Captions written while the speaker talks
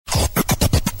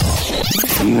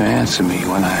You answer me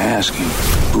when I ask you,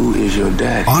 who is your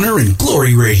daddy? Honor and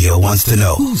Glory Radio wants to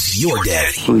know, who's your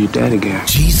daddy? Who your daddy, Gary?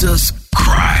 Jesus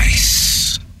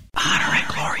Christ.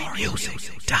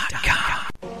 HonorandGloryMusic.com.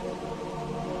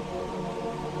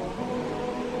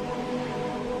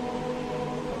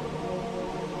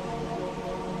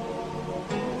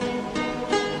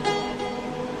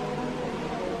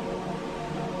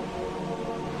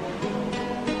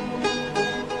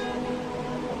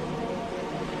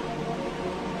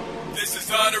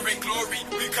 Honor and glory,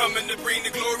 we coming to bring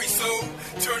the glory, so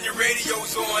turn your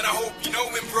radios on, I hope you know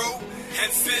him, bro.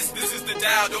 And sis, this is the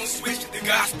dial, don't switch the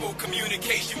gospel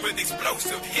communication with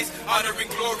explosive hits. Honor and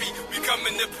glory, we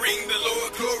coming to bring the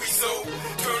Lord glory, so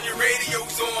turn your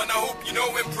radios on, I hope you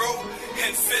know him, bro.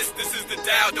 And sis, this is the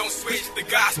dial, don't switch the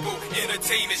gospel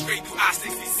entertainment straight through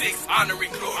I-66. Honor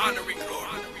and glory, honor and glory,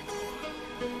 honor and glory.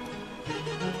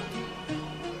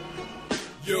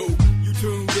 Yo,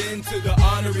 tuned in to the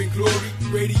Honor and Glory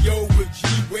Radio with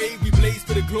G-Wave. We blaze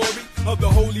for the glory of the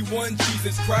Holy One,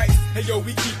 Jesus Christ. Hey yo,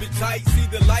 we keep it tight, see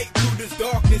the light through this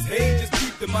darkness. Hey, just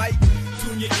keep the mic,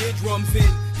 tune your eardrums in,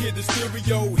 hear the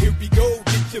stereo. Here we go,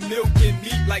 get your milk and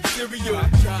meat like cereal.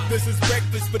 This is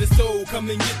breakfast for the soul, come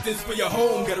and get this for your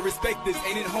home. Gotta respect this,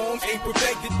 ain't it home, ain't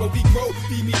perfected, but we grow.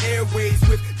 Feed me airways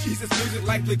with Jesus music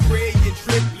like Lecrae and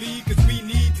Trip Lee, cause we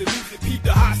need to lose it, peep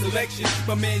the hot selection.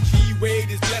 My man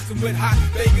G-Wade is blessing with hot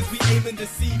Vegas. We aiming to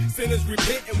see sinners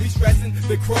repent and we stressing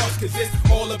the cross, cause it's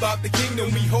all about the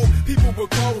kingdom. We hope people will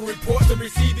call and report of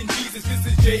receiving Jesus. This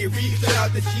is J. Reed, shout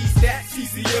out to G-Stat,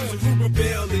 CCM's and Ruber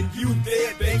Bell, and you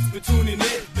there, thanks for tuning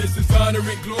in. This is Honor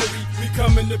and Glory, we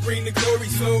coming to bring the glory,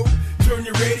 so turn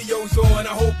your radios on,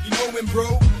 I hope you know him,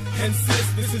 bro. And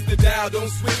sis, this is the dial, don't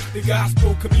switch the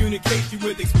gospel communication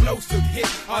with explosive hits.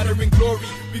 Honor and glory,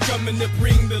 we coming to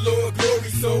bring the Lord glory,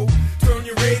 so turn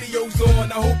your radios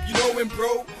on, I hope you know him,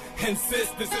 bro. And sis,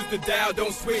 this is the dial,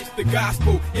 don't switch the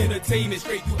gospel entertainment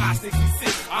straight through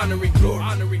I-66. Honor and glory,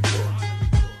 honor and glory.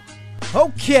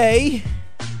 Okay.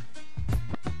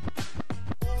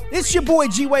 It's your boy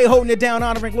G-Way holding it down,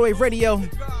 Honor and Glory Radio.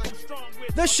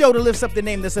 The show that lifts up the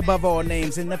name that's above all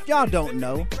names. And if y'all don't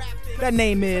know, that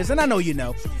name is, and I know you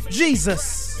know,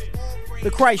 Jesus the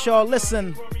Christ, y'all.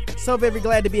 Listen, so very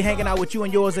glad to be hanging out with you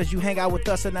and yours as you hang out with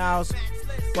us and ours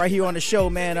right here on the show,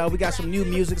 man. We got some new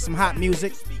music, some hot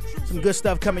music, some good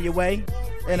stuff coming your way.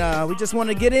 And we just want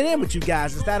to get it in with you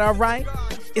guys. Is that all right?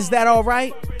 Is that all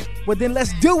right? Well, then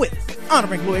let's do it.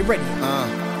 Honor and Glory Radio.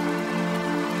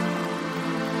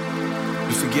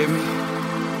 You forgive me?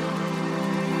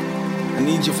 I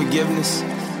need your forgiveness.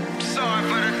 Sorry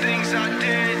for the things I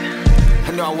did.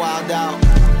 I know I wilded out.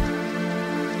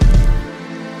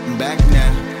 I'm back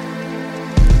now.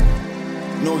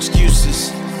 No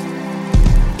excuses.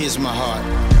 Here's my heart.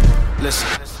 Listen.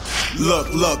 Look,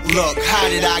 how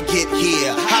did I get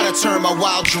here? How to turn my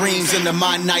wild dreams into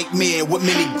my nightmare? With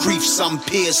many griefs I'm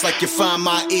pierced like you find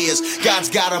my ears. God's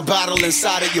got a bottle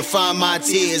inside it, you find my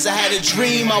tears. I had a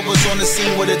dream, I was on the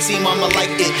scene with a team, I'ma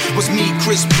like it. Was me,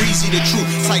 Chris Breezy, the truth,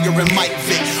 Tiger and Mike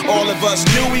Vick. All of us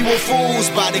knew we were fools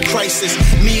by the crisis.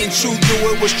 Me and Truth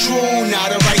knew it was true,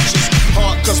 not a righteous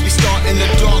heart, cause we start in the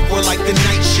dark, we're like the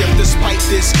night shift. Despite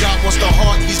this, God wants the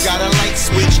heart, he's got a light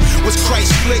switch. Was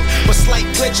Christ flick, but slight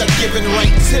glitch, I've given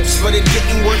right tips, but it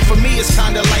didn't work for me, it's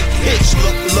kinda like Hitch.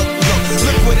 Look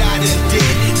what I done did.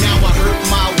 Now I hurt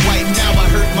my wife, now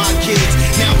I hurt my kids.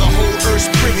 Now the whole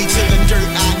earth's privy to the dirt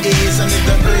I is. Under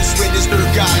the earth's where this dirt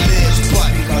God lives.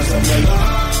 But because of your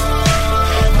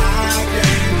love, I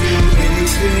can do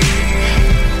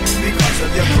anything. Because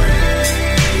of your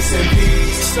grace and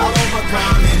peace, I'll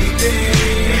overcome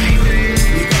anything.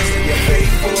 Because of your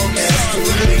faithfulness to me,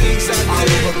 I'll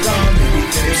overcome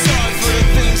anything. Sorry for the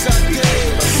things I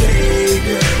did. A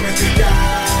Savior when you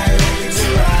died, only to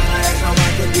rise. Now I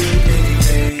can do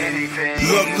anything.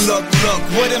 Look,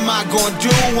 what am I gonna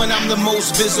do when I'm the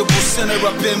most visible sinner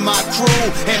up in my crew?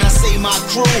 And I say my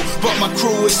crew, but my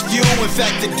crew is few. In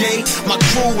fact, today, my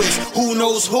crew is who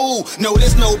knows who. No,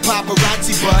 there's no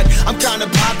paparazzi, but I'm kinda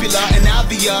popular, and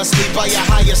obviously by a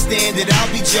higher standard,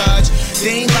 I'll be judged.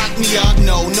 They ain't lock me up,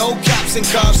 no cops and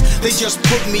cuffs. They just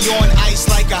put me on ice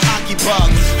like a hockey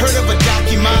puck. Heard of a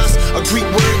documas, a Greek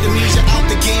word that means you're out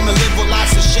the game and live with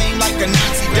lots of shame like a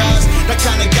Nazi does. That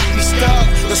kinda got me stuck,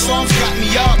 the songs got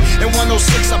me up. In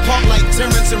 106 I pump like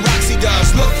Terrence and Roxy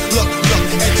does. Look,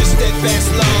 at your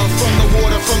steadfast love. From the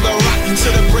water, from the rock, to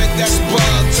the bread that's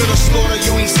bugged. To the slaughter,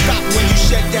 you ain't stopped when you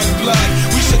shed that blood.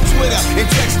 We should Twitter and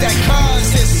text that cause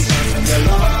it's your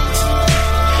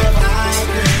love, I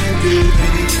can do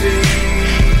anything.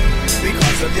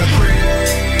 Because of your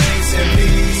grace and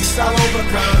peace, I'll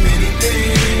overcome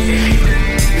anything.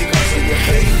 Because of your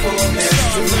faith.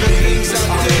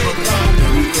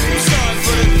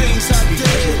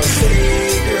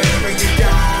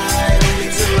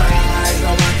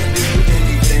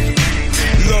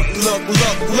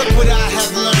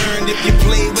 if you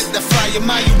play with the fire, you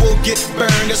will get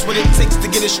burned. That's what it takes to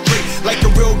get it straight, like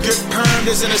a real good perm.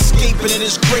 There's an escaping in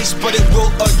this grace, but it will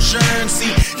adjourn.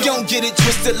 See, don't get it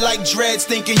twisted like dreads,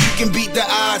 thinking you can beat the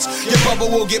odds. Your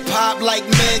bubble will get popped like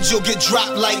meds, you'll get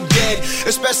dropped like dead.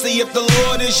 Especially if the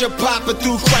Lord is your papa.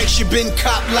 Through Christ, you've been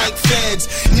copped like feds.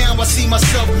 Now I see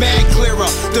myself mad clearer.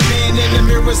 The man in the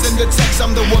mirrors in the text,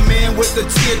 I'm the one man with the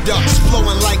tear ducts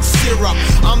flowing like syrup.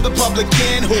 I'm the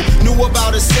publican who knew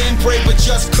about his sin, prayed but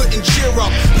just couldn't cheer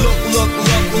up. Look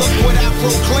what I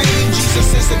proclaim.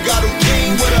 Jesus is the God who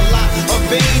came with a lot of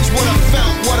veins. What I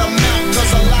found, what I mount,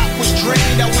 cause a lot was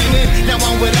drained. I went in, now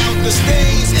I'm without the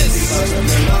stains. Because of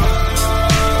the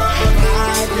love,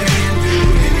 I can do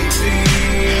anything.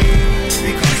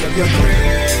 Because of your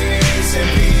grace and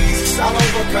peace, I'll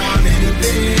overcome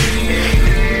anything.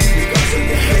 Because of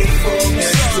your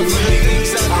faithfulness to me,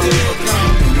 I'll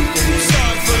overcome anything.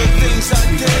 Sorry for the things I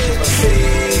did. A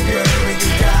Savior, and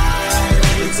you died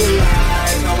only to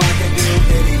lie. Now I can do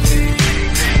anything.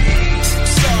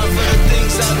 Sorry for the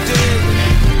things I did.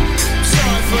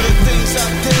 Sorry for the things I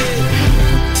did.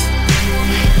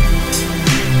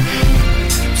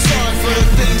 Sorry for the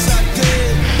things I did.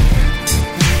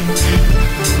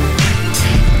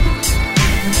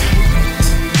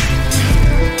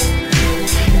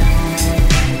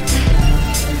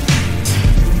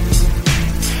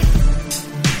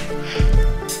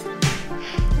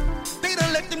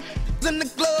 In the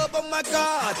club, oh my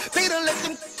God. They done let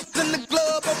them in the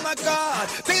club, oh my God.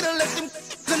 They done let them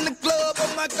in the club,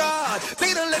 oh my God.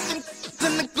 They done let them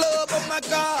in the club, oh my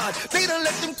God. They done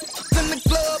let them in the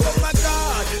club, oh my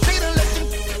God. They done let them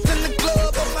in the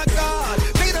club, oh my God.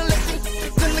 They done let them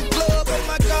in the club, oh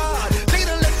my God. They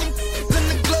done let them in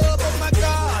the club, oh my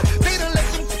God. They done let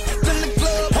them in the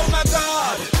club, oh my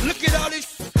God. Look at all these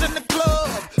in the club.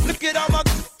 Look at all my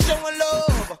showing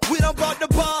love. We done brought the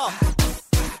bar.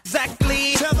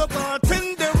 Exactly. Tell the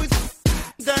bartender we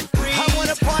that free. I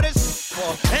wanna party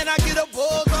and I get a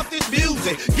buzz off this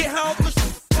music. Get home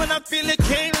when I feel it,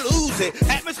 can't lose it.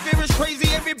 Atmosphere is crazy,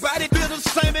 everybody feel the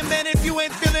same. And man, if you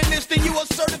ain't feeling this, then you a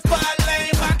certified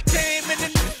lame. I came in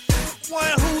the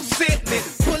one who's sitting it,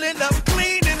 pulling up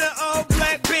clean in an all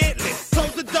black Bentley.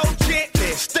 Close the door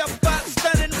gently, step out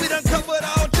stunning. We done covered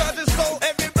all charges, so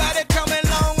everybody coming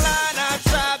long line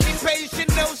outside. Be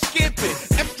patient, no skipping.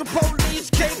 Extra police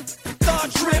came,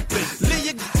 start tripping. Leave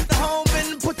your home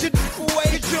and put your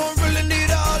away. You don't really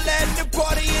need all that in the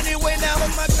party anyway. Now,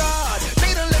 oh my God,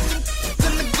 they done let them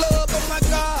in the club, oh my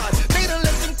God. They done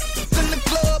let them in the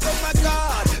club, oh my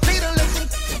God. They done let them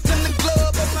in the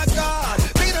club, oh my God.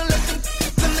 They done let them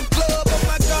in the club, oh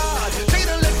my God. They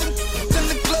done let them in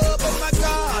the club, oh my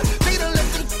God. They done let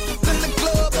them in the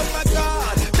club, oh my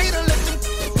God. They done let them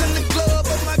in the club,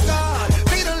 oh my God.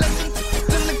 They done let them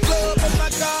in the club, oh my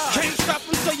God. Can't stop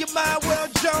them, so you might well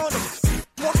join them.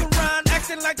 Walk around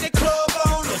acting like they club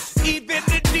owners. Even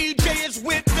the DJ is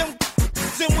with them.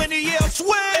 And when he yells,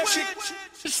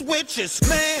 switches,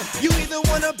 man. You either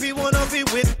wanna be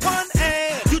with one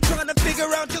and you trying to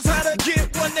figure out just how to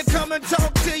get one to come and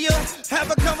talk to you.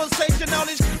 Have a conversation, all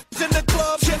these in the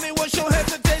club. Tell me what's your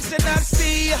hesitation. I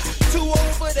see 2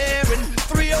 over there and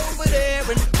 3 over there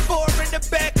and 4 in the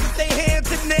back with their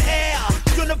hands in the air.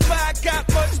 Unified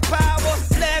got much power,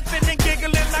 laughing and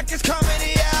giggling like it's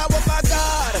comedy hour. My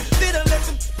God, they done let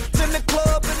them in the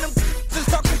club and them just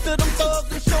talking to them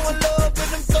thugs and showing love and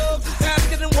them thugs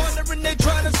asking and wondering. They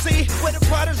trying to see where the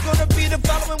party's gonna be the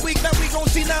following week. Now we gon'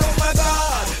 see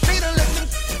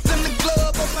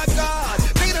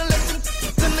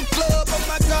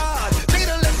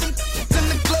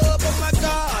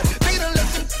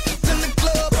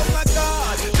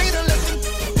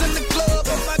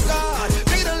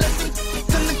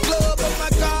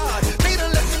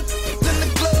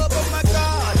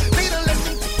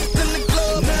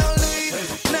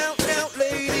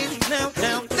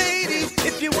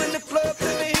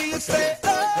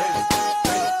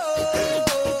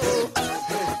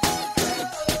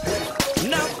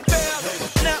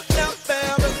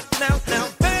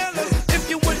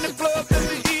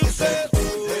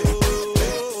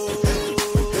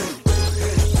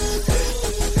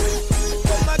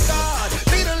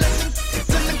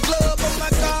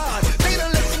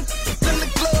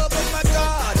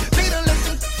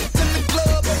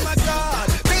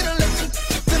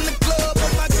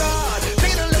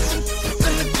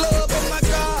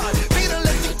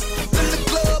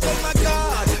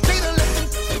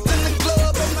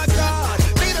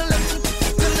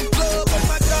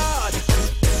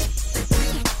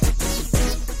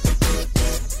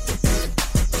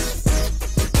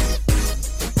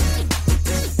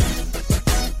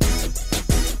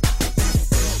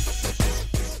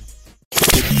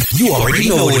You already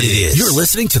know what it is. You're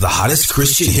listening to the hottest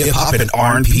Christian hip hop and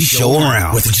R&B show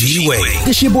around with G Wade.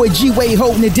 This your boy G Wade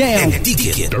holding it down. And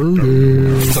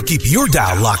Deacon. So keep your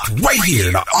dial locked right here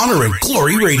to Honor and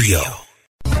Glory Radio.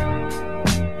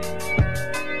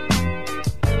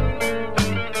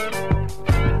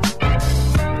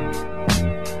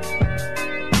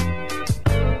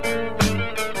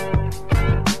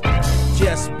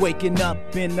 Waking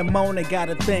up in the morning,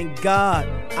 gotta thank God.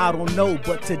 I don't know,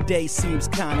 but today seems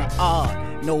kinda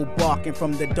odd. No barking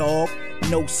from the dog,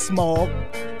 no smog,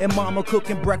 and mama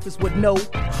cooking breakfast with no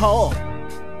hog.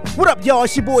 What up, y'all?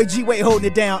 It's your boy G-Way holding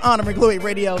it down, Honor and Glory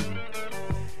Radio.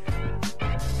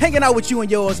 Hanging out with you and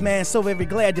yours, man. So very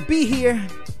glad to be here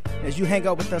as you hang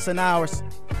out with us in ours.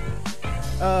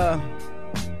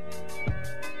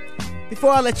 Before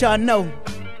I let y'all know,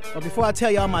 or before I tell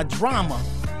y'all my drama,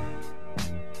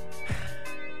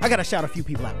 I gotta shout a few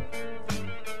people out.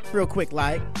 Real quick,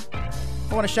 like,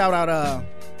 I wanna shout out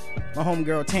my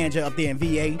homegirl Tanja up there in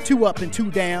VA. 2 up and 2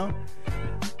 down.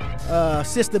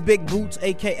 Sister Big Boots,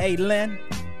 aka Len,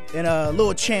 and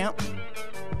Lil Champ.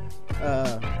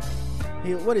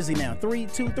 What is he now? 3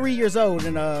 years old,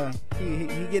 and he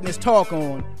getting his talk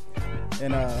on.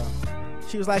 And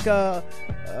she was like, I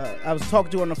was talking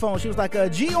to her on the phone. She was like,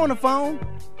 G on the phone,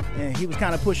 and he was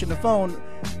kind of pushing the phone,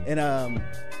 and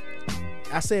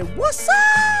I said, what's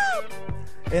up?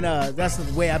 And that's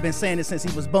the way I've been saying it since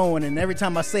he was born. And every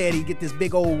time I say it, he get this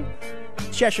big old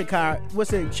Cheshire cat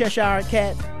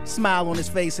smile on his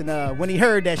face. And when he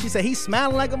heard that, she said, he's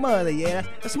smiling like a mother. Yeah,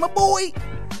 that's my boy.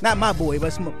 Not my boy, but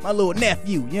it's my little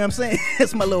nephew. You know what I'm saying?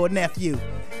 It's my little nephew.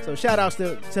 So shout outs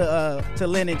to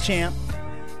Lynn and Champ.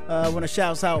 I want to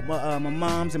shout out my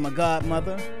moms and my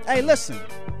godmother. Hey, listen,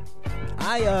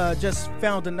 I just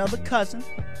found another cousin.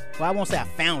 Well, I won't say I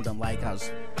found him like I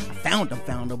found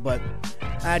him, but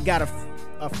I got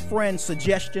a friend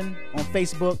suggestion on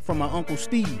Facebook from my Uncle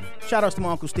Steve. Shout outs to my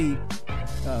Uncle Steve,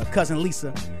 cousin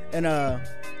Lisa, and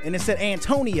it said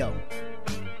Antonio.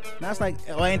 And I was like,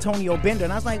 Antonio Bender,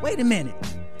 and I was like, wait a minute,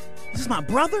 is this my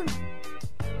brother?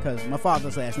 Because my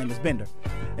father's last name is Bender.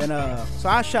 And so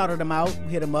I shouted him out,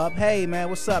 hit him up, hey man,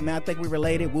 what's up, man? I think we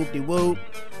related, whoop-de-whoop,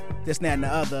 this, that, and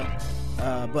the other.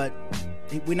 But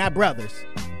we're not brothers.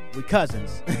 We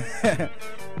cousins.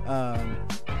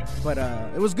 But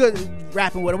it was good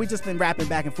rapping with her. We just been rapping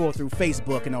back and forth through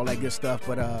Facebook and all that good stuff.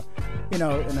 But you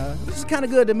know, and this is kind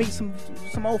of good to meet some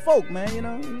old folk, man. You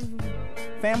know,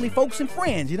 family, folks, and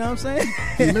friends. You know what I'm saying?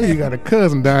 You know, you got a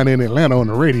cousin down in Atlanta on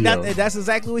the radio. That's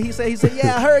exactly what he said. He said,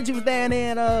 "Yeah, I heard you was down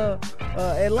there in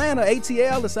Atlanta,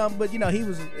 ATL or something." But you know, it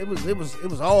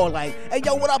was all like, "Hey,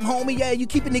 yo, what up, homie? Yeah, you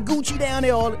keeping the Gucci down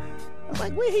there?" All I was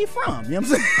like, where he from? You know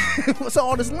what I'm saying? What's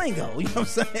all this lingo? You know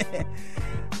what I'm saying?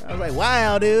 I was like,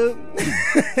 wow, dude.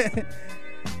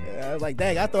 I was like,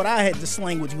 dang, I thought I had the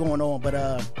slanguage going on, but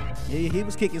he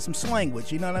was kicking some slanguage,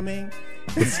 you know what I mean?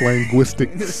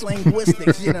 Slanguistics.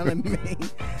 Slanguistics, you know what I mean?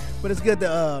 But it's good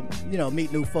to,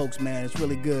 meet new folks, man. It's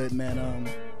really good, man.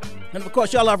 And of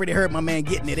course, y'all already heard my man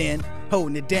getting it in,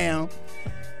 holding it down,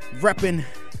 repping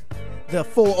the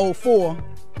 404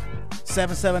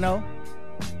 770.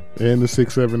 And the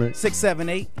 678.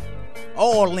 678.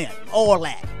 All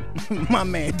that. My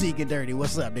man Deacon Dirty.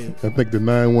 What's up, dude? I think the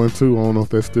 912, I don't know if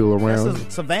that's still around.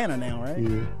 That's Savannah now, right?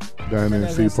 Yeah. Down there in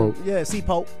Seapope. Yeah,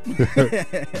 Seapope.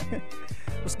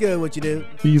 What's good with you, dude?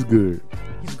 He's good.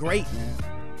 He's great, man.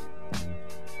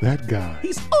 That guy.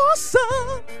 He's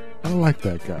awesome. I like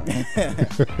that guy.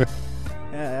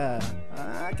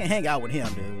 I can hang out with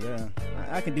him, dude.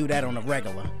 I can do that on a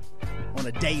regular. On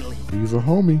a daily. He's a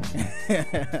homie.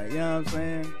 You know what I'm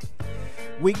saying?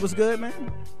 Week was good,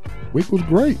 man? Week was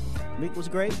great. Week was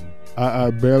great? I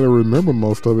barely remember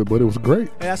most of it, but it was great.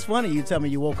 Hey, that's funny. You tell me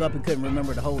you woke up and couldn't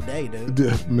remember the whole day,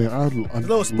 dude. Man, it's a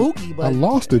little spooky, but... I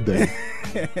lost a day.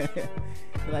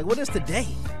 Like, what is today?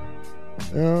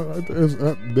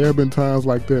 There have been times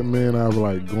like that, man. I was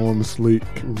like going to sleep,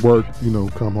 work,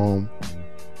 come home,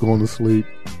 going to sleep,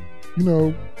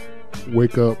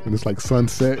 wake up and it's like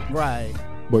sunset. Right.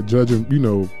 But judging,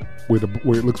 where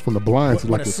it looks from the blinds, it's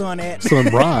like the sun at.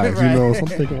 Sunrise, right. So I'm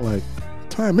thinking like,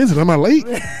 time is it? Am I late?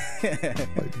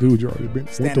 Like, dude, you already been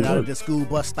standing out at the school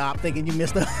bus stop thinking you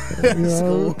missed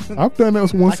school. I've done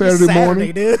that one like Saturday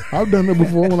morning. Dude. I've done that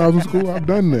before when I was in school. I've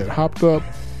done that. Hopped up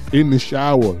in the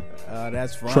shower.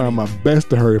 That's funny. Trying my best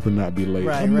to hurry up and not be late.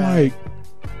 Right, I'm like,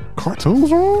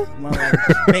 cartoons on? I'm like,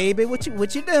 baby, what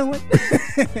you doing?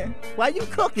 Why you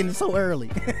cooking so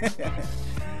early?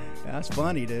 That's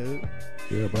funny, dude.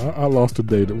 Yeah, but I lost a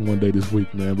day one day this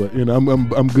week, man. But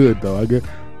I'm good though. I guess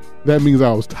that means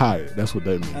I was tired. That's what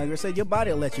that means. Like I said, your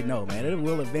body will let you know, man. It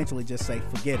will eventually just say,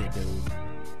 forget it, dude.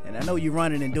 And I know you're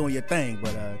running and doing your thing,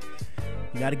 but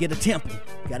you got to get a temple.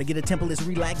 You got to get a temple-less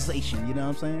relaxation. You know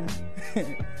what I'm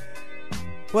saying?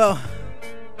 Well,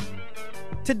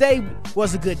 today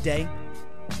was a good day.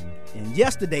 And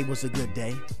yesterday was a good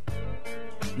day.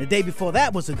 And the day before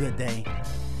that was a good day.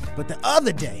 But the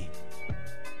other day,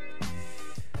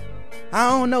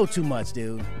 I don't know too much,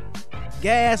 dude.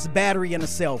 Gas, battery, and a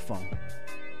cell phone.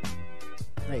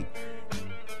 Like,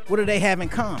 what do they have in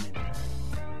common?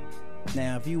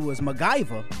 Now, if you was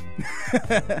MacGyver,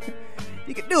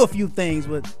 you could do a few things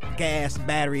with gas,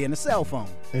 battery, and a cell phone.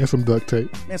 And some duct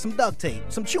tape. And some duct tape.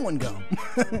 Some chewing gum.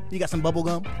 You got some bubble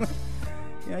gum?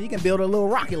 You know, you can build a little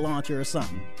rocket launcher or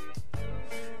something.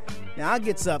 Now, I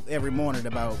gets up every morning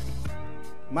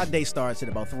my day starts at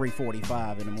about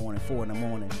 3:45 in the morning, 4 in the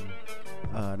morning,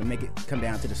 to make it come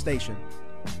down to the station.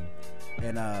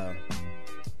 And,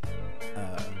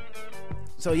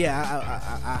 so yeah,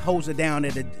 I hose it down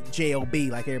at the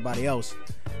JOB like everybody else,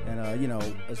 and you know,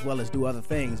 as well as do other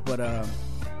things. But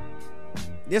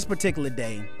this particular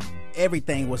day,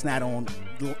 everything was not on.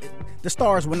 The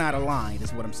stars were not aligned,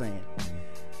 is what I'm saying.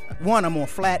 One, I'm on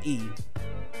flat E.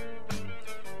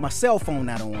 My cell phone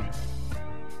not on,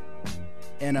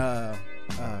 and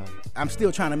I'm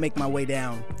still trying to make my way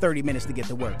down 30 minutes to get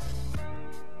to work.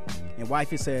 And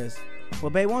wifey says, "Well,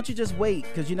 babe, why don't you just wait?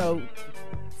 Because you know."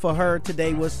 For her,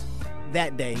 today was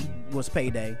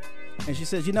payday. And she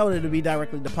says, you know, it'll be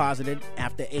directly deposited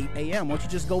after 8 a.m. Why don't you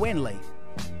just go in late?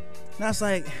 And I was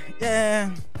like, yeah,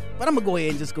 but I'm going to go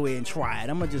ahead and try it.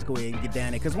 I'm going to just go ahead and get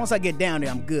down there. Because once I get down there,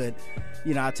 I'm good.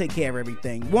 You know, I'll take care of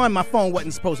everything. One, my phone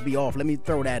wasn't supposed to be off. Let me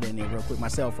throw that in there real quick, my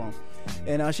cell phone.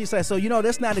 And she said, so, you know,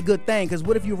 that's not a good thing. Because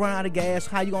what if you run out of gas?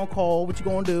 How you going to call? What you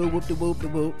going to do?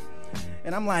 Whoop-de-whoop-de-whoop.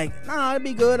 And I'm like, nah, it'd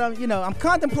be good. I'm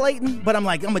contemplating, but I'm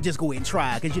like, I'm gonna just go ahead and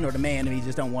try, because you know the man in me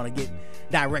just don't want to get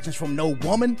directions from no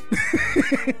woman.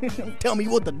 Tell me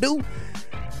what to do.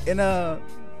 And I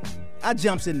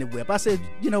jumps in the whip. I said,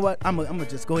 you know what? I'm gonna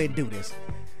just go ahead and do this.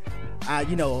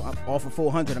 I'm off of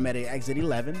 400. I'm at exit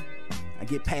 11. I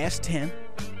get past 10.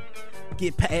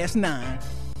 Get past 9.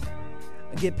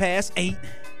 I get past 8.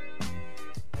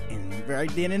 And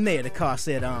right then and there, the car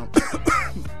said, I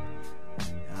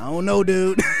don't know,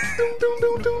 dude.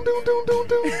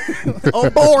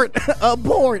 Abort.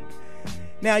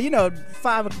 Now, you know,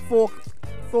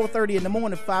 4:30 in the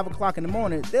morning, 5 o'clock in the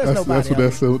morning, there's nobody.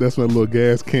 That's when that little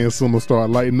gas can summer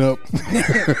start lighting up.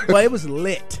 Well, it was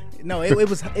lit. No, it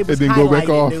was highlighted, go back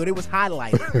off. Dude. It was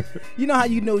highlighted. You know how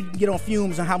you get on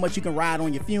fumes and how much you can ride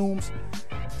on your fumes?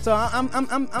 So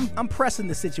I'm pressing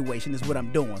the situation is what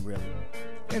I'm doing, really.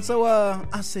 And so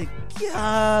I said,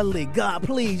 golly, God,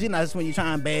 please. You know, that's when you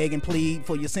try and beg and plead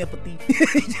for your sympathy.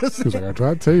 Because like, I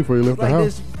tried to tell you before you left the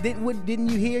house. Didn't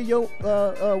you hear your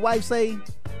wife say,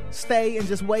 stay and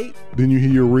just wait? Didn't you hear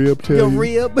your rib tell you?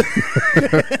 Your rib.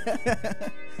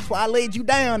 That's why I laid you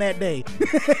down that day.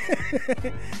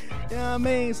 You know what I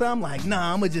mean? So I'm like,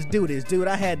 nah, I'm going to just do this, dude.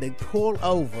 I had to pull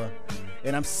over,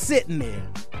 and I'm sitting there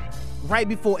right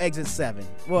before exit 7.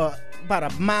 Well, about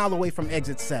a mile away from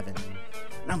exit 7.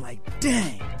 And I'm like,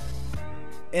 dang.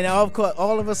 And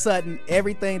all of a sudden,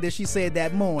 everything that she said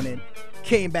that morning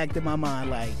came back to my mind.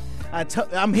 Like,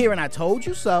 I'm hearing, I told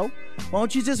you so. Why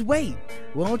don't you just wait?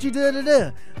 Why don't you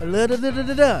da-da-da?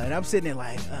 And I'm sitting there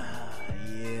like,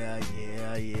 yeah.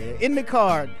 In the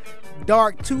car,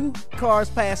 dark, 2 cars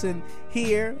passing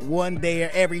here, 1 there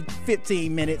every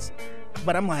 15 minutes.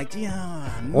 But I'm like,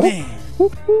 yeah, man.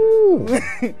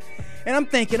 And I'm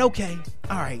thinking, okay,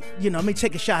 all right, let me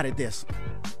take a shot at this.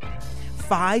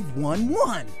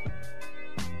 511.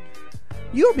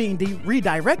 You're being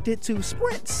redirected to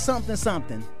Sprint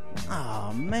something.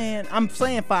 Oh, man. I'm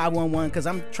saying 511 because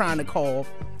I'm trying to call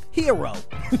Hero.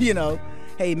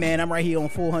 Hey, man, I'm right here on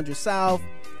 400 South.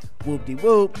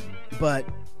 Whoop-de-whoop. But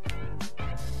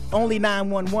only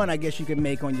 911, I guess you can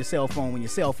make on your cell phone when your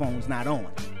cell phone's not on.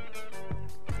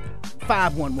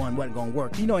 511 wasn't going to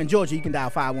work. In Georgia, you can dial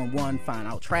 511, find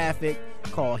out traffic,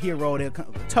 call Hero, they'll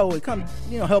tow it, come,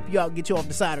 help you out, get you off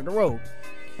the side of the road.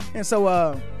 And so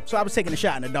I was taking a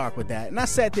shot in the dark with that. And I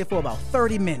sat there for about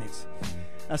 30 minutes.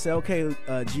 I said, okay,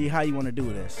 G, how you want to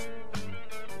do this?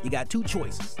 You got 2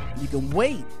 choices. You can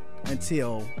wait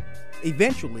until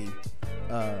eventually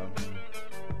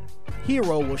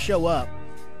Hero will show up,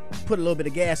 put a little bit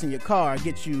of gas in your car,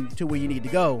 get you to where you need to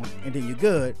go, and then you're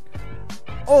good.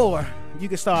 Or you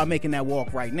can start making that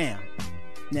walk right now.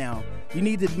 Now, you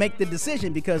need to make the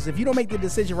decision, because if you don't make the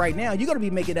decision right now, you're going to be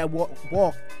making that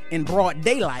walk in broad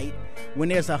daylight when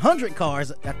there's 100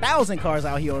 cars, 1,000 cars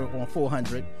out here on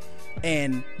 400,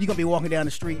 and you're going to be walking down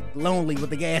the street lonely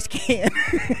with the gas can.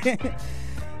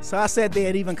 So I sat there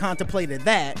and even contemplated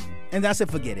that. And I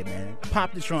said, forget it, man.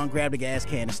 Popped the trunk, grabbed the gas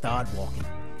can, and started walking.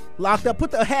 Locked up,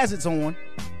 put the hazards on.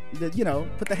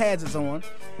 Put the hazards on.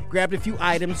 Grabbed a few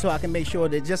items so I can make sure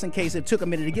that just in case it took a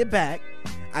minute to get back,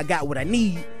 I got what I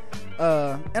need.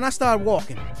 And I started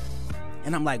walking.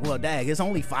 And I'm like, well, dag, it's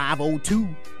only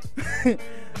 5:02.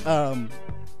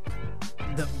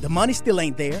 The money still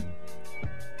ain't there.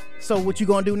 So what you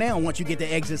gonna do now once you get to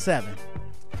exit 7?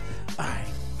 All right.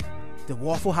 The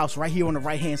Waffle House right here on the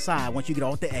right-hand side once you get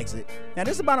off the exit. Now,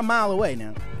 this is about a mile away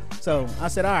now. So I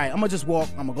said, all right, I'm going to just walk.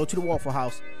 I'm going to go to the Waffle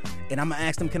House, and I'm going to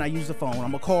ask them, can I use the phone? I'm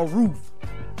going to call Ruth,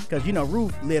 because,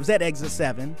 Ruth lives at exit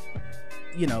 7,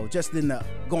 just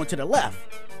going to the left.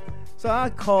 So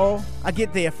I call. I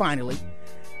get there finally.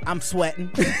 I'm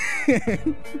sweating.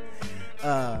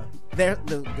 The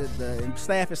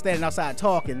staff is standing outside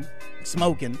talking,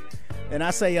 smoking, and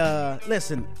I say,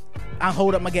 listen, I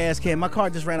hold up my gas can. My car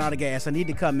just ran out of gas. I need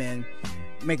to come in,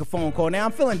 make a phone call. Now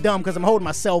I'm feeling dumb because I'm holding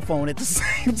my cell phone at the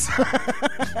same time.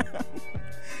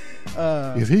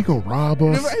 Is he gonna rob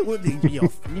us?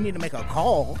 You need to make a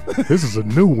call. This is a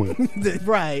new one.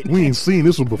 Right. We ain't seen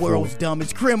this one before. World's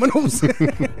dumbest criminals.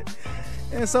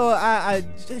 And so I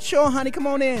sure, honey, come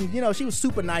on in. She was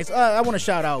super nice. I want to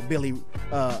shout out Billy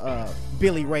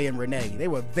Ray and Renee. They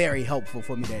were very helpful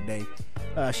for me that day.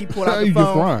 She pulled out the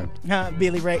phone.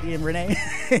 Billy Ray and Renee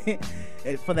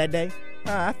for that day.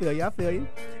 I feel you.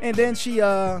 And then she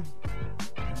got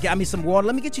me some water.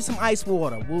 Let me get you some ice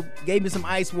water. Gave me some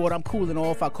ice water. I'm cooling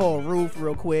off. I called Ruth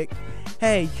real quick.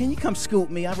 Hey, can you come scoop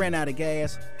me? I ran out of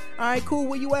gas. All right, cool.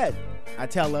 Where you at? I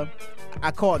tell her.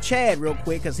 I called Chad real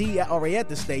quick because he already at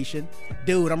the station.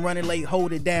 Dude, I'm running late.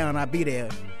 Hold it down. I'll be there.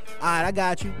 All right, I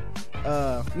got you.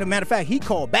 No matter of fact, he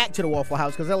called back to the Waffle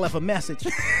House because I left a message.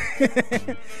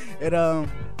 And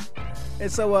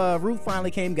so Ruth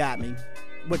finally came, got me,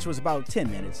 which was about 10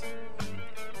 minutes.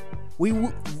 We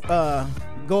go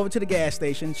over to the gas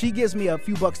station. She gives me a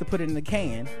few bucks to put it in the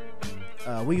can.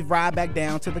 We ride back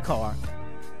down to the car,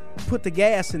 put the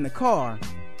gas in the car.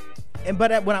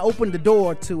 But when I opened the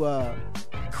door to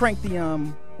crank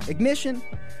the ignition,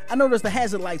 I noticed the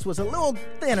hazard lights was a little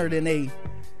thinner than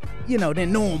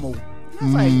than normal. I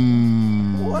was like,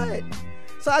 what?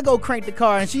 So I go crank the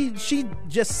car, and she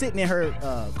just sitting in her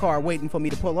car waiting for me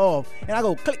to pull off. And I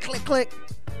go click, click, click.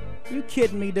 You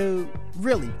kidding me, dude?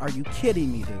 Really? Are you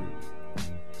kidding me, dude?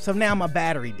 So now my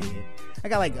battery dead. I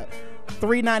got like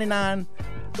 $3.99.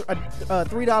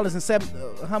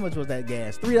 $3.07. How much was that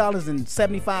gas?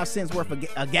 $3.75 worth of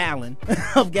a gallon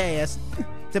of gas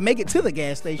to make it to the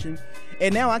gas station,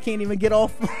 and now I can't even get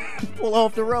off, pull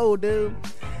off the road, dude.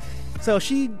 So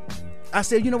I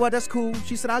said, you know what? That's cool.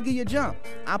 She said, I'll give you a jump.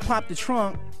 I popped the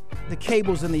trunk, the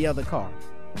cable's in the other car.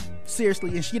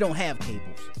 Seriously, and she don't have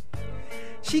cables.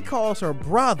 She calls her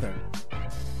brother,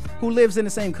 who lives in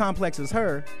the same complex as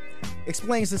her.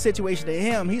 Explains the situation to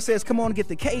him. He says, come on and get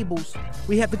the cables.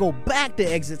 We have to go back to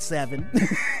exit 7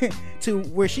 to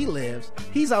where she lives.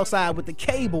 He's outside with the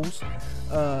cables.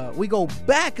 We go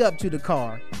back up to the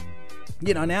car.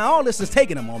 Now all this is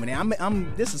taking a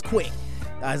moment. This is quick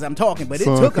as I'm talking, but it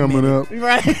took a minute. Up.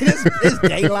 Right? It's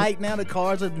daylight now. The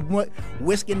cars are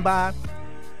whisking by.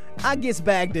 I gets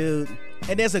back, dude,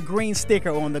 and there's a green sticker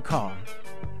on the car.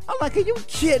 I'm like, are you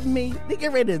kidding me? They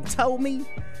get ready to tow me?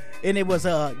 And it was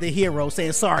the hero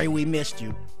saying, sorry, we missed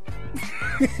you.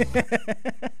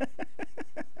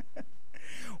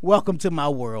 Welcome to my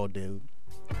world, dude.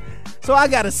 So I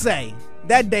got to say,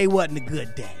 that day wasn't a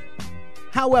good day.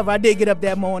 However, I did get up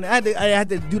that morning. I had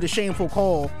to do the shameful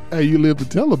call. Hey, you lived to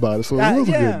tell about it, so it was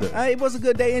a good day. It was a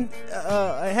good day. And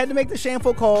I had to make the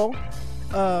shameful call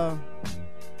to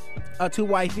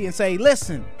wifey and say,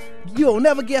 listen, you'll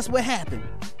never guess what happened.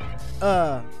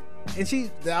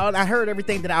 And I heard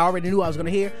everything that I already knew I was going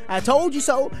to hear. I told you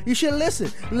so. You should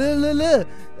listen.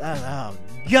 Oh,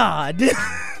 God.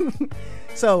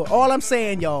 So all I'm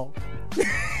saying, y'all,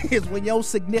 is when your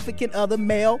significant other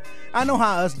male, I know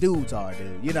how us dudes are,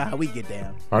 dude. You know how we get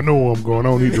down. I know where I'm going. I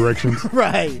don't need directions.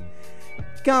 Right.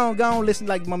 Go on, listen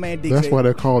like my man Dick. That's why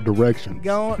they're called directions.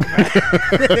 Go on.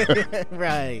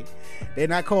 Right. They're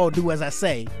not called do as I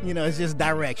say. It's just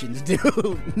directions,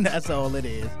 dude. That's all it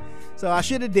is. So I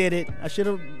should have did it. I should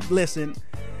have listened.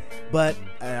 But,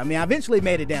 I eventually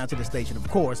made it down to the station, of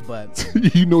course, but...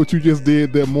 You know what you just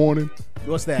did that morning?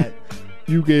 What's that?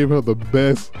 You gave her the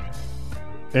best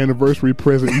anniversary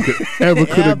present you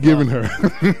could have given her.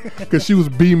 Because she was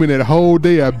beaming that whole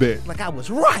day, I bet. Like I was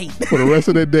right. For the rest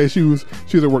of that day, she was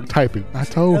at work typing. I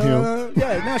told him.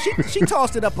 Yeah, no, she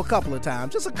tossed it up a couple of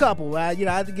times. Just a couple. I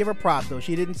had to give her props, though.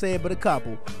 She didn't say it, but a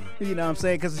couple. You know what I'm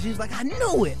saying? Because she was like, I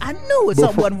knew it.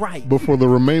 Something wasn't right. But for the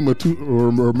remainder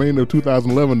of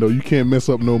 2011, though, you can't mess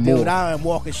up no more. Dude, I am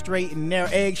walking straight in there,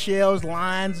 eggshells,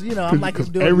 lines. You know, I'm like,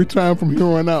 doing every time from here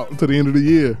on out to the end of the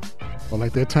year, or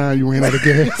like that time you ran out of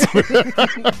gas.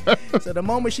 So the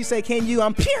moment she say, "Can you?"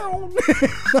 I'm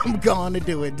going to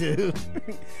do it, dude.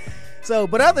 So,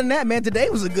 but other than that, man, today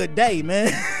was a good day,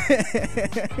 man.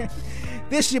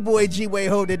 This your boy G-Way,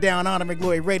 hold it down, Honor and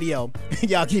Glory Radio.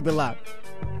 Y'all keep it locked.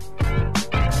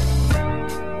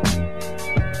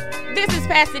 This is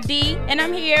Pastor D, and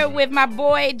I'm here with my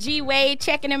boy G-Wade,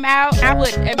 checking him out. I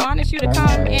would admonish you to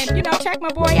come and, check my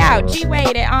boy out,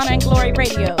 G-Wade at Honor and Glory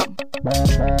Radio.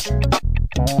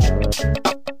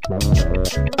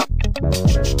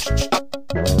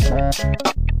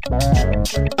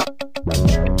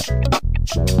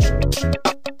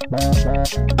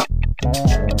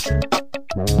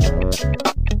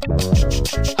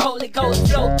 Holy Ghost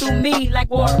flow through me like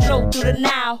water flow through the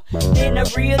Nile. Then I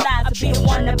realized I'd be the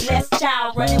one, the blessed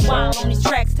child, running wild on these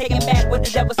tracks, taking back what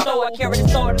the devil stole. I carry the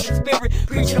sword of the spirit,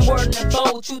 preaching the word in the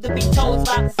bold. Truth to be told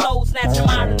by the soul, snatching them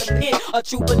out of the pit. A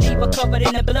true believer covered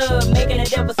in the blood, making the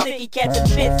devil sick, he catching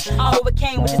fits. I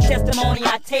overcame with his testimony,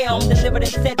 I tell. I'm delivered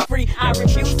and set free. I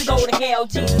refuse to go to hell.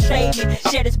 Jesus saved me,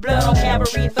 shed his blood on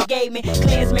Calvary, forgave me,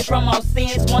 cleansed me from all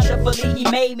sins. Wonderfully he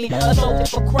made me a soldier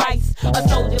for Christ, a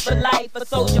soldier for life, a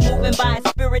soldier moving by his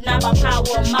spirit, not by power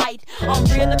or might. I'm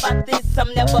real about this,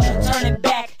 I'm never turning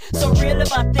back. So real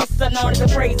about this, anointed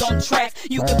the praise on track.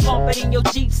 You can pump it in your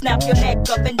Jeep, snap your neck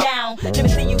up and down. Let me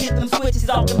see you hit them switches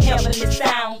off them heavenly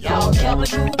sounds. Y'all never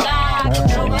knew God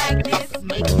could flow like this,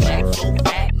 make a track so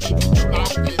fat, make it feel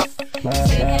like this. He's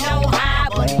sitting on high,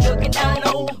 but he's looking down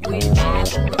low. With his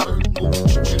eyes on the earth, moving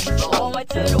to the soul. Going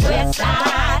to the west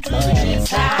side, to the east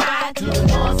side, to the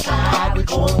north side, we're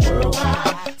going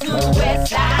worldwide. To the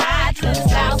west side, to the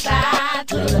south side,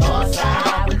 to the north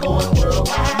side, we're going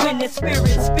worldwide. When the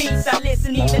spirit speaks, I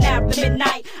listen even after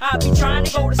midnight. I be trying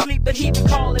to go to sleep, but he be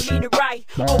calling me to write.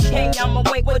 Okay, I'm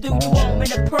awake, what do you want me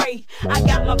to pray? I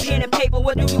got my pen and paper,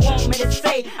 what do you want me to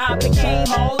say? I became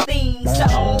all things to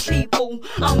all people.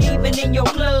 I'm even in your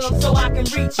club so I can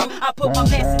reach you. I put my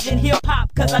message in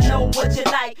hip-hop cause I know what you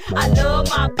like. I love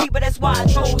my people, that's why I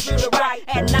told you to write.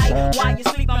 At night, while you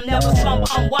sleep, I'm never slumber,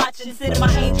 I'm watching. Sitting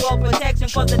my angel of protection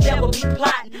cause the devil be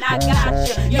plotting. I got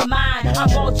you, you're mine, I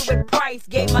bought you with price.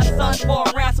 Gave my son for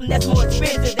a ransom that's more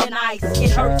expensive than ice. It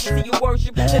hurts to see you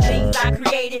worship the things I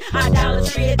created.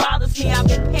 Idolatry, it bothers me, I've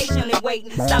been patiently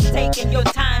waiting. Stop taking your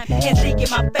time and seeking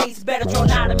my face. Better throw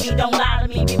out of me, don't lie to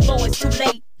me before it's too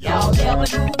late. Y'all never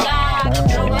knew God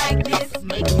could flow like this,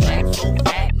 make a track so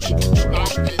fat, make it feel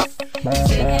like this. He's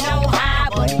sitting on high,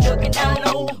 but he's looking down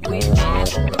low. With his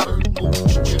eyes on the earth,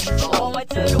 moving to the soul. Going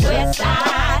to the west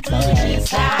side, to the east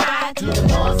side, to the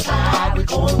north side, we're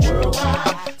going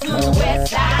worldwide. To the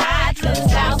west side, to the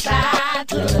south side,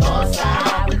 to the north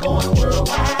side, we're going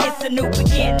worldwide. It's a new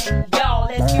beginning, y'all,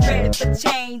 let's get ready for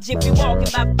change. If you're walking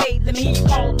by faith, let me hear you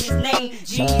call his name.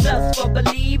 Jesus, for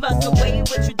believers, away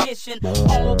with tradition.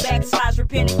 All backslides,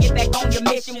 repent and get back on your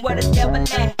mission. Where the devil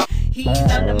at? He's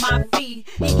under my feet.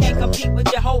 He can't compete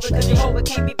with Jehovah, cause Jehovah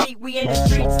can't be beat. We in the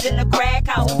streets, in the crack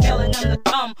house, telling them to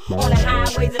come. On the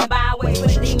highways and byways,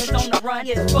 with the demons on the run.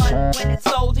 It's fun when it's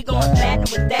souls, he going platinum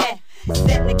with that.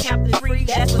 Setting the captives free,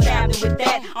 that's what's happening with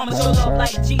that. I'ma show love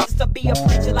like Jesus, to be a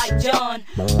preacher like John.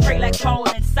 Pray like Paul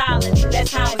and Silas,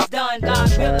 that's how it's done.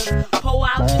 God will us, pour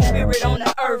out your spirit on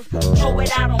the earth. Pour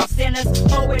it out on sinners,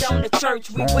 pour it on the church.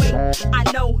 We wait, I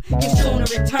know you soon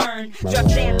to return.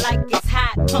 Drop in like it's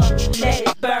hot, let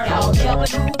it burn. Y'all never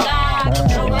knew God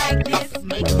could flow like this,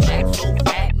 make a track so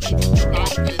fat, make it feel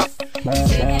like this. He's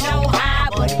sitting on high,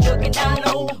 but he's looking down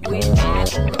low. With his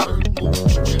eyes on the earth, moving to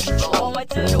the soul. Going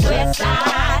to the west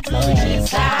side, to the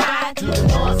east side, to the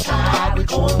north side, we're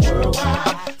going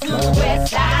worldwide. To the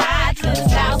west side, to the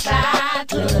south side,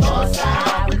 to the north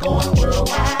side, we're going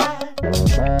worldwide.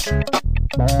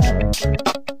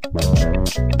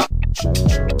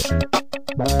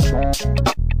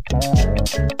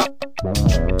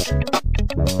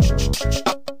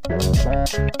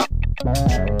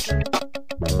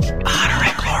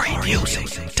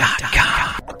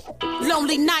 HonorandGloryMusic.com.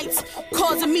 Lonely nights, caught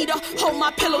causing me to hold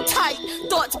my pillow tight.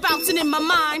 Thoughts bouncing in my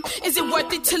mind. Is it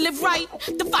worth it to live right?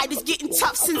 The fight is getting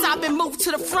tough since I've been moved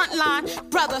to the front line.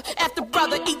 Brother after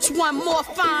brother, each one more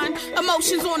fine.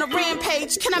 Emotions on a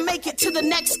rampage. Can I make it to the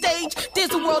next stage?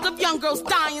 There's a world of young girls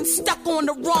dying, stuck on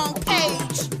the wrong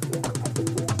page.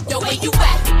 Yo, where you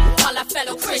at? All our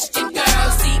fellow Christian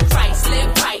girls, see Christ,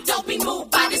 live right. Don't be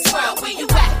moved by this world. Where you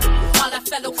at? All our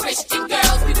fellow Christian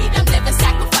girls, we be them living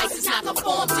sacrifices, not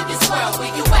conform to this world.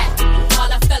 Where you at?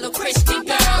 All our fellow Christian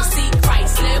girls, see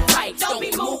Christ, live right. Don't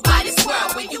be moved by this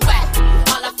world. Where you at?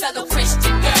 All our fellow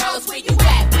Christian girls, where you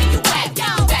at? Where you at?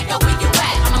 Yo, where you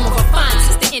at? I'm more refined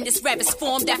since the indus rebels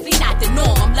form, definitely not the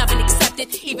norm. I'm loving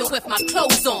accepted, even with my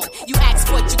clothes on. You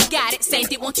ask what you got it, same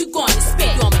thing, won't you go on and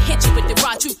spit? Yo, I'ma hit you with the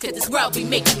raw truth, cause this world be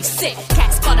making me sick.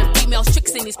 Cats calling females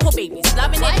tricks and these poor babies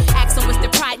loving it. Ask them what's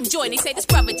their pride and joy, and they say this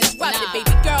brother just rubbed it.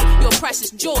 Baby girl, you're a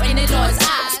precious jewel in the Lord's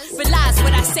eyes. Realize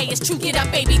what I say is true, get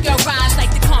up baby girl, rise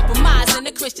like the compromise in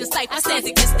the Christian life. I stand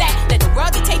against that, let the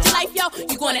world dictate your life, yo,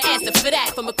 you gonna answer for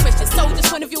that. From a Christian soldier's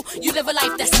point of view, you live a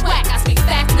life that's whack. I speak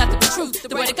facts, nothing but truth.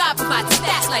 The word of God provides the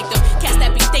stats like them cats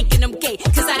that be thinking I'm gay,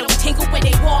 cause I don't tingle when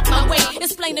they walk my way.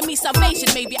 Explain to me salvation,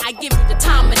 maybe I give you the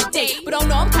time of the day, but oh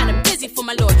no, I'm kinda busy for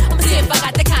my Lord. I'ma see if I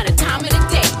got the kind of time of the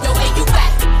day. Yo, where you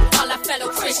at? All our fellow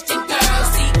Christian girls,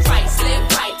 see Christ, live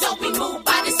right. Don't be moved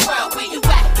by this world. Where you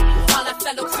at? All our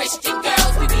fellow Christian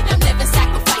girls, we be them living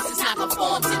sacrifices, not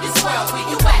conform to this world. Where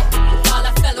you at? All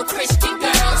our fellow Christian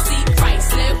girls, see Christ,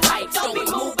 live right. Don't be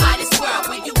moved by this world.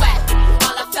 Where you at?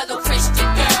 All our fellow Christian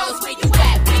girls, where you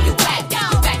at? Where you at?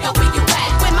 Where you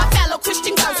at? Where my fellow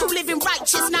Christian girls who live in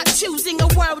righteous, not choosing a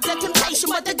world of temptation,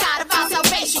 but the God of our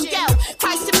salvation. Yo,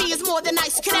 Christ to me is more than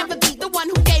nice could ever be. The one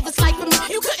who gave his life for me.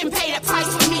 You couldn't pay that price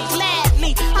for me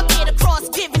gladly. I bear the cross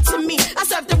given to me. I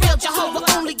serve the real Jehovah,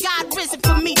 only God risen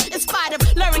for me. In spite of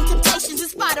luring temptations, in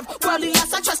spite of worldly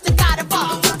lust, I trust the God of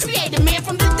all who created man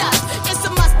from the dust. It's a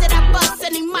must that I bust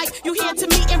any mic. You here to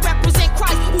me and represent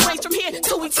Christ who reigns from here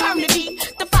to eternity.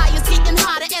 The fire's getting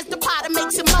hotter as the potter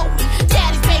makes it moldy.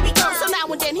 Daddy's baby girl, so now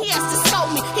and then he has to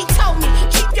scold me. He told me,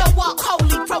 keep your walk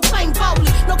holy, proclaim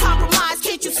boldly. No compromise,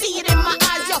 can't you see it in my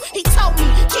eyes, yo? He told me,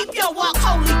 keep your walk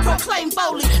holy, proclaim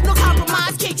boldly. No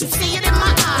compromise, can't you see it in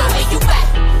my eyes? Yo, where you at?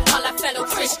 All our fellow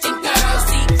Christian girls,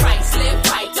 see Christ, live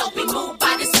right. Don't be moved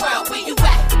by this world. Where you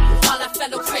at? All our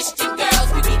fellow Christian girls,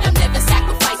 we be them living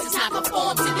sacrifices, not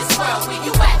conform to this world. Where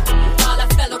you at? All our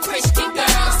fellow Christian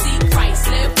girls, see Christ,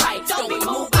 live right. Don't be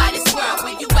moved by this world.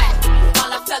 Where you at?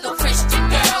 All our fellow Christian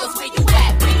girls, where you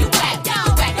at? Where you at?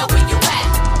 Where you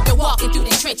at? You're walking through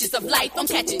the trenches of life, I'm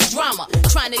catching drama,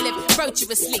 trying to live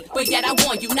virtuously, but yet I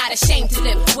warn you, not ashamed to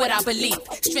live what I believe.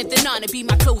 Strength and honor be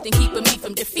my clothing, keeping me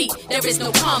from defeat. There is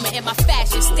no karma in my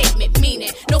fashion statement,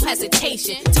 meaning no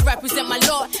hesitation to represent my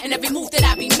Lord in every move that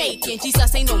I be making.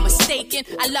 Jesus ain't no mistaken,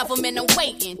 I love him and I'm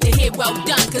waiting to hear well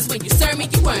done, cause when you serve me,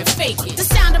 you weren't faking. The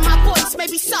sound of my voice may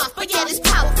be soft, but yet it's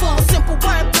powerful. A simple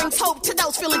word brings hope to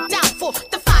those feeling doubtful.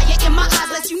 The fire in my eyes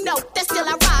lets you know that still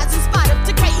I rise. In spite of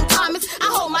degrading comments, I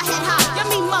hold my head high. Y'all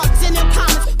mean mugs in them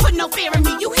comments, put no fear in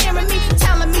me. You hearing me,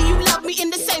 telling me you love me, in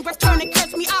the same breath turn and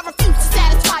curse me. I refuse to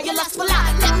satisfy your lustful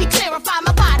eye. Let me clarify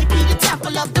my body, be the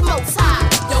temple of the Most High.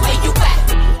 Yo, where you at?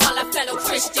 All our fellow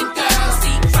Christian girls,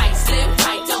 see Christ, live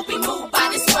right. Don't be moved by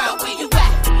this world. Where you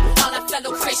at? All our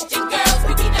fellow Christian girls,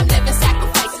 we be them living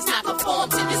sacrifices, not conform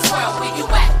to this world. Where you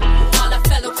at? All our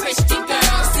fellow Christian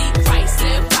girls, see Christ,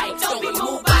 live right. Don't be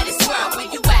moved by this world. Where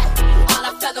you at? All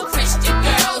our fellow Christian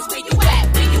girls, where you at?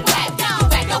 Where you at?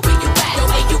 Where you at? Yo,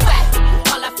 where you at?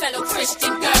 All our fellow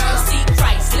Christian girls, see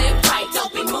Christ, live right.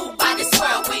 Don't be moved by this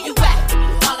world. Where you at?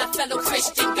 All our fellow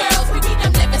Christian girls, we be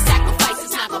them living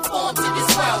sacrifices, not conform to this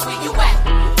world. Where you at?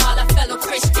 All our fellow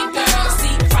Christian girls,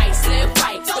 see Christ, live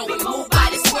right. Don't be moved by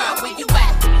this world. Where you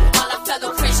at? All our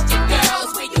fellow Christian girls,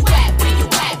 where you at? Where you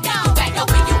at?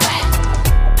 Where you at?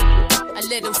 A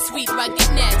little sweet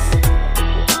ruggedness.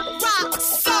 Rock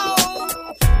soul,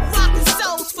 rockin'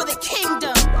 souls for the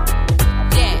kingdom.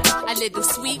 Yeah, a little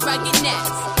sweet ruggedness.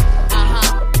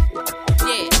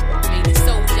 Yeah, lady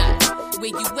soldiers, where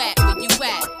you at? Where you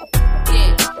at?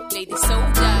 Yeah, lady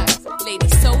soldiers,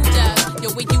 yo,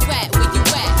 where you at? Where you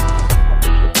at?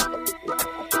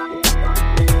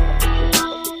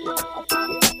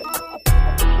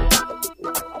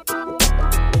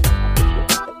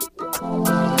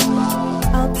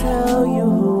 I'll tell you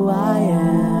who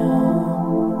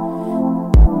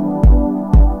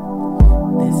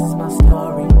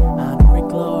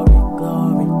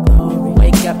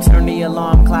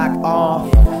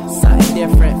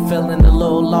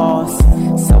little lost.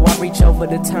 So I reach over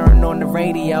to turn on the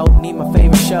radio. Need my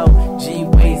favorite show.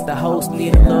 G-Ways, the host,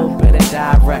 need a little bit of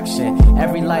direction.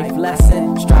 Every life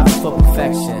lesson, striving for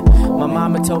perfection. My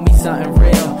mama told me something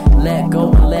real. Let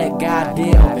go and let God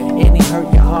deal. Any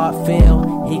hurt your heart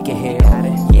feel, he can heal.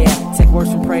 Yeah, take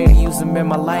words from prayer to use them in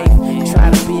my life. Try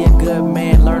to be a good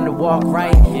man, learn to walk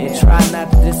right. And try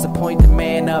not to disappoint the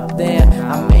man up there.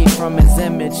 I'm made from his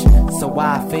image, so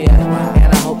why fear?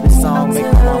 And I hope this song make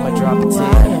my mama drop a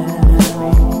tear.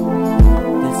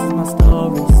 This is my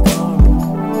story.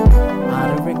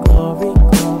 Honor and glory.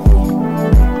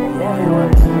 Yeah.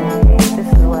 This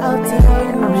is what I'm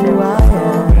saying. I'm sure I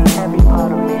am. Every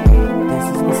part of me. This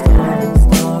is my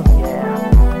story.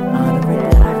 Yeah. Honor and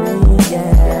glory.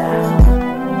 Yeah.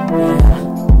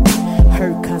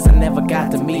 Hurt cause I never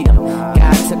got to meet him.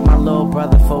 God took my little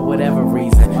brother for whatever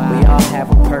reason. We all have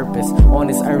a purpose on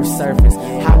this earth's surface.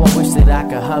 How I wish that I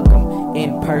could hug him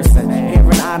in person.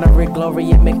 Hearing honor and glory,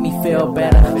 it make me feel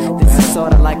better. This is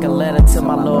sorta like a letter to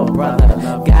my little brother.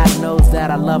 God knows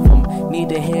that I love him. Need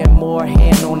to hear more,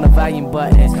 hand on the volume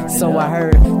button. So I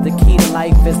heard the key to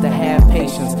life is to have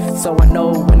patience. So I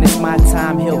know when it's my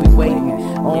time, he'll be waiting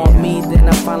on me. Then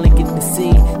I finally get to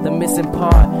see the missing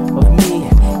part of me,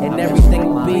 and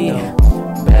everything will be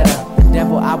better. The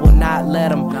devil, I will not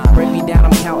let him break me down.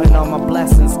 I'm counting on my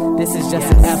blessings. This is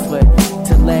just an effort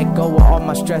to let go of all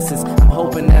my stresses. I'm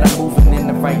hoping that I'm moving in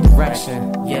the right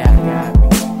direction. Yeah.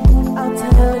 I'll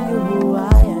tell you who I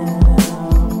am.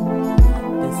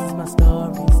 This is my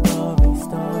story.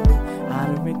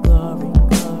 Honor and glory.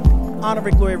 Honor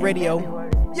and Glory Radio.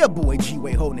 Your boy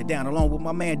G-Way holding it down along with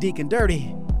my man Deacon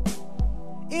Dirty.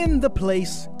 In the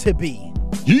place to be.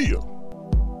 Yeah.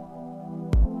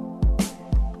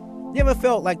 You ever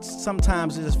felt like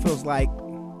sometimes it just feels like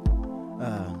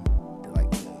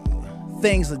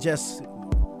things are just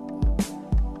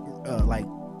like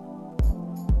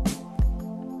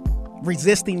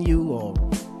resisting you or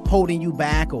holding you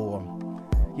back, or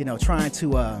trying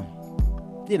to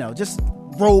just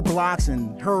roadblocks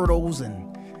and hurdles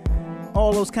and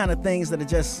all those kind of things that are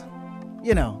just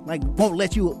like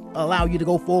won't allow you to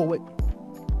go forward?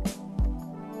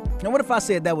 Now what if I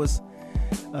said that was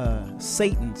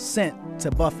Satan sent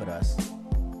to buffet us?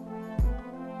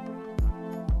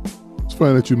 It's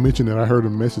funny that you mentioned that. I heard a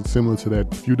message similar to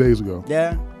that a few days ago.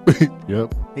 Yeah.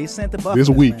 Yep. He sent the buffet this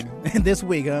week. This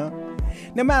week, huh?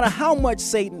 No matter how much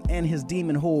Satan and his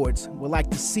demon hordes would like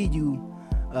to see you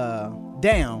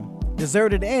down,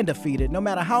 deserted and defeated, no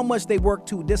matter how much they work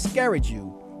to discourage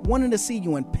you, wanting to see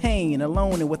you in pain,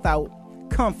 alone, and without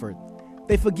comfort,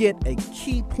 they forget a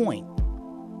key point.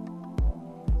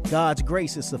 God's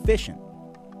grace is sufficient.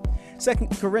 2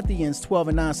 Corinthians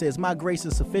 12:9 says, my grace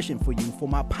is sufficient for you, for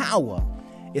my power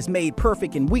is made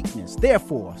perfect in weakness.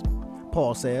 Therefore,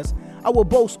 Paul says, I will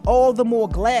boast all the more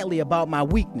gladly about my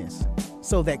weakness,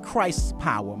 so that Christ's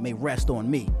power may rest on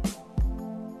me.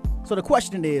 So the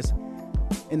question is,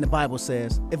 in the Bible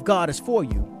says, if God is for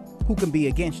you, who can be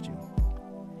against you?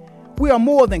 We are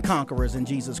more than conquerors in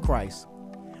Jesus Christ.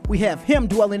 We have him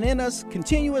dwelling in us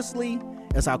continuously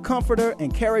as our comforter,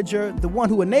 encourager, the one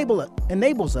who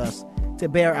enables us to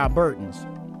bear our burdens,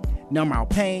 numb our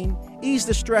pain, ease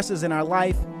the stresses in our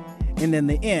life, and in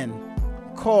the end,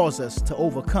 cause us to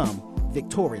overcome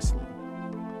victoriously.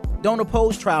 Don't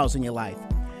oppose trials in your life,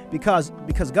 because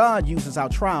God uses our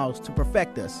trials to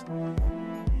perfect us,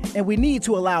 and we need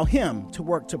to allow him to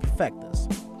work to perfect us.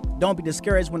 Don't be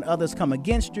discouraged when others come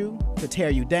against you to tear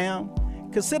you down.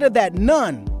 Consider that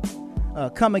none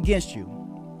come against you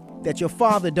that your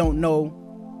Father don't know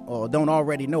or don't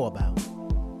already know about.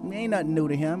 It ain't nothing new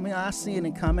to him. I see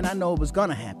it coming. I know it was going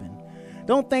to happen.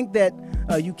 Don't think that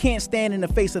you can't stand in the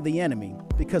face of the enemy,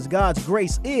 because God's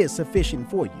grace is sufficient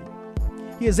for you.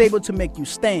 He is able to make you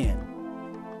stand.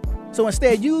 So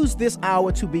instead, use this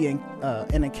hour to be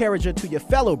an encourager to your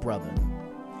fellow brother,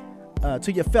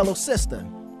 to your fellow sister.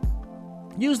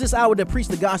 Use this hour to preach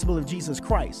the gospel of Jesus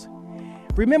Christ.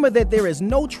 Remember that there is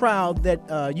no trial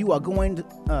that you are going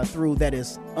through that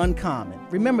is uncommon.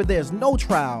 Remember, there's no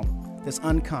trial that's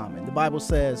uncommon. The Bible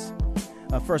says,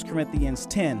 1 Corinthians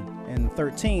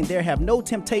 10:13, there have no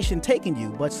temptation taken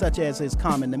you, but such as is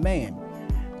common to man.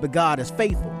 But God is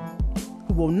faithful,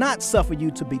 who will not suffer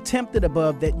you to be tempted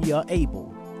above that ye are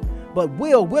able, but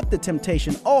will with the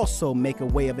temptation also make a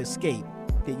way of escape,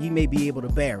 that ye may be able to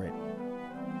bear it.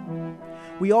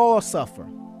 We all suffer.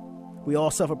 We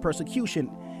all suffer persecution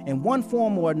in one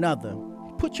form or another.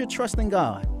 Put your trust in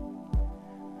God.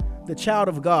 The child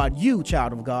of God, you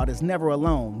child of God, is never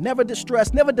alone, never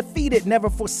distressed, never defeated, never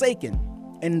forsaken.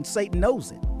 And Satan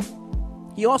knows it.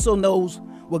 He also knows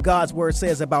what God's word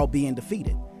says about being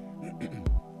defeated.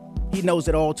 He knows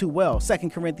it all too well. 2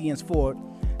 Corinthians 4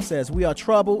 says, we are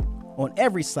troubled on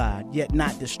every side, yet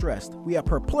not distressed. We are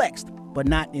perplexed, but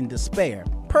not in despair.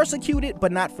 Persecuted,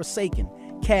 but not forsaken.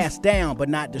 Cast down, but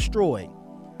not destroyed.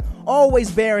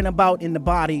 Always bearing about in the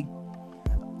body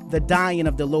the dying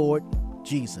of the Lord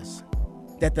Jesus,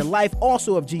 that the life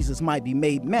also of Jesus might be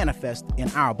made manifest in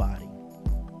our body.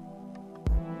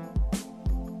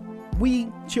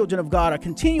 We, children of God, are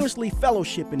continuously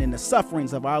fellowshipping in the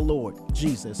sufferings of our Lord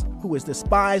Jesus, who is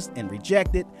despised and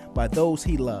rejected by those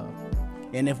he loved.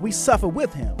 And if we suffer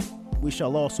with him, we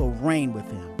shall also reign with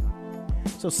him.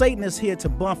 So Satan is here to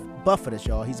buffet us,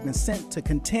 y'all. He's been sent to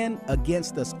contend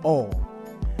against us all.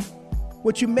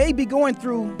 What you may be going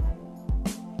through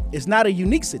is not a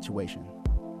unique situation.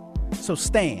 So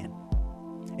stand,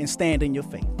 and stand in your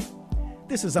faith.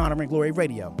 This is Honor and Glory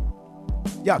Radio.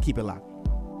 Y'all keep it locked.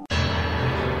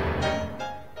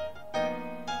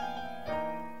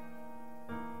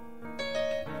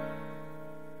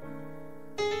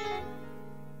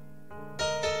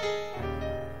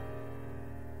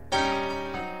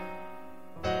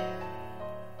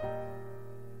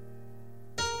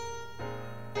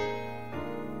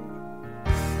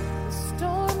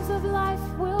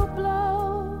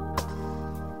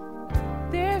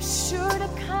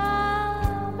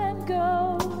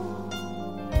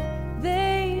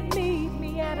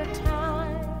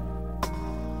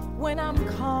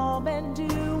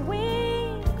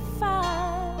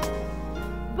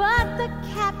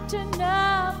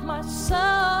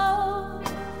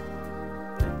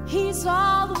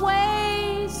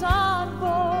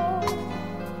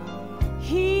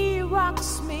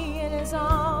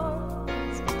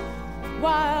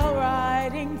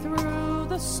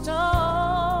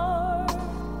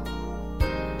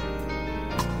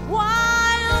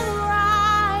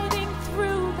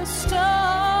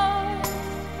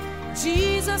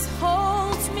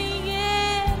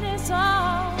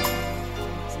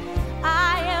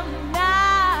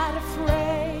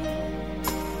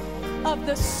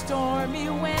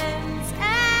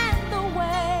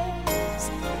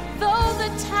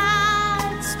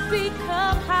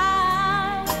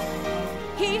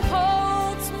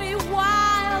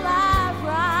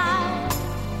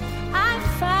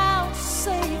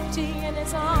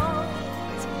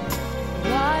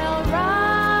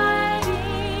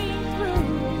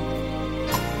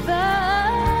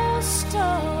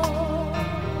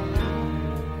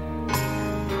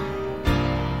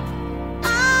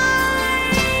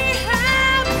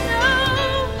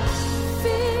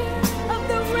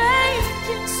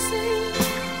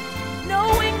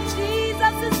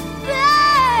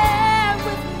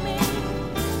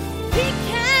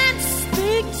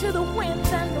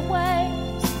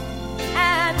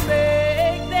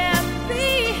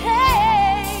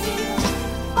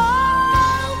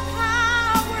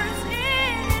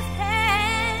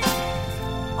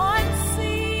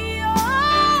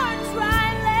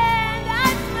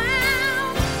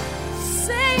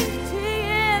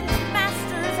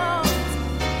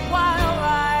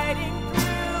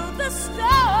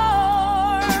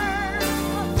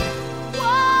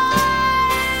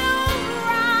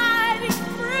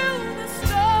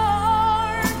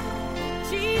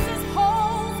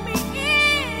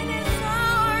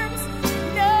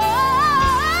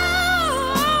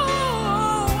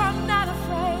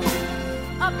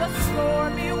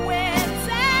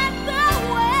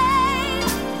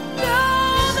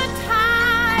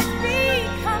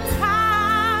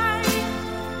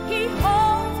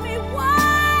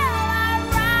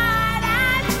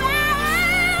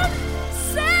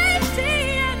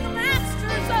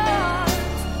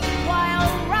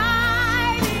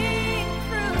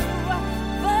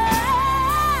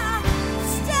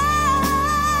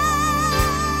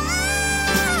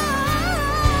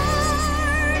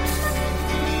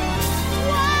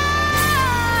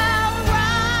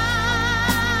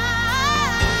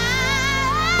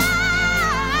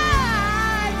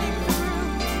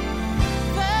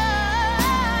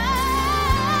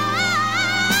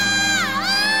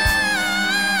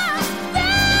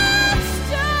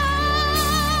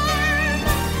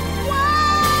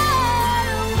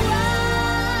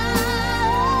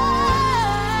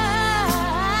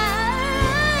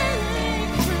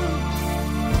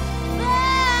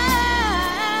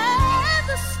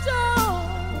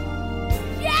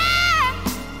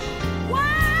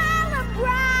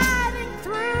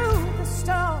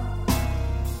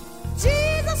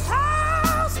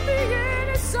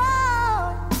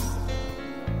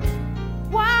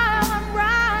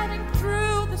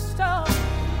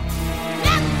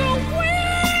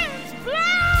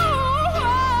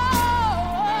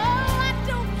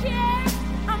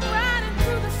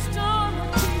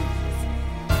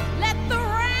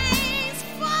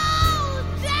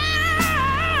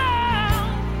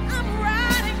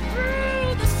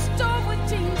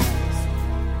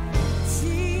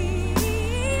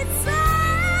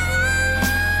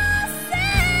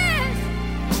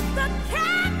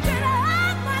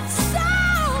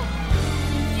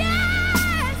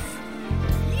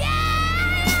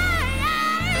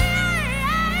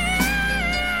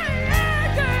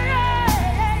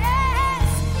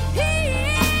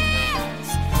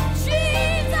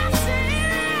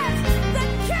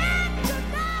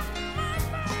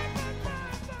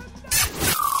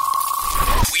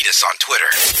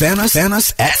 Fan us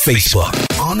at Facebook.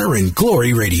 Honor and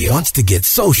Glory Radio wants to get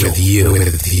social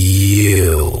with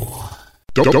you.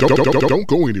 Don't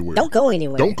go anywhere. Don't go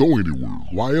anywhere. Don't go anywhere.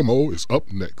 YMO is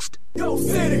up next. Yo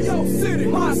city,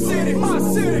 my city, my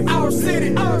city, our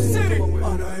city, our city.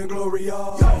 Honor and glory,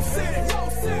 y'all. Yo city, my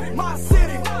city,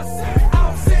 my city,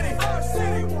 our city, our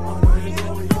city. Honor and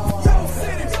glory, y'all. Yo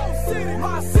city, my city,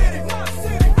 my city,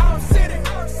 our city,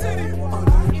 our city.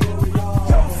 Honor and glory, y'all.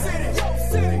 Yo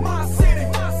city, my city, my city,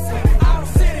 our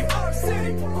city, our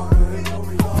city. Honor and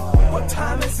glory, y'all. What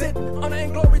time is it? Honor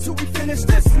and glory till we finish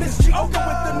this. Miss Gioka with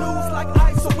the news like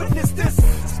ice, so witness this.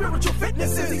 Spiritual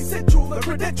fitness is essential. The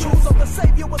credentials of the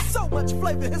Savior with so much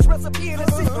flavor. His recipe and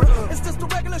his secret. It's just a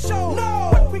regular show. No,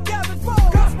 what we gathered for.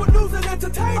 Gospel news and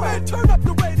entertainment. Turn up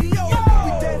the radio.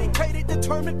 We dedicated,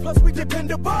 determined, plus we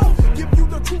dependable. Give you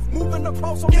the truth, moving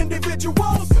across on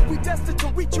individuals. We destined to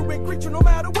reach you and greet you no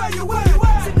matter where you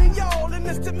at. Sending y'all an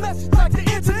instant message like the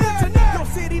internet. Your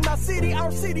city, my city,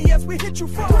 our city, as we hit you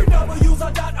from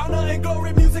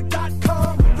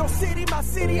 3W's.honorandglorymusic.com. Your city, my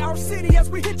city, our city, as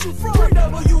we hit you from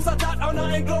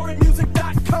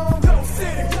 3W's.honorandglorymusic.com. Your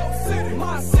city,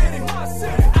 my city, my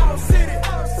city, our city,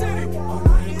 our city.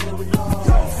 Honor and glory, y'all.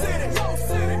 Your city,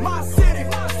 my city, my city,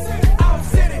 our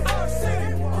city, our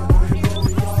city. Honor and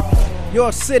glory, y'all.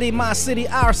 Your city, my city,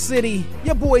 our city.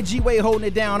 Your boy G-Way holding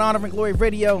it down. Honor and Glory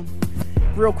Radio.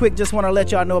 Real quick, just want to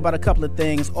let y'all know about a couple of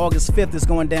things. August 5th is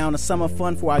going down, a summer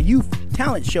fun for our youth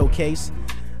talent showcase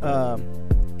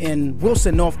in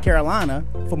Wilson, North Carolina.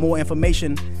 For more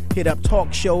information, hit up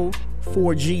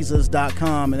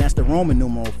talkshow4jesus.com, and that's the Roman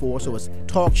numeral 4, so it's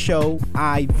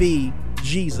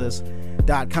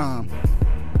talkshow4jesus.com.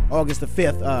 August the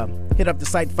 5th. Hit up the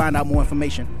site to find out more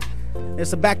information.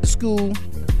 It's a back-to-school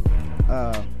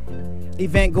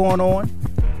event going on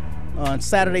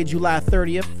Saturday, July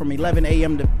 30th from 11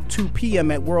 a.m. to 2 p.m.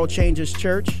 at World Changers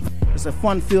Church. It's a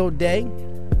fun-filled day,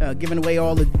 giving away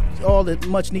all the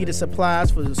much-needed supplies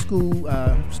for the school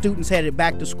students headed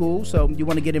back to school. So you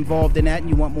want to get involved in that and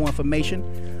you want more information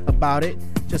about it,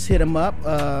 just hit them up.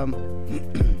 You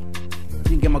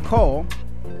can give them a call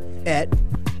at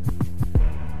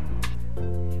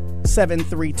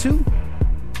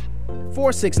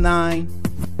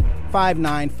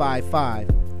 732-469-5955.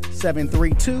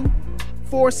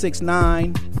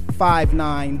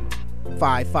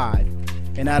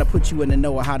 732-469-5955. And that'll put you in the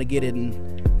know of how to get it and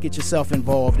get yourself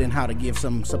involved and how to give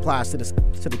some supplies to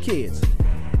the kids.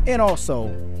 And also,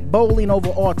 Bowling Over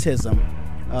Autism,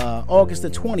 August the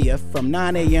 20th from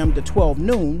 9 a.m. to 12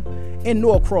 noon in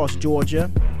Norcross,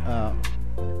 Georgia,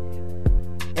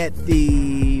 at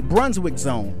the Brunswick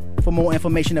Zone. For more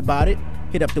information about it,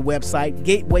 hit up the website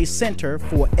Gateway Center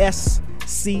for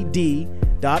SCD.org,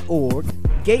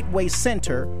 Gateway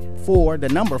Center for the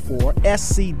number 4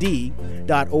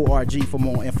 SCD.org for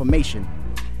more information.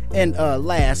 And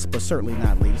last but certainly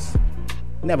not least,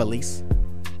 never least,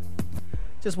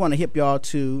 just want to hip y'all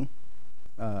to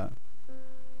that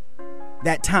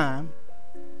time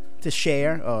to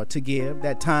share or to give,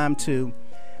 that time to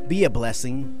be a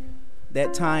blessing,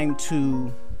 that time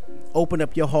to open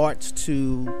up your hearts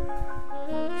to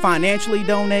financially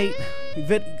donate,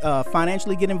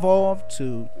 financially get involved,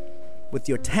 to with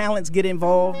your talents get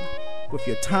involved, with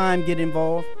your time get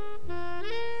involved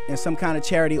in some kind of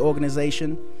charity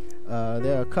organization.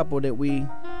 There are a couple that we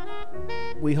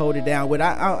hold it down with.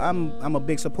 I'm a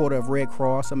big supporter of Red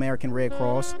Cross, American Red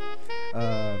Cross,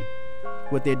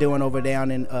 what they're doing over down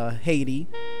in Haiti,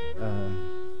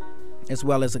 as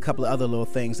well as a couple of other little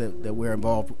things that we're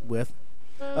involved with.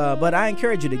 But I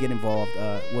encourage you to get involved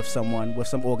with someone, with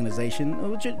some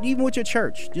organization, even with your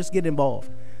church. Just get involved.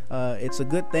 It's a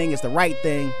good thing. It's the right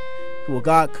thing. What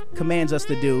God commands us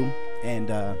to do. And,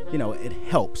 it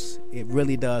helps. It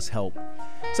really does help.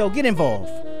 So get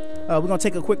involved. We're going to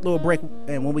take a quick little break.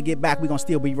 And when we get back, we're going to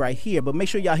still be right here. But make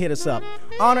sure y'all hit us up.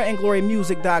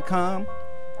 HonorAndGloryMusic.com.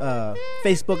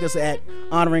 Facebook us at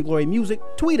Honor and Glory Music.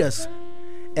 Tweet us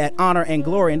at Honor and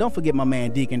Glory. And don't forget my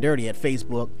man Deacon Dirty at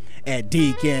Facebook at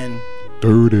Deacon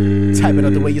Dirty. Type it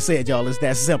up the way you say it, y'all. It's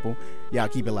that simple. Y'all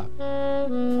keep it locked.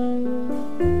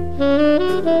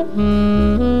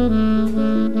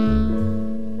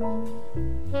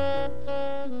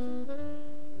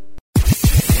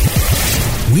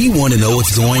 We want to know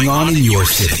what's going on in your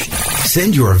city.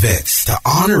 Send your events to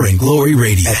Honor and Glory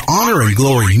Radio at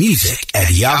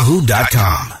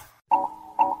honorandglorymusic@yahoo.com.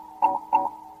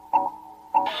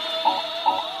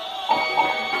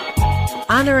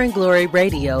 Honor and Glory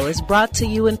Radio is brought to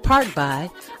you in part by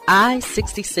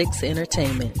I-66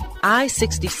 Entertainment.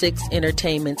 I-66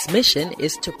 Entertainment's mission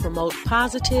is to promote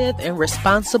positive and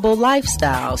responsible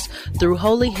lifestyles through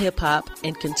holy hip-hop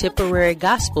and contemporary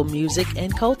gospel music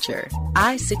and culture.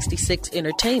 I-66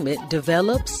 Entertainment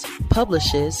develops,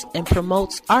 publishes, and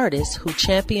promotes artists who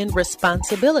champion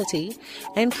responsibility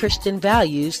and Christian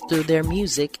values through their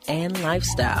music and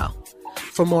lifestyle.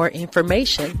 For more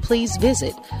information, please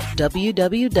visit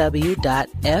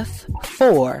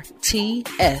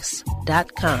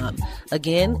www.f4ts.com.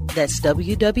 Again, that's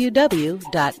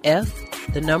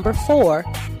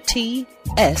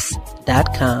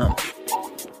www.f4ts.com.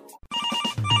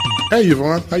 Hey,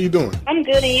 Yvonne, how you doing? I'm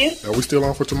good, and you? Are we still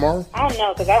on for tomorrow? I don't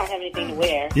know, because I don't have anything to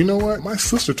wear. You know what? My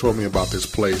sister told me about this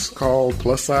place called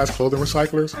Plus Size Clothing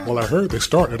Recyclers. Well, I heard they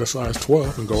start at a size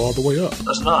 12 and go all the way up.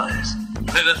 That's nice.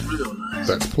 Hey, that's real nice.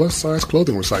 That's Plus Size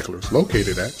Clothing Recyclers,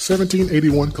 located at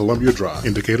 1781 Columbia Drive,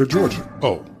 in Decatur, Georgia.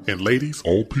 Oh, and ladies,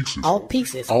 all pieces. All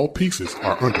pieces. All pieces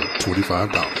are under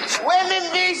 $25. Women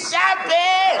be shopping!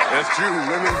 That's true.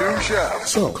 Women do shop.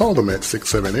 So call them at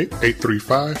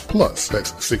 678-835-PLUS.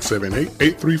 That's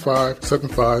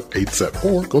 678-835-7587.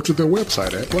 Or go to their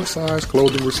website at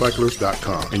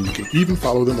plussizeclothingrecyclers.com. And you can even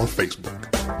follow them on Facebook.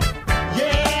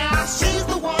 Yeah, she's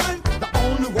the one, the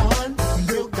only one.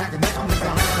 Built like a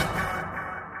Amazon.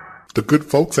 The good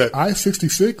folks at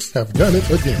I-66 have done it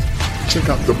again. Check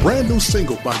out the brand new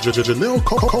single by Janelle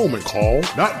Coleman called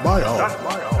Not My Own. Not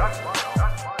My Own.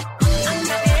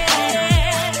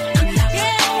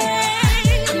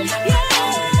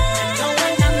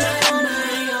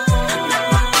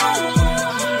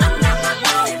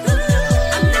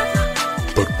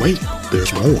 Wait,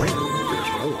 there's more.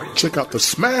 Check out the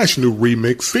smash new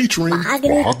remix featuring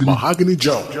Mahogany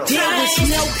Jones. There was no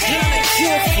kind of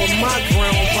cure for my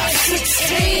grown. By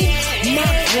 16, my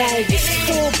grown was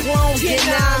full grown, you know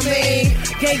what I mean?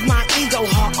 Gave my ego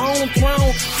her own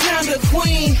throne. Found a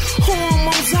queen,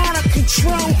 hormones out of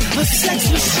control. A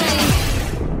sex machine.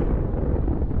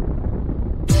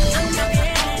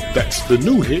 That's the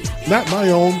new hit, Not My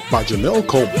Own, by Janelle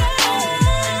Coleman.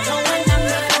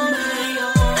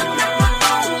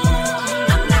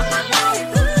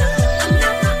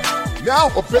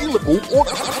 Now available on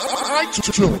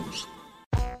iTunes.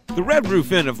 The Red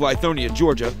Roof Inn of Lithonia,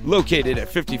 Georgia, located at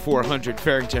 5400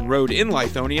 Farrington Road in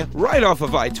Lithonia, right off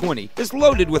of I-20, is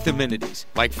loaded with amenities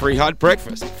like free hot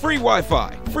breakfast, free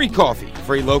Wi-Fi, free coffee,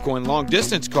 free local and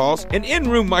long-distance calls, an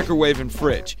in-room microwave and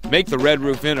fridge. Make the Red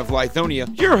Roof Inn of Lithonia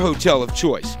your hotel of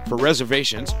choice. For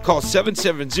reservations, call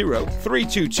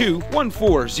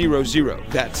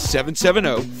 770-322-1400. That's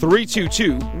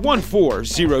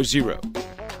 770-322-1400.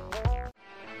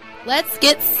 Let's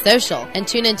get social and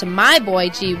tune into my boy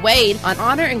G Wade on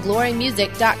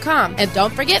honorandglorymusic.com. And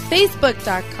don't forget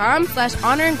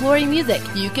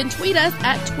facebook.com/honorandglorymusic. You can tweet us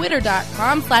at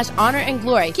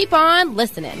twitter.com/honorandglory. Keep on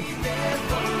listening.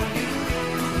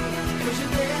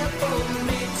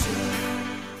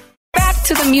 Back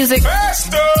to the music.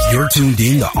 You're tuned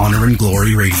in to Honor and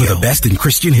Glory Radio for the best in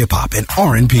Christian hip hop and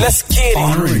R&B. Let's get it.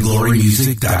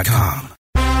 honorandglorymusic.com.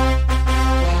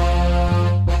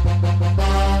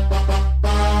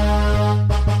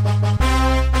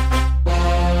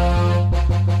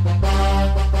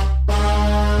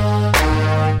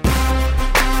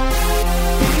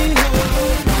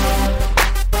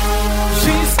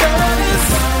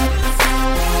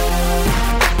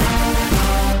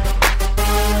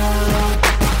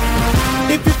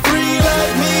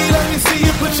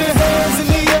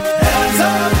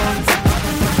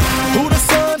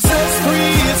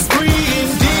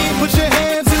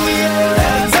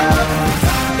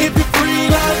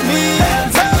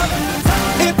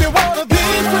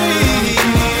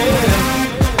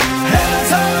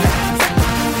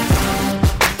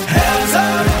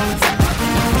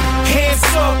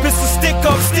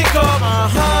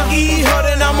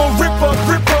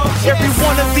 Every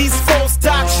one of these false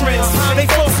doctrines, they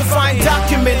falsifying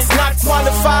documents, not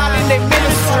qualified in their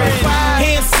ministry.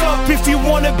 Hands up if you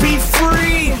wanna be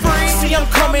free. See, I'm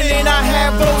coming and I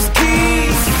have those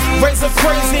keys. Raise a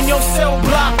praise in your cell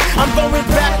block. I'm going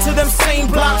back to them same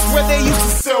blocks where they used to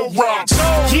sell rocks.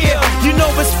 Yeah, you know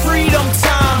it's freedom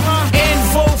time. And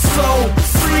vote flow,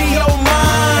 free your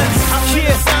minds.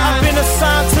 Yes, I've been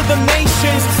assigned to the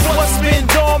nations. What's been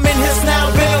dormant has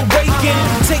now been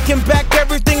awakened. Taking back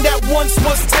everything that once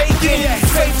was taken.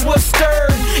 Faith was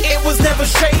stirred, it was never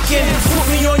shaken. Put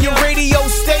me on your radio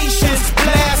stations,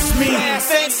 blast me.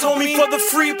 Thanks, homie, for the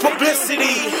free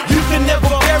publicity. You can never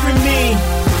bury me.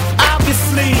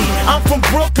 Obviously, I'm from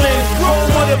Brooklyn,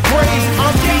 home of the brave.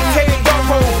 I'm BK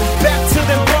Burrow, back to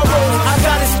the boroughs. I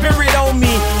got a spirit on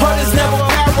me, heart is never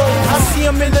narrow. I see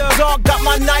him in the dark, got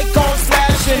my Nike on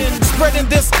flashing, spreading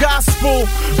this gospel,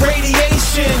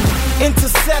 radiation,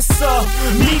 intercessor,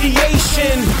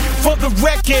 mediation, for the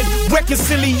record,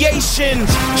 reconciliation.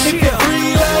 If you're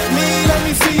free like me, let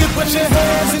me see you put your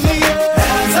hands in the air.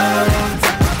 Hands up.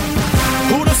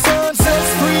 Who the sun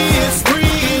sets free is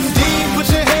free indeed. Put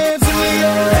your hands in the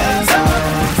air. Hands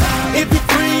up. If you're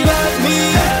free like me,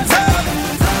 hands up.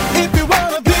 If you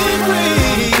wanna be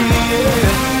free,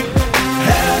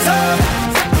 hands up.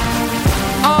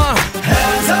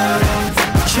 Hands up.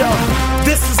 Yo,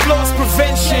 this is loss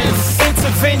prevention,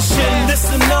 intervention.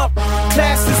 Listen up,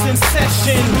 class is in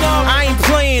session. I ain't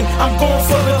playing, I'm going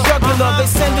for the jugular. They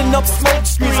sending up smoke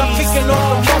screens, I'm kicking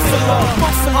all the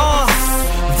muffler.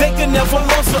 They can never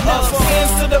muzzle us.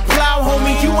 Hands to the plow,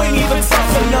 homie, you ain't even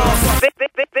tough enough.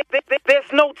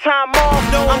 There's no time off,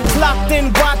 I'm clocked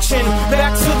in watching,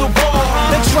 back to the wall.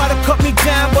 They try to cut me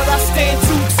down, but I stand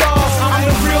too tall. I'm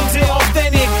the real deal,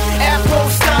 authentic,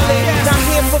 apostolic. Not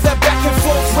here for that back and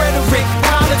forth rhetoric,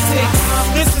 politics.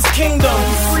 This is kingdom,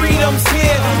 freedom's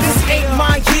here. This ain't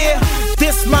my year,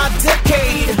 this my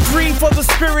decade. Dream for the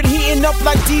spirit heating up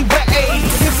like D-Wade.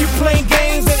 If you playing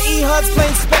games and E-Hud's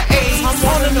playing spades, I'm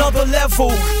on another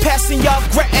level, passing y'all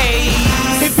grades.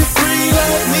 If you're free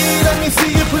like me, let me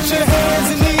see you put your hands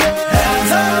in the air.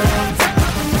 Hands up.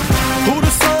 Who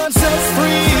the sun sets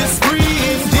free is free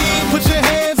indeed. Put your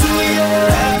hands in the air.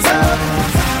 Hands up.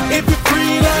 If you're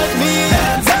free like me,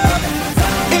 hands up.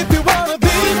 If you wanna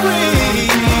be free,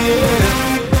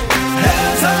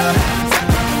 hands up.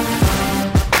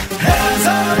 Hands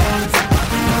up.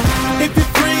 If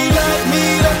you're free like me,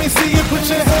 let me see you put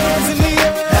your hands in the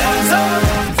air. Hands up.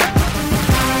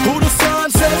 Who the sun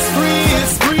sets free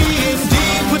is free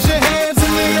indeed. Put your hands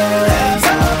in the air. Hands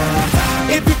up.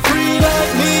 If you're free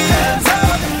like me, hands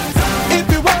up. If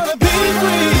you wanna be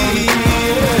free,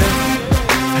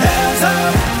 hands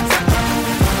up.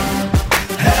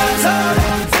 Hands up.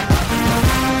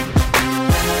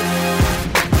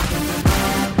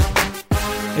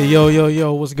 Hey,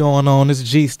 yo, what's going on? This is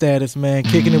G Status, man.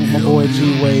 Kicking it with my boy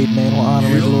G Wade, man, on Honor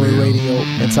and Glory Radio.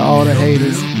 And to all the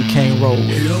haters, you can't roll with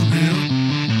it.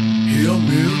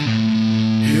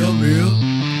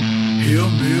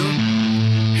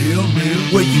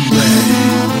 Where you at?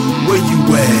 Where you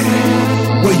at?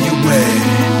 Where you at?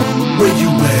 Where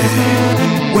you at?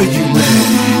 Where you at?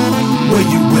 Where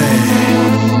you at?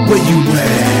 Where you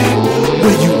at?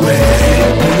 Where you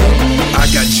at? I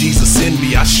got Jesus in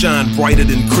me, I shine brighter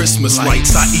than Christmas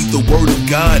lights. I eat the word of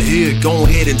God here, go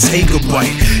ahead and take a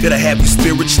bite. It'll have you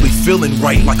spiritually feeling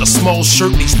right, like a small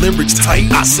shirt, these lyrics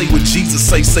tight. I say what Jesus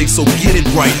say, so get it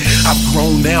right. I've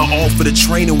grown now off of the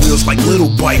training wheels like little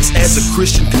bikes. As a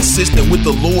Christian consistent with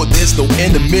the Lord, there's no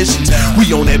intermissions.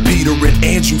 We on that Peter and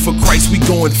Andrew, for Christ we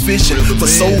going fishing. For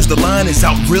souls the line is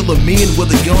out, real men,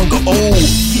 whether young or old.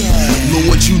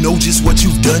 Lord, you know just what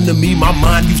you've done to me. My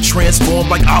mind you've transformed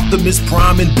like Optimus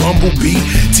Prime and Bumblebee.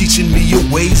 Teaching me your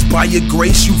ways, by your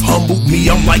grace you've humbled me.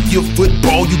 I'm like your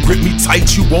football, you grip me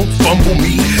tight, you won't fumble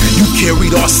me. You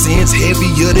carried our sins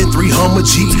heavier than 3 Hummer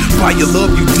Jeeps. By your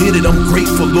love you did it, I'm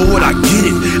grateful, Lord, I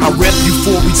get it. I rep you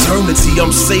for eternity,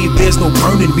 I'm saved, there's no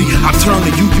burning me. I turn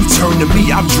to you, you turn to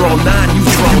me. I've drawn 9, you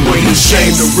drawn me. Ain't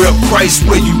ashamed to rep Christ,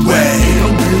 where you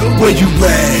at? Where you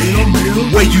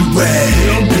at? Where you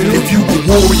at? If you a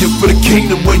warrior for the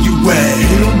kingdom, where you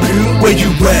at? Where you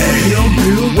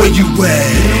at? Where you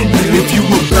at? If you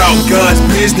about God's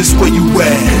business, where you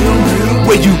at?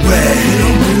 Where you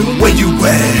at? Where you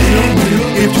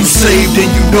at? If you saved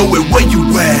and you know it, where you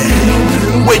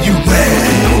at? Where you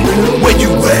at? Where you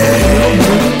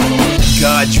at?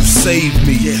 God, you saved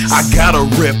me. I gotta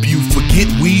rep you. Forget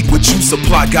weed, what you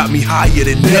supply got me higher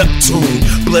than Neptune.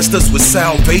 Blessed us with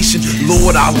salvation.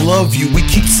 Lord, I love you. We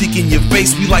keep seeking your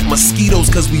face. We like mosquitoes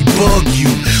cause we bug you.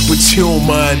 But you don't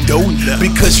mind, don't?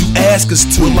 Because you ask us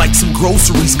to. We're like some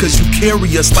groceries cause you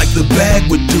carry us like the bag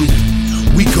would do.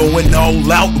 We going all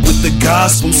out with the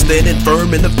gospel, standing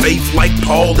firm in the faith like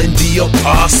Paul and the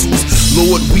apostles.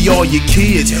 Lord, we are your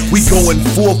kids. We going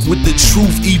forth with the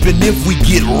truth, even if we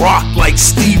get rocked like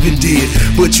Stephen did.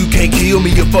 But you can't kill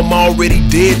me if I'm already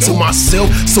dead to myself.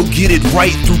 So get it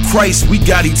right, through Christ we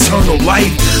got eternal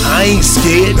life. I ain't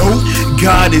scared, no,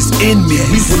 God is in me.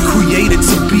 We were created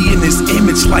to be in his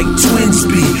image like twins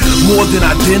be. More more than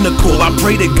identical. I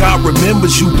pray that God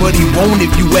remembers you, but he won't if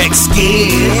you act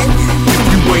scared.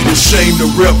 You ain't ashamed to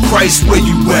rep Christ, where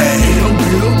you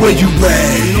at? Where you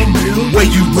at? Where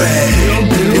you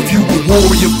at? If you a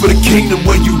warrior for the kingdom,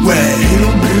 where you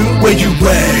at? Where you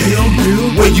at?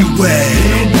 Where you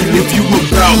at? If you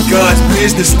about God's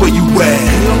business, where you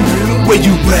at? Where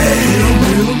you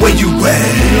at? Where you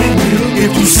at?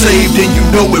 If you saved and you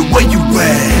know it, where you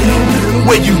at?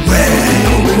 Where you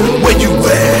at? Where you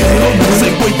at?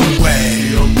 Say where you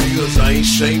at? Because I ain't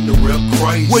ashamed to rep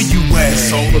Christ. Where you at?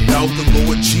 It's all about the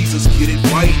Lord Jesus, get it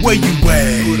right. Where you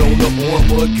at? Put on the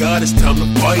armor of God, it's time to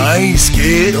fight. I ain't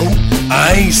scared, nope.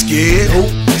 I ain't scared,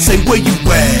 nope. Say where you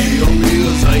at?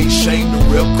 Because I ain't ashamed to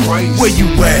rep Christ. Where you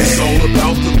at? It's all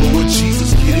about the Lord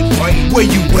Jesus, get it right. Where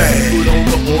you at? Put on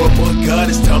the armor of God,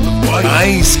 it's time to fight. I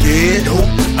ain't scared, nope.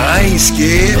 I ain't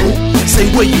scared, nope. Say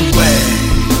where you at?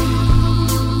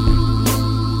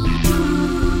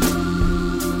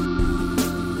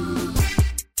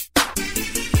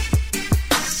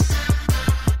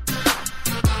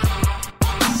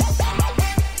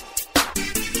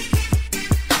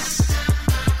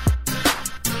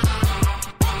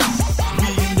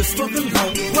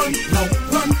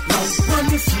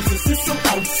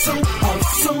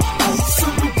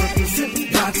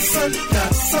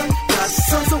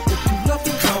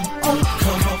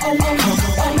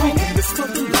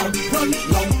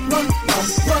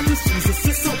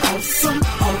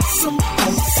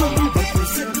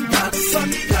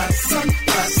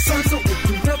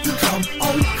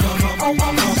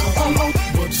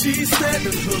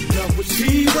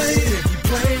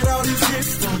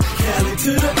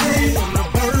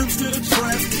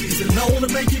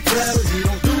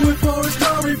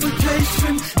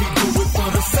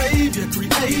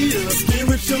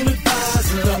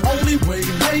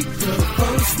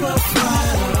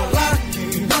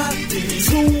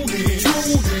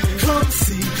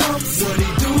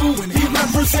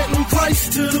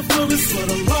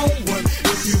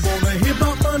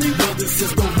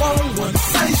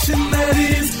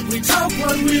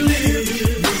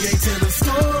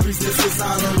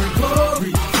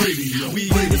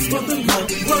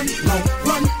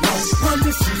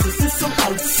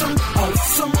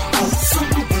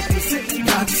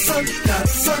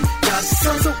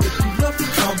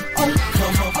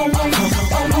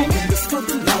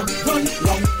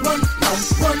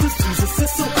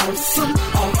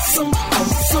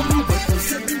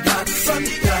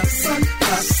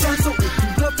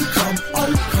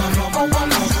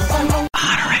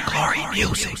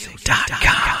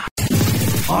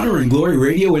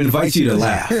 Invites you to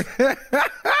laugh.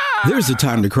 There's a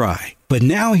time to cry, but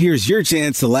now here's your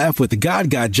chance to laugh with the God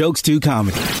Got Jokes 2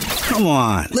 comedy. Come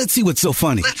on, let's see what's so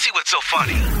funny. Grew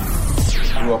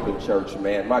up in church,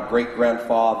 man. My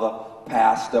great-grandfather,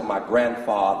 pastor. My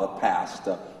grandfather,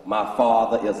 pastor. My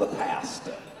father is a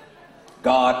pastor.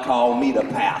 God called me the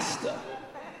pastor,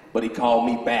 but he called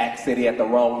me back, said he had the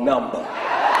wrong number.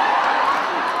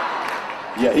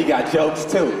 Yeah, he got jokes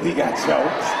too. He got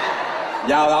jokes.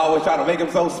 Y'all always try to make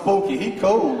him so spooky. He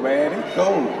cool, man. He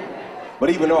cool. But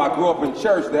even though I grew up in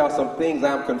church, there are some things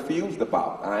I'm confused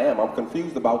about. I'm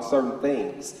confused about certain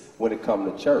things when it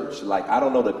comes to church. Like, I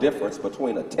don't know the difference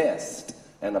between a test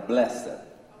and a blessing.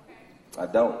 I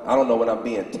don't know when I'm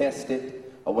being tested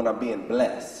or when I'm being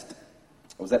blessed.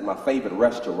 I was at my favorite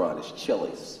restaurant. It's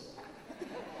Chili's.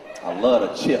 I love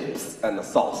the chips and the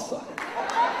salsa.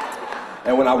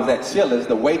 And when I was at Chili's,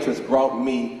 the waitress brought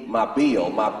me my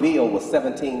bill. My bill was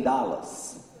 $17.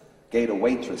 Gave the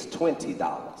waitress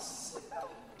 $20.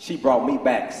 She brought me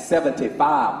back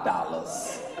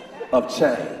 $75 of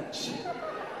change.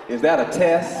 Is that a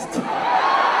test?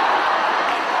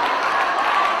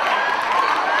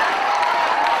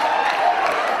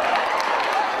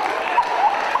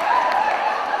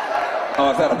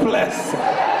 Or is that a blessing?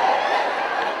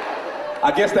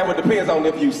 I guess that would depend on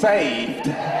if you saved.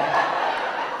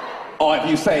 Or if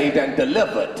you saved and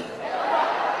delivered.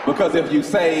 Because if you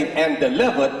saved and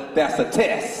delivered, that's a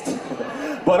test.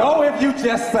 But oh, if you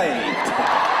just saved,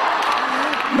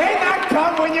 may not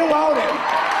come when you want it.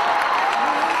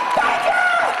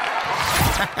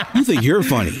 You think you're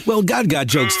funny? Well, God got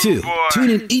jokes too. Tune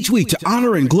in each week to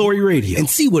Honor and Glory Radio and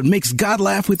see what makes God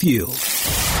laugh with you.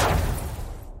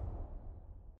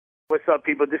 What's up,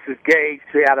 people? This is Gage,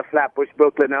 straight out of Flatbush,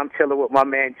 Brooklyn. I'm chilling with my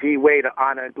man G Wade of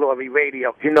Honor and Glory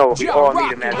Radio. You know, we all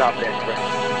need him as our best friend.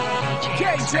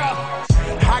 Gage,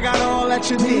 I got all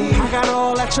that you need. I got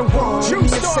all that you want. Give me a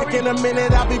second, a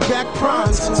minute, I'll be back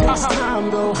prime. So it's time,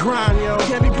 though. Grind, yo.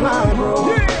 Can't be blind, bro.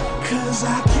 Yeah. Cause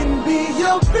I can be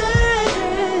your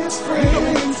best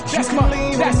friend. That's my,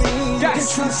 that's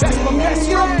That's my best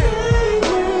friend.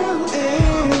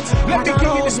 Let me give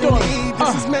you the story.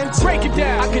 Break it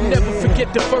down. I can never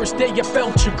forget the first day I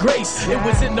felt your grace. It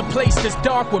was in a place that's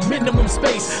dark with minimum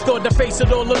space. Thought I faced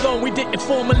it all alone. We didn't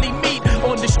formally meet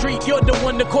on the street. You're the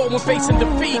one to call when facing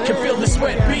defeat. Can feel the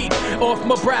sweat beat off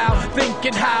my brow.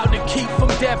 Thinking how to keep from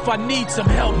death. I need some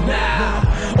help now.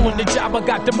 On the job I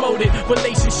got demoted.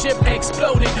 Relationship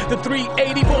exploded. The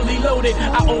 380 fully loaded.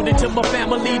 I owed it to my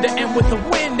family to end with a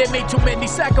win. They made too many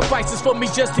sacrifices for me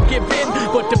just to give in.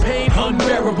 But the pain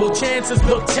unbearable. Chances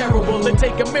look terrible. It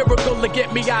take a miracle to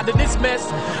get me out of this mess.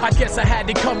 I guess I had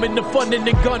it coming, the fun and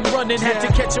the gun running. Had to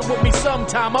catch it with me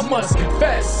sometime, I must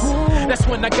confess. That's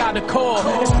when I got a call.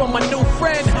 It's from my new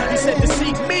friend. He said to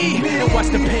seek me and watch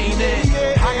the pain end.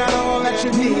 I got all that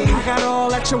you need, I got all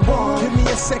that you want. Give me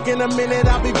a second, a minute,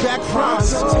 I'll be back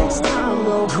pronto. Takes time,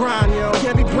 though. Grind, yo,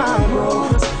 can't be blind, bro.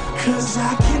 Cause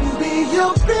I can be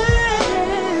your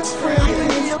best friend. I can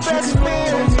be your best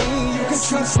friend. You can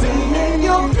trust me in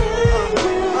your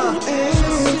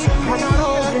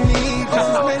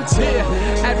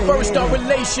At first our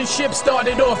relationship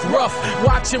started off rough.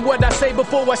 Watching what I say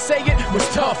before I say it was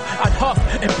tough. I'd huff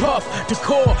and puff to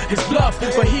call his bluff,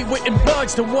 but he wouldn't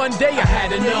budge. The one day I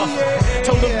had enough.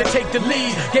 Told him to take the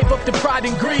lead, gave up the pride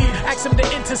and greed. Asked him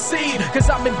to intercede, cause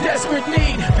I'm in desperate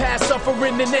need. Past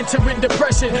suffering and entering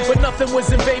depression, but nothing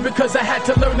was in vain because I had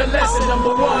to learn a lesson.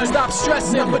 Number one, stop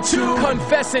stressing. Number two,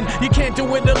 confessing. You can't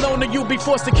do it alone or you'll be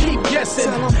forced to keep guessing.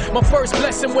 My first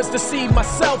blessing was to see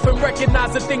myself and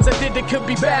recognize the things I did that could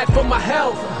be bad for my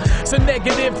health. So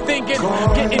negative thinking,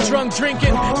 getting drunk,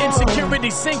 drinking, insecurity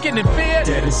sinking, and fear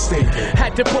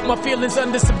had to put my feelings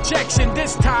under subjection.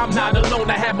 This time not alone,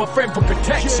 I had my friend for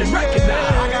protection. Recognize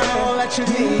I got all that you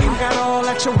need, I got all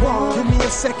that you want. Give me a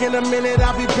second, a minute,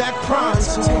 I'll be back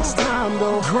pronto. Takes time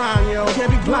though, grind, yo,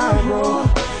 can't be blind, bro.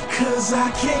 Cause I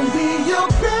can be your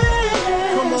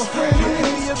best. Come on, friend, you can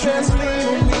be your best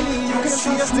friend. You can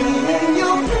trust me in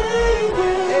your pain.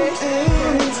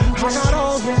 I got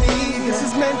all you need, this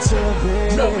is meant to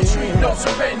be. No retreat, no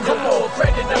surrender, more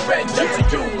credit I render to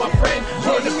you, my friend.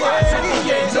 You're the prize at the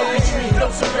end. No retreat, no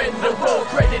surrender, more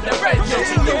credit I render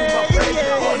to you, my friend.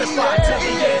 You're the prize at the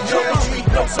end. No retreat,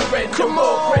 no surrender,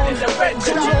 more credit I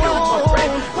render to you, my friend.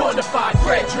 Bonafide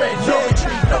brethren. No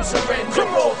retreat, no surrender,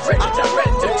 more credit I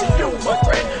render to you, my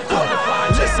friend.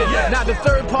 Bonafide. Listen, now the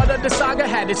third part of the saga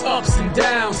had its ups and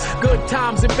downs, good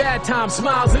times and bad times,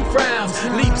 smiles and frowns,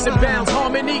 leaps and bounds,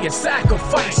 harmony and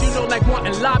sacrifice. You know, like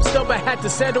wanting lobster, but had to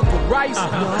settle for rice.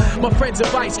 My friend's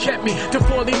advice kept me to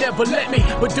fall, he never let me.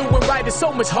 But doing right is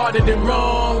so much harder than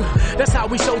wrong. That's how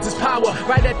he shows his power.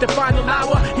 Right at the final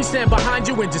hour, he stand behind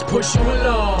you and just push you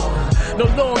along. No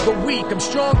longer weak, I'm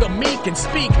stronger, meek, and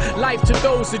speak life to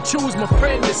those who choose my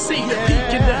friend to see.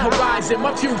 Peek in the horizon,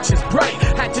 my future's bright.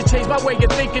 Had to change my way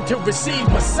of thinking to receive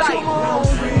my sight.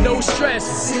 No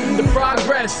stress, the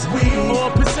progress,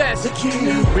 all possessed.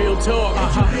 Real talk,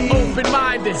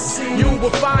 open-minded, you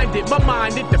will find it. My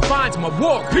mind, it defines my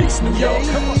walk. Peace, New York.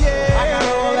 Come on. I got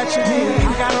all that you need,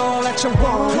 I got all that you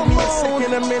want. Give me a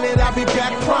second, a minute, I'll be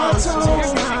back pronto.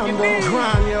 Takes time, though,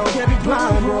 grind, yo, can't be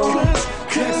blind, bro.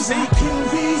 Cause I can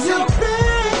be your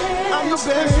best. I'm your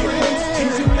best friend.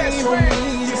 You can lean on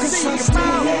me, you can trust me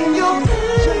in your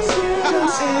pain.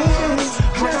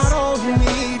 I got all you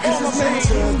need, cause it's meant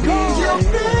to be your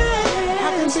best. I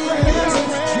can be your best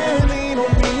friend. You can lean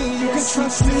on me, you can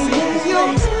trust me in your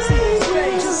pain.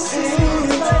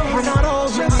 I got all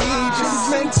you need, cause it's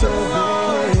meant to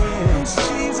be. It's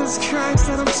Jesus Christ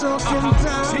that I'm talking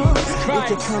about. You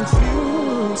get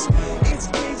confused. It's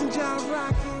Jason John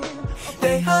Rocky.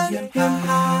 They hung him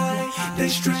high, they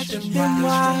stretched him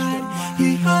wide.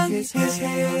 He hung his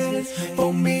head,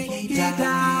 for me he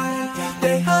died.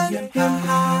 They hung him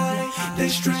high, they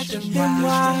stretched him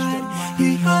wide.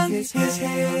 He hung his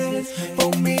head,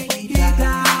 for me he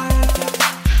died.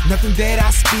 Nothing that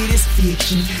I spit is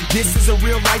fiction. This is a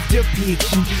real life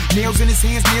depiction. Nails in his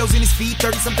hands, nails in his feet.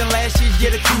 30-something lashes,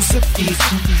 yet a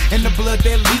crucifixion. And the blood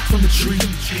that leaked from the tree,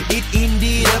 it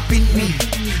ended up in me.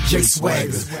 J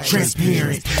Swagger,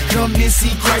 transparent. Come and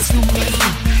see Christ through me.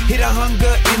 Hear the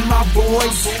hunger in my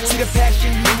voice, see the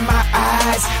passion in my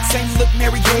eyes. Same look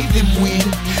Mary gave them when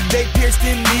they pierced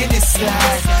him in his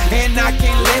side. And I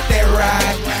can't let that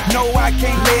ride. No, I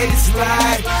can't let it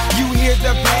slide. You hear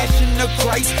the passion of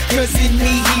Christ, cause in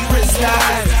me he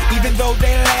resides. Even though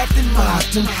they laughed and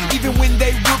mocked him, even when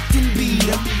they whooped and beat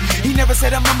him, he never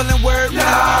said a mumbling word. No,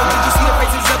 did you see the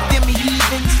faces of them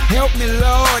heathens? Help me,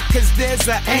 Lord, cause there's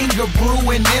an anger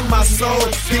brewing in my soul.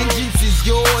 Vengeance is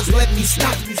yours, let me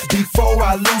stop before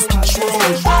I lose control.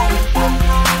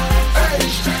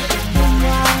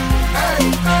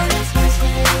 Hey, hey, hey.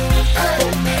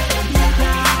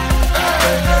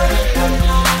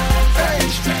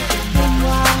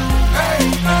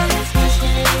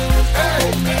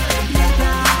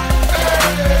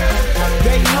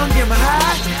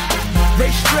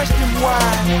 stretched him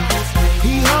wide.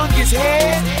 He hung his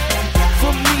head,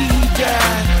 for me he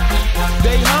died.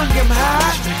 They hung him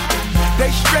high,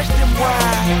 they stretched him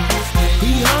wide.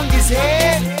 He hung his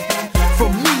head, for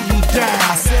me he died.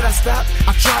 I said I stopped,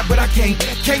 I tried but I can't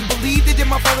believe they did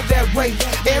my father that way.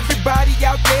 Everybody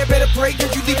out there better pray,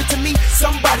 cause you leave it to me,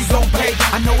 somebody's gon' pay.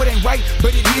 I know it ain't right,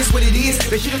 but it is what it is.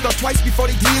 They should've thought twice before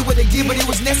they did what they did, but it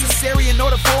was necessary in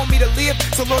order for me to live.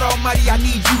 So Lord Almighty, I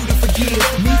need you to forgive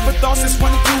me for thoughts that's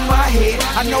running through my head.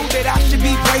 I know that I should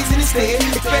be praising instead,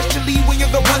 especially when you're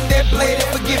the one that bled and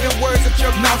forgiving words that your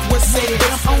mouth was said.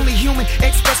 But I'm only human,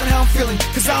 expressing how I'm feeling,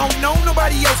 cause I don't know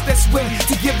nobody else that's willing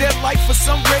to give their life for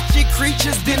some wretched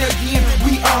creatures. Then again,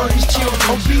 we are his children.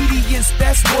 Obedience,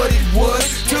 that's what it was,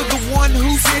 to the one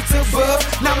who sits above.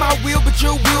 Not my will, but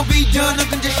your will be done.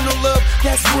 Unconditional love,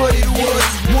 that's what it was.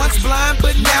 Once blind,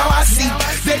 but now I see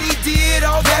that he did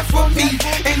all that for me,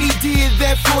 and he did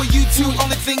that for you too.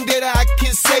 Only thing that I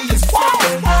can say is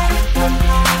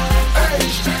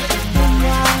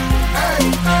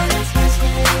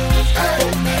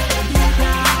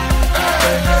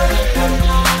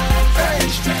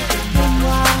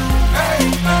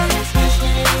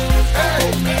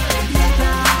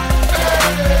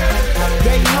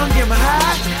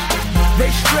they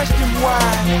stretched him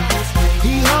wide.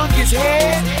 He hung his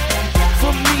head,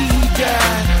 for me he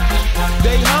died.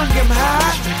 They hung him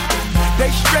high, they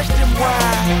stretched him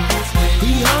wide.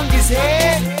 He hung his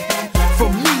head, for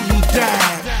me he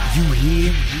died. You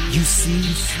hear, you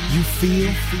see, you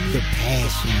feel the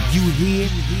passion. You hear,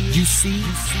 you see,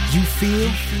 you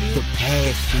feel the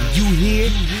passion. You hear,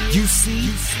 you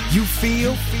see, you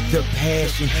feel the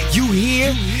passion. You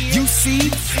hear, you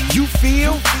see, you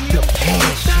feel the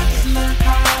passion. That's not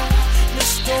how the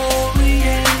story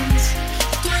ends.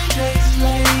 3 days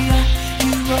later,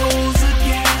 he rose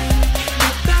again.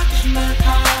 But that's not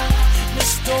how the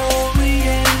story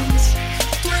ends.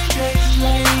 3 days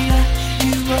later,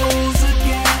 he rose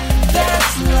again.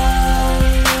 That's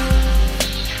love.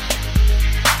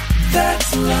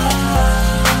 That's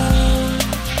love.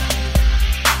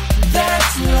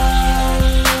 That's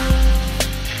love.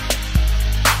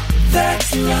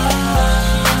 That's love.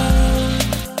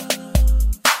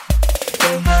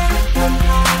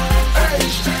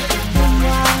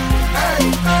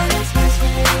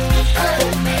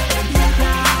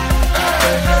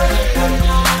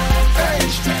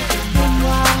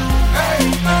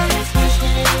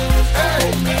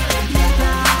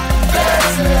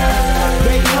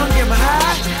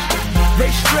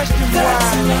 Stretched him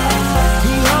wide.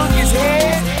 He hung his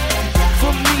head,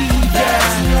 for me he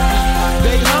died.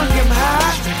 They hung him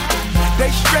high,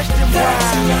 they stretched him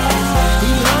wide.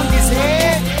 He hung his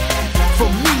head, for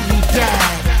me he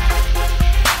died.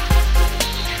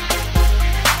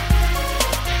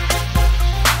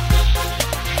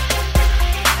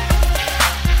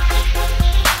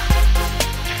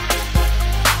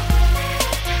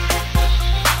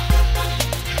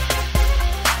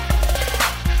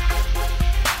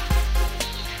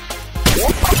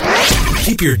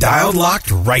 Keep your dial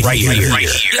locked right here.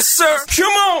 Yes, sir.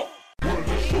 Come on.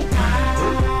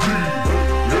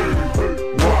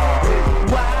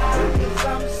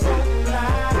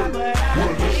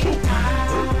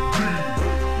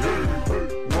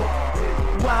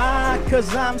 Why?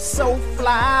 'Cause I'm so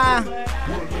fly.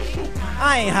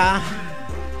 I ain't high.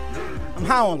 I'm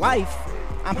high on life.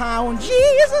 I'm high on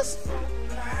Jesus.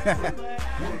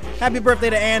 Happy birthday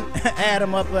to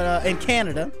Adam up in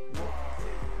Canada.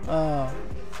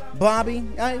 Bobby,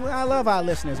 I love our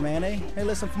listeners, man. They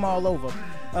listen from all over.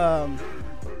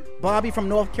 Bobby from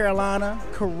North Carolina,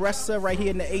 Caressa right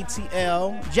here in the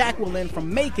ATL, Jacqueline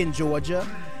from Macon, Georgia,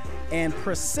 and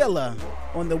Priscilla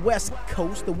on the West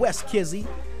Coast, the West Kizzy,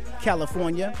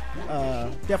 California.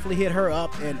 Definitely hit her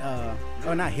up, and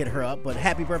or not hit her up, but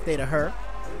happy birthday to her.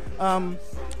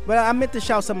 But I meant to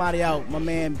shout somebody out, my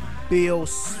man Bill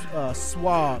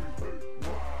Suave.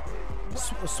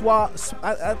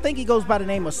 I think he goes by the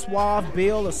name of Suave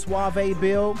Bill or Suave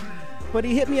Bill, but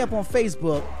he hit me up on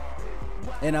Facebook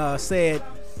and said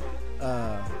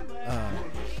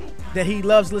that he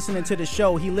loves listening to the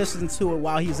show. He listens to it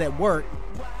while he's at work,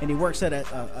 and he works at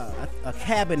a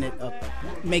cabinet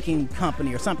making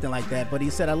company or something like that. But he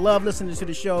said, I love listening to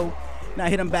the show. And I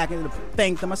hit him back and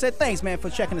thanked him. I said, thanks, man, for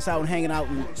checking us out and hanging out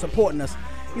and supporting us.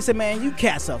 He said, man, you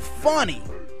cats are funny.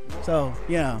 So,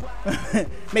 you know,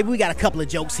 maybe we got a couple of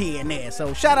jokes here and there.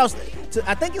 So shout outs to,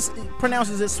 I think it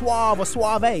pronounces it Suave or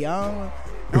Suave. He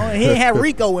ain't had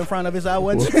Rico in front of his.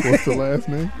 What's the last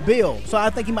name? Bill. So I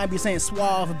think he might be saying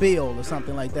Suave Bill or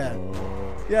something like that.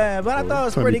 Yeah, but I thought it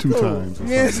was pretty cool.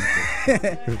 Yes.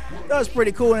 That was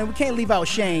pretty cool, and we can't leave out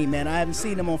Shane, man. I haven't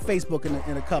seen him on Facebook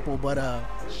in a couple, but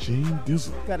Shane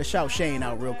Dizzle. Got to shout Shane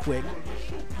out real quick.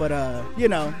 But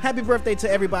happy birthday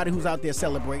to everybody who's out there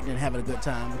celebrating and having a good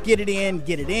time. Get it in,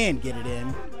 get it in, get it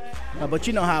in. But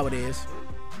you know how it is.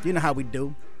 You know how we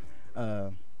do.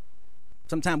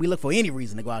 Sometimes we look for any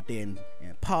reason to go out there and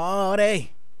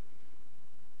party.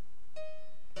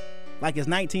 Like it's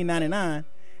 1999.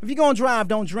 If you're going to drive,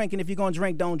 don't drink. And if you're going to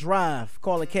drink, don't drive.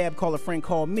 Call a cab, call a friend,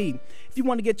 call me. If you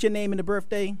want to get your name in the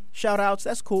birthday shout-outs,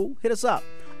 that's cool. Hit us up.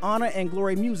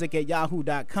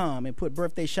 honorandglorymusic@yahoo.com and put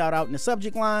birthday shout-out in the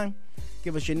subject line.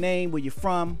 Give us your name, where you're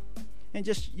from, and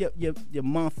just your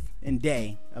month and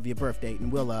day of your birthday.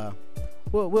 And we'll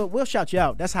shout you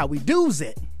out. That's how we do's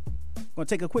it. Going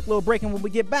to take a quick little break, and when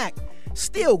we get back,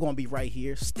 still going to be right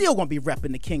here. Still going to be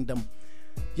repping the kingdom.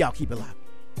 Y'all keep it locked.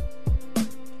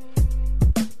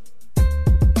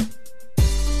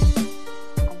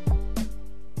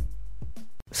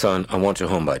 Son, I want you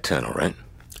home by 10, all right?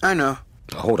 I know.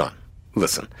 Hold on.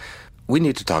 Listen, we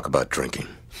need to talk about drinking.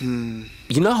 You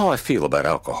know how I feel about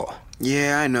alcohol.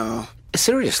 Yeah, I know.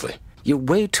 Seriously, you're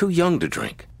way too young to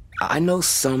drink. I know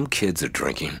some kids are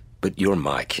drinking, but you're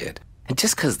my kid. And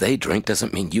just because they drink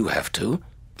doesn't mean you have to.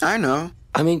 I know.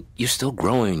 I mean, you're still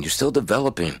growing, you're still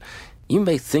developing. You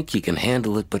may think you can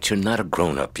handle it, but you're not a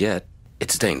grown-up yet.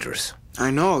 It's dangerous. I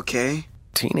know, okay?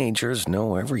 Teenagers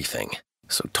know everything.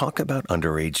 So talk about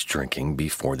underage drinking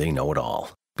before they know it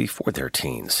all, before they're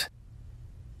teens.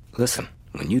 Listen,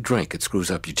 when you drink, it screws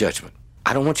up your judgment.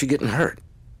 I don't want you getting hurt.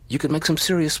 You could make some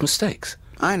serious mistakes.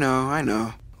 I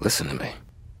know. Listen to me.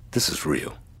 This is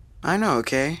real. I know,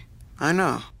 okay? I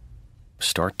know.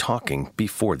 Start talking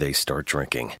before they start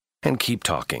drinking, and keep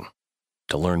talking.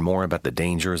 To learn more about the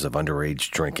dangers of underage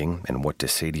drinking and what to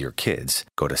say to your kids,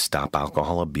 go to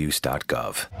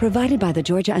stopalcoholabuse.gov. Provided by the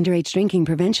Georgia Underage Drinking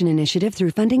Prevention Initiative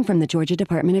through funding from the Georgia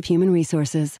Department of Human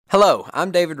Resources. Hello,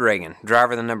 I'm David Reagan,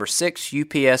 driver of the number 6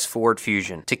 UPS Ford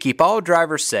Fusion. To keep all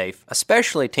drivers safe,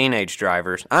 especially teenage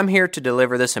drivers, I'm here to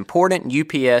deliver this important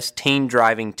UPS teen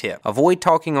driving tip. Avoid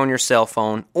talking on your cell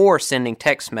phone or sending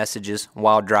text messages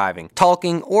while driving.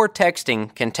 Talking or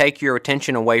texting can take your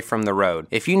attention away from the road.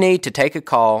 If you need to take a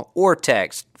call or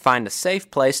text, find a safe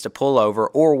place to pull over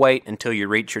or wait until you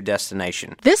reach your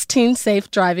destination. This Teen Safe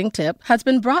Driving Tip has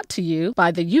been brought to you by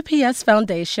the UPS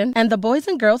Foundation and the Boys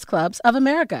and Girls Clubs of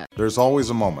America. There's always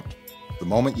a moment. The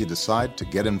moment you decide to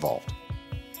get involved,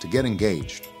 to get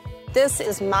engaged. This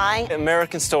is my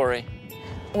American story.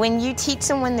 When you teach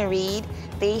someone to read,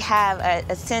 they have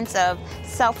a sense of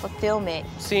self-fulfillment.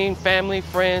 Seeing family,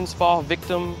 friends fall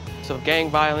victim to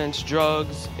gang violence,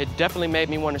 drugs, it definitely made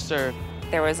me want to serve.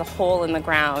 There was a hole in the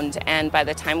ground, and by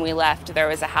the time we left, there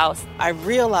was a house. I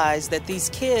realized that these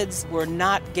kids were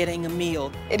not getting a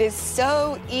meal. It is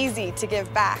so easy to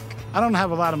give back. I don't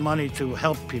have a lot of money to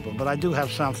help people, but I do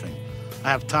have something. I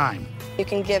have time. You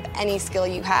can give any skill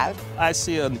you have. I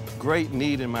see a great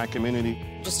need in my community.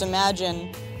 Just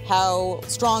imagine how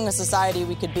strong a society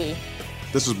we could be.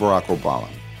 This is Barack Obama.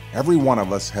 Every one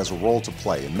of us has a role to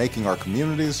play in making our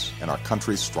communities and our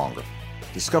countries stronger.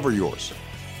 Discover yours.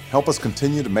 Help us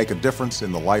continue to make a difference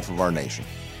in the life of our nation.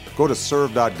 Go to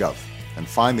serve.gov and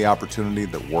find the opportunity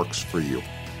that works for you.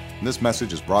 And this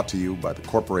message is brought to you by the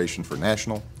Corporation for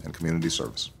National and Community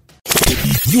Service.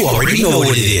 You already know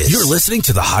what it is. You're listening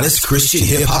to the hottest Christian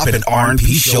hip-hop and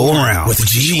R&B show around with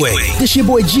G-Wade. This your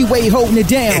boy G-Wade holding it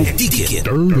down. And Deacon.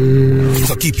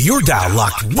 So keep your dial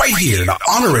locked right here to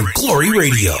Honor and Glory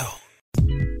Radio.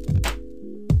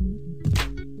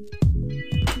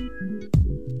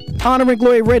 Honor and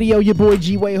Glory Radio, your boy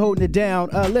G-Wade holding it down.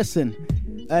 Listen,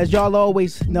 as y'all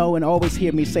always know and always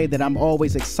hear me say that I'm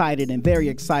always excited and very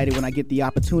excited when I get the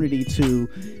opportunity to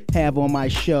have on my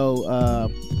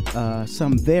show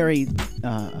some very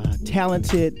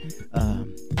talented,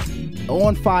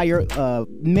 on fire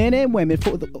men and women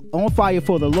on fire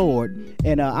for the Lord.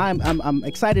 And I'm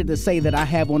excited to say that I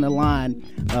have on the line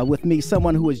with me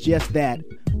someone who is just that.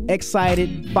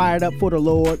 Excited, fired up for the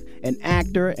Lord, an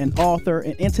actor, an author,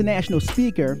 an international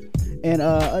speaker, and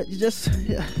just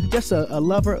a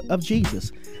lover of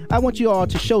Jesus. I want you all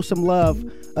to show some love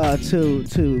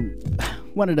to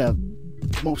one of the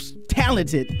most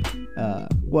talented.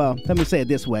 Well, let me say it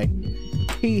this way: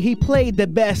 he played the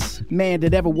best man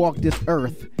that ever walked this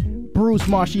earth. Bruce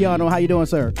Marciano, how you doing,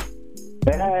 sir?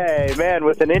 Hey, man,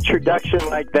 with an introduction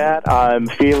like that, I'm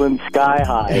feeling sky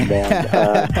high, man.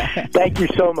 Thank you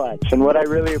so much. And what I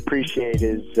really appreciate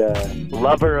is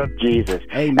lover of Jesus.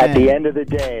 Amen. At the end of the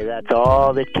day, that's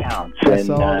all that counts.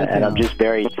 And I'm just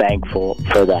very thankful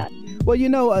for that.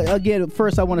 Well, again,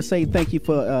 first I want to say thank you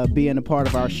for being a part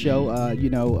of our show.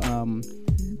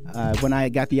 When I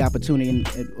got the opportunity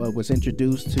and was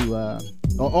introduced to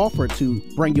or offered to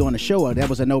bring you on the show, that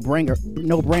was a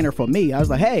no-brainer for me. I was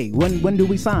like, hey, when do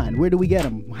we sign? Where do we get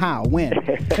them? How? When?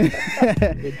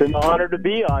 It's an honor to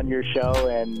be on your show,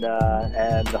 and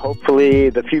hopefully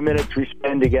the few minutes we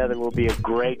spend together will be a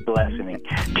great blessing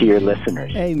to your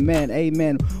listeners. Amen.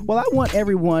 Amen. Well, I want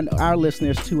everyone, our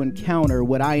listeners, to encounter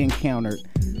what I encountered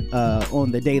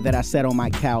on the day that I sat on my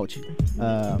couch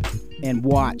and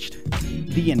watched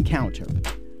The Encounter.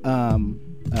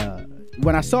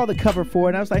 When I saw the cover for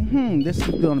it, I was like, this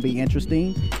is going to be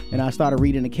interesting. And I started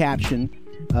reading the caption,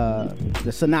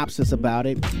 the synopsis about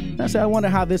it. And I said, I wonder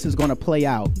how this is going to play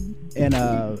out. And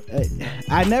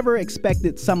I never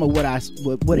expected some of what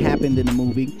happened in the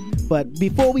movie. But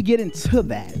before we get into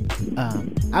that,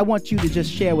 I want you to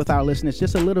just share with our listeners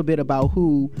just a little bit about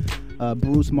who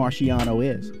Bruce Marchiano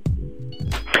is.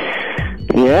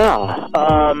 Yeah.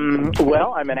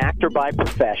 Well, I'm an actor by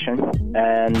profession,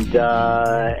 and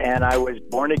I was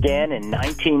born again in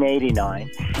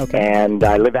 1989. Okay. And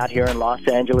I live out here in Los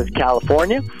Angeles,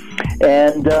 California.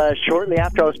 And shortly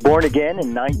after I was born again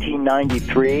in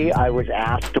 1993, I was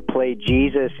asked to play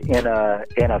Jesus in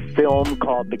a film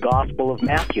called The Gospel of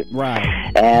Matthew. Right.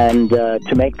 And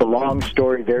to make the long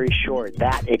story very short,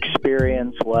 that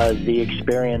experience was the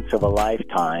experience of a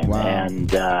lifetime. Wow.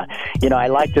 And I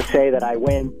like to say that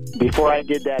before I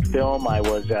did that film, I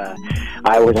was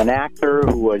an actor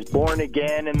who was born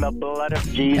again in the blood of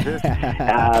Jesus.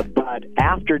 But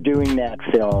after doing that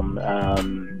film,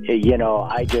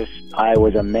 I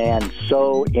was a man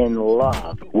so in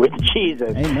love with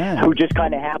Jesus. Amen. Who just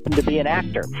kind of happened to be an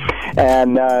actor.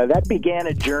 And that began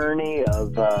a journey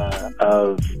of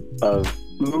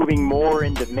moving more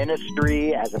into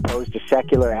ministry as opposed to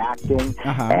secular acting,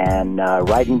 and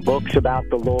writing books about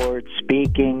the Lord,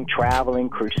 speaking, traveling,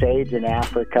 crusades in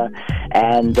Africa,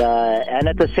 and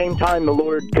at the same time, the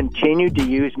Lord continued to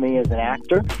use me as an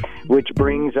actor, which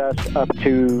brings us up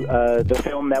to the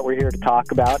film that we're here to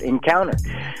talk about, Encounter.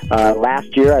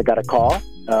 Last year, I got a call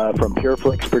from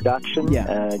PureFlix Production,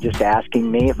 just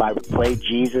asking me if I would play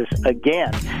Jesus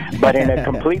again, but in a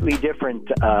completely different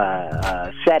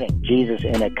setting. Jesus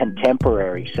in a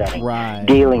contemporary setting, right,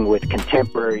 dealing with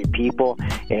contemporary people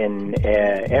in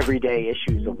everyday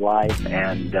issues of life.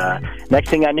 And next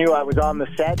thing I knew, I was on the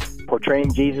set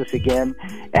portraying Jesus again,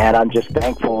 and I'm just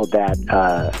thankful that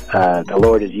the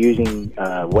Lord is using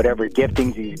whatever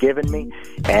giftings He's given me,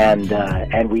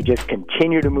 and we just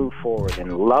continue to move forward in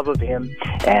love of Him,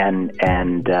 and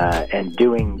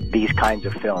doing these kinds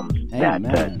of films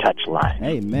that touch lives.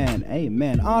 Amen.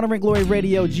 Amen. Honor and Glory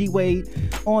Radio, G. Wade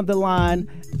on the line,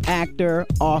 actor,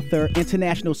 author,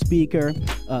 international speaker,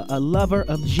 a lover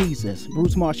of Jesus,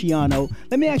 Bruce Marchiano.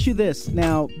 Let me ask you this.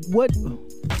 Now, what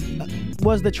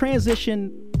was the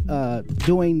transition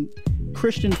doing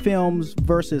Christian films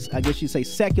versus, I guess you'd say,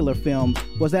 secular films?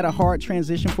 Was that a hard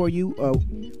transition for you?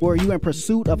 Were you in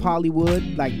pursuit of Hollywood?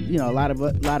 Like, a lot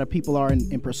of people are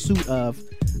in pursuit of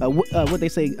what they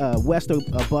say, west or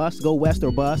bust, go west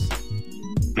or bust.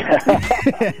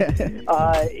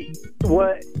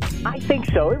 I think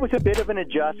so. It was a bit of an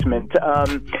adjustment.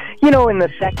 In the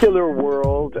secular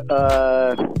world,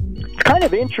 it's kind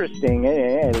of interesting.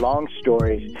 Long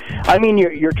stories. I mean,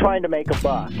 you're trying to make a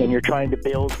buck, and you're trying to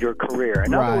build your career.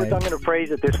 In other words, I'm going to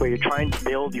phrase it this way: you're trying to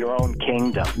build your own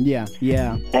kingdom. Yeah.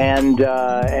 And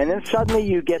then suddenly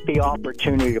you get the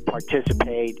opportunity to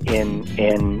participate in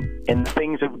the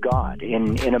things of God,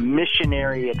 in a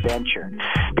missionary adventure.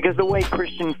 Because the way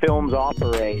Christian films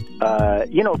operate,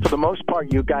 for the most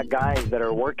part, you've got guys that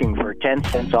are working for 10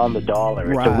 cents on the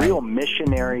dollar. It's a real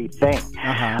missionary thing.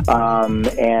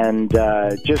 And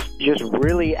just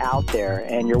really out there,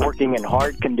 and you're working in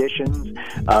hard conditions.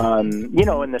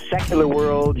 In the secular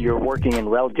world, you're working in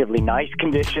relatively nice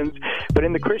conditions, but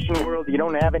in the Christian world, you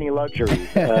don't have any luxuries.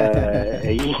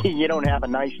 You don't have a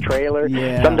nice trailer.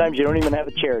 Yeah. Sometimes you don't even have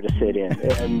a chair to sit in,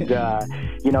 and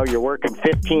you're working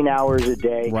 15 hours a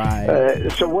day.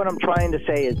 Right. So what I'm trying to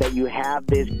say is that you have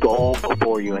this goal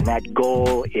before you, and that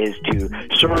goal is to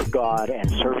serve God and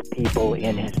serve people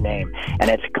in His name, and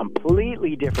it's a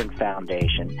completely different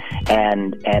foundation,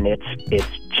 and it's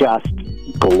just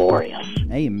glorious.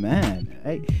 Amen.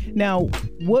 Now,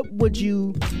 what would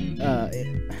you,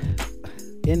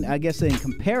 in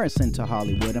comparison to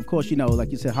Hollywood? Of course,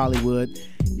 like you said, Hollywood,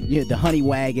 the honey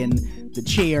wagon, the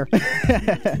chair,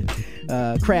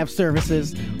 craft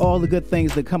services, all the good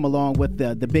things that come along with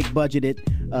the big budgeted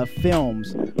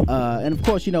films. And of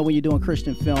course, when you're doing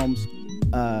Christian films,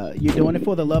 You're doing it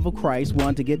for the love of Christ,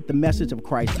 one, to get the message of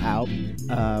Christ out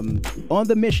on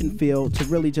the mission field, to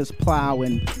really just plow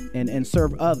and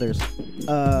serve others.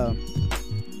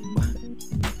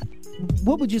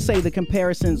 What would you say the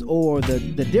comparisons or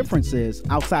the differences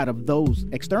outside of those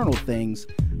external things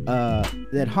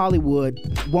that Hollywood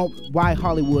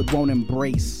won't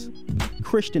embrace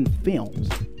Christian films?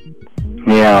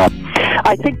 Yeah,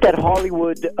 I think that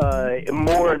Hollywood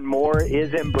more and more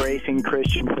is embracing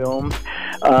Christian films.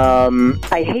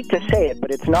 I hate to say it,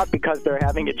 but it's not because they're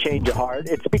having a change of heart.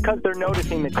 It's because they're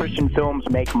noticing that Christian films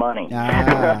make money.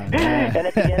 And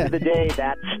at the end of the day,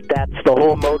 that's the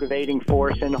whole motivating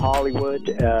force in Hollywood.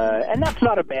 And that's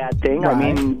not a bad thing. Right.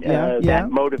 I mean,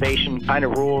 that motivation kind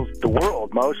of rules the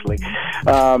world mostly,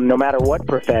 no matter what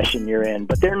profession you're in.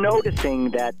 But they're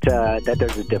noticing that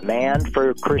there's a demand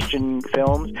for Christian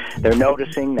films. They're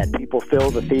noticing that people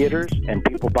fill the theaters and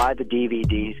people buy the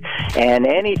DVDs, and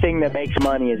anything that makes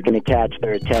money is going to catch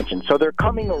their attention. So they're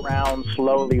coming around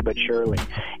slowly but surely,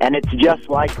 and it's just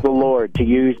like the Lord to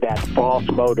use that false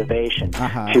motivation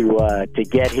to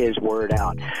get His word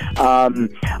out.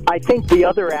 I think the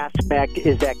other aspect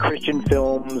is that Christian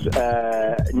films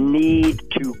need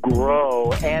to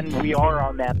grow, and we are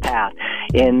on that path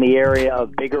in the area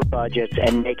of bigger budgets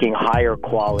and making higher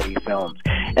quality films.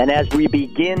 And as we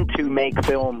begin to make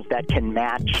films that can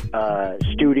match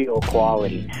studio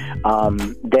quality,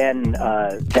 then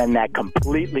that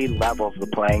completely levels the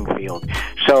playing field.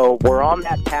 So we're on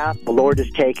that path. The Lord is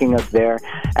taking us there.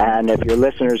 And if your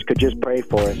listeners could just pray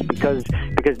for us, because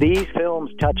these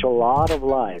films touch a lot of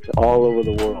lives all over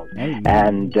the world. Amen.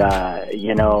 And,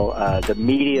 the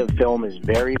media of film is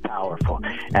very powerful.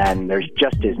 And there's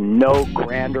just is no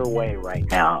grander way right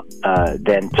now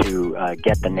than to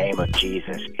get the name of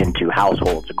Jesus into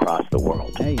households across the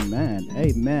world. Amen.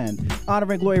 Amen.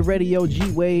 Honor and Glory Radio,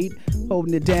 G. Wade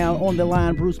holding it down. On the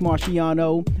line, Bruce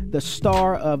Marciano, the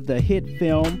star of the hit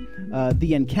film,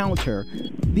 The Encounter.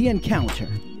 The Encounter.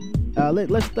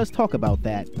 Let's talk about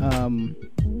that.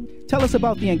 Tell us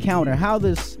about The Encounter. How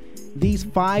these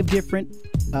 5 different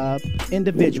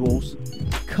individuals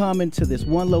come into this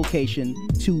one location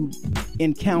to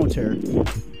encounter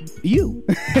you.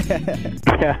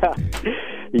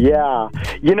 Yeah.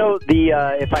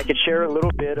 If I could share a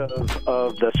little bit of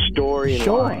the storyline.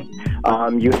 Sure.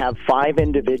 You have 5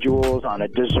 individuals on a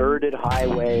deserted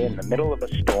highway in the middle of a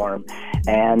storm,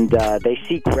 and they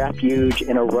seek refuge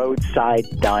in a roadside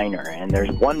diner. And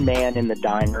there's one man in the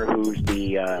diner who's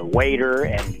the waiter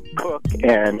and cook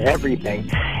and everything.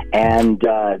 And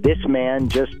this man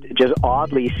just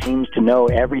oddly seems to know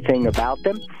everything about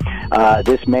them.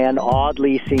 This man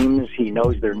oddly seems he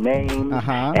knows their name,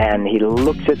 and he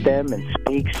looks at them and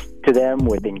speaks to them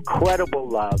with incredible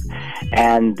love,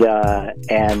 and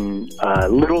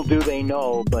little do they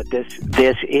know, but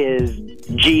this is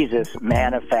Jesus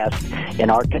manifest in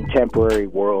our contemporary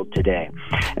world today.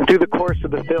 And through the course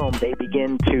of the film, they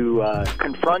begin to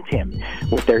confront him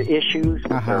with their issues,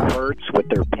 with their hurts, with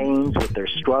their pains, with their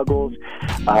struggles.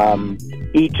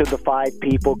 Each of the 5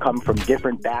 people come from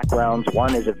different backgrounds.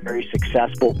 One is a very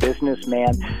successful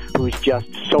businessman who's just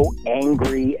so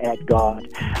angry at God.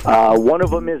 One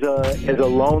of them is a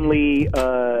lonely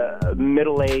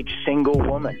middle-aged single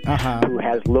woman who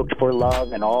has looked for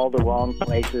love in all the wrong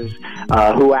places,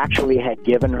 who actually had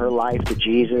given her life to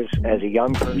Jesus as a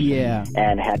young person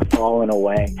and had fallen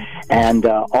away. And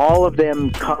all of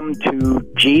them come to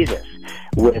Jesus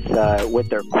with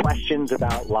their questions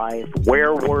about life.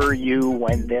 Where were you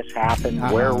when this happened?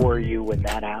 Where were you when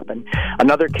that happened?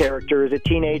 Another character is a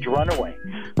teenage runaway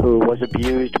who was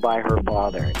abused by her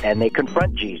father, and they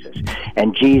confront Jesus,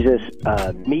 and Jesus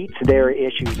meets their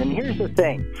issues. And here's the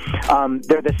thing,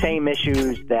 they're the same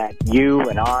issues that you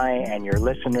and I and your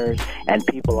listeners and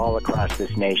people all across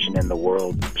this nation and the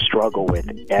world struggle with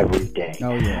every day.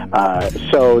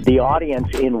 So the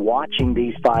audience, in watching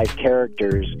these 5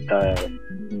 characters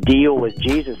deal with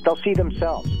Jesus, they'll see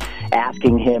themselves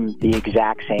asking him the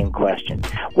exact same question.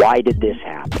 Why did this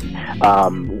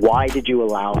happen? Why did you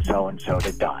allow so-and-so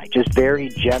to die? Just very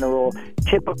general,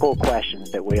 typical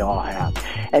questions that we all have.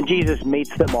 And Jesus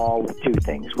meets them all with 2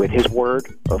 things, with his word,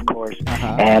 of course,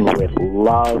 and with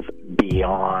love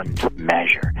beyond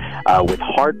measure, with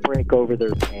heartbreak over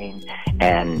their pain,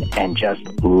 and just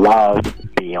love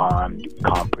beyond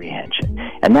comprehension.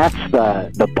 And that's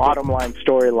the bottom line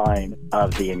storyline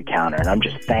of The Encounter. And I'm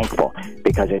just thankful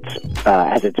because it's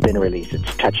as it's been released,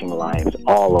 it's touching lives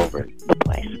all over the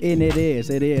place. And it is.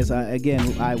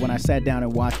 When I sat down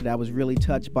and watched it, I was really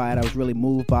touched by it. I was really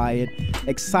moved by it,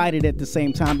 excited at the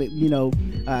same time. But,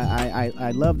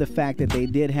 I love the fact that they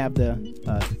did have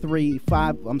the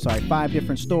 5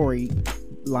 different story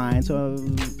lines,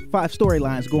 5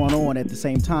 storylines going on at the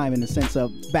same time in the sense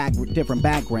of different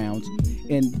backgrounds.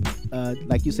 And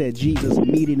like you said, Jesus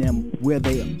meeting them where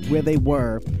they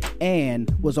were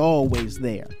and was always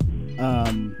there.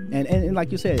 And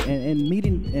like you said, and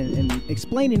meeting and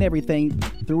explaining everything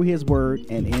through his word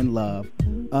and in love.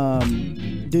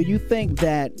 Do you think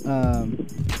that,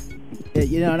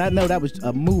 and I know that was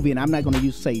a movie, and I'm not going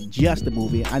to say just a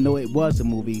movie. I know it was a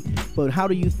movie, but how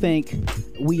do you think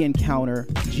we encounter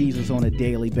Jesus on a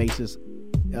daily basis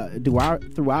through our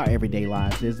everyday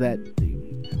lives? Is that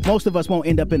most of us won't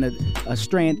end up in a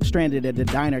stranded at a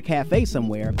diner cafe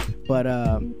somewhere, but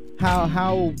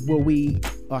how will we,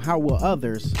 or how will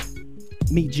others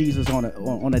meet Jesus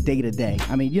on a day to day?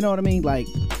 I mean, you know what I mean? Like,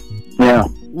 yeah.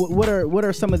 What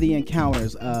are some of the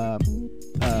encounters?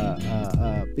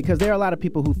 Because there are a lot of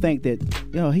people who think that,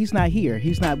 he's not here,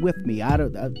 he's not with me.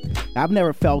 I've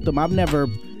never felt him. I've never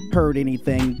heard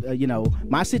anything.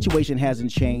 My situation hasn't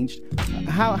changed.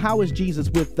 How is Jesus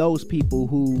with those people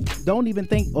who don't even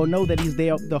think or know that he's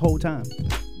there the whole time?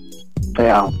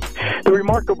 Yeah. The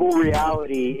remarkable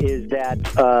reality is that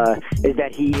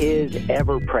he is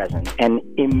ever present and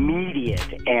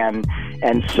immediate and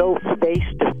so face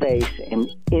to face and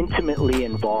intimately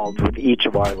involved with each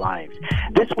of our lives.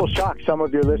 This will shock some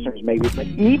of your listeners maybe, but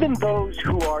even those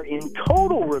who are in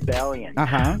total rebellion,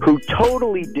 who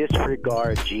totally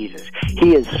disregard Jesus,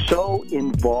 he is so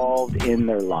involved in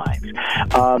their lives.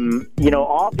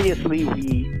 Obviously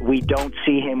we don't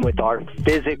see him with our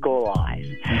physical eyes,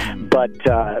 but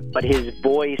his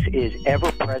voice is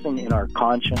ever present in our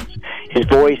conscience. His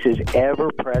voice is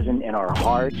ever present in our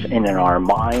hearts and in our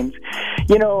minds.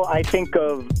 I think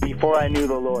of, before I knew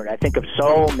the Lord, I think of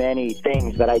so many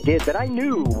things that I did that I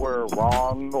knew were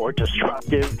wrong or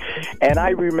destructive, and I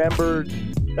remember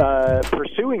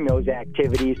pursuing those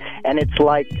activities, and it's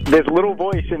like this little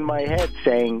voice in my head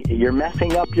saying, you're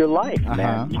messing up your life,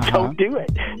 man. Don't do it.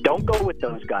 Don't go with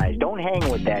those guys. Don't hang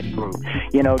with that group.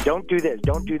 Don't do this.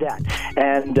 Don't do that.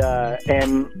 And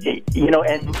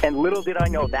little did I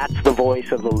know that's the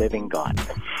voice of the living God,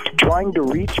 trying to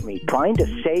reach me, trying to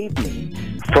save me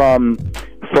from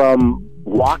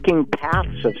walking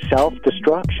paths of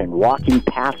self-destruction, walking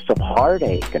paths of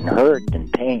heartache and hurt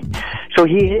and pain. So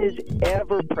he is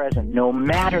ever present, no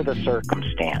matter the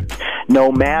circumstance,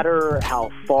 no matter how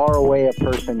far away a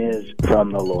person is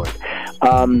from the Lord.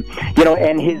 And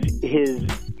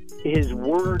his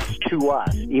words to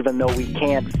us, even though we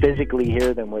can't physically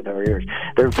hear them with our ears,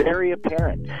 they're very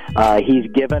apparent. He's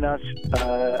given us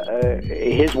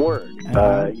his word.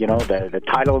 The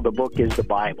title of the book is the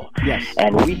Bible. Yes.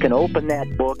 And we can open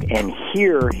that book and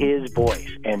hear his voice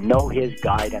and know his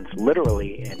guidance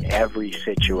literally in every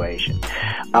situation.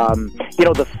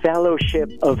 The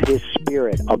fellowship of his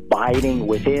Spirit abiding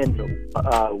within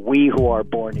we who are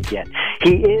born again.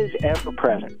 He is ever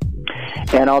present.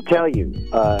 And I'll tell you,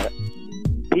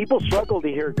 people struggle to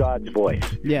hear God's voice.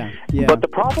 Yeah. But the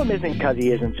problem isn't because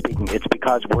he isn't speaking. It's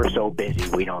because we're so busy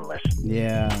we don't listen.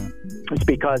 Yeah. It's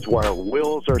because our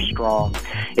wills are strong.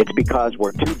 It's because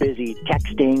we're too busy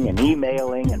texting and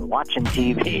emailing and watching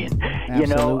TV. And,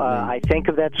 I think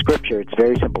of that scripture. It's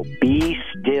very simple. Be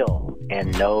still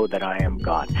and know that I am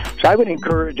God. So I would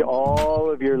encourage all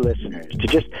of your listeners to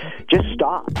just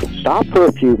stop for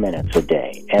a few minutes a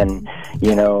day, and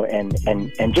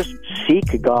just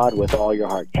seek God with all your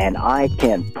heart. And I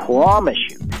can promise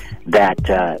you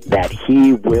that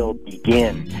he will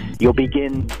begin. You'll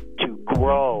begin to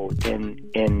grow in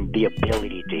the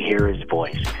ability to hear his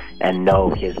voice and know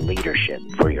his leadership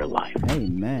for your life.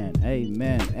 Amen.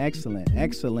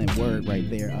 Excellent word right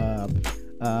there.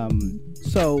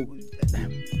 So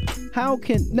how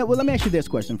let me ask you this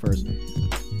question first.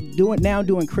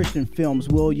 Doing Christian films,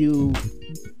 will you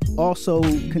also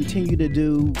continue to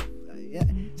do,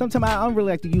 sometimes I don't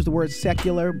really like to use the word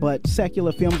secular, but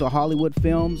secular films or Hollywood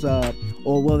films, or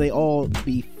will they all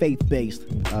be faith-based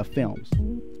films?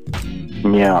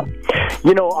 Yeah.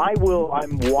 I will.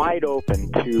 I'm wide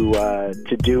open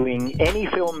to doing any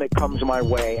film that comes my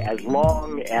way, as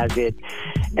long as it's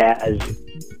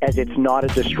not a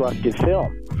destructive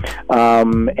film.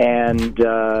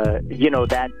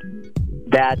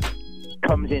 That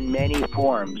comes in many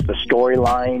forms. The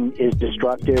storyline is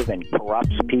destructive and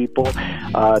corrupts people.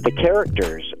 The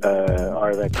characters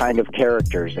are the kind of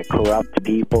characters that corrupt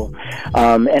people.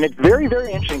 And it's very,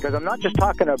 very interesting, because I'm not just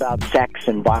talking about sex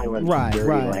and violence and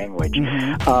dirty language.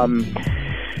 Mm-hmm.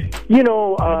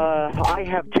 I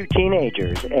have 2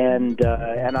 teenagers, and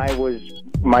I was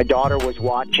my daughter was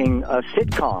watching a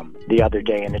sitcom the other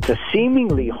day, and it's a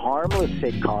seemingly harmless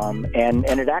sitcom, and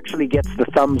it actually gets the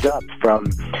thumbs up from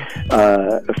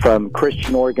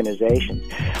Christian organizations.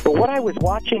 But what I was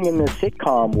watching in this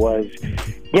sitcom was,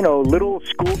 you know, little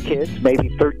school kids, maybe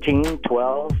 13,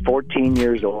 12, 14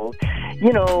 years old,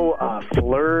 you know,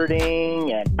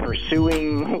 flirting and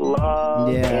pursuing love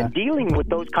and dealing with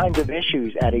those kinds of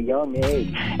issues at a young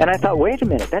age. And I thought, wait a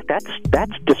minute,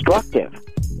 that's destructive.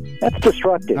 That's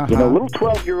destructive. You know, little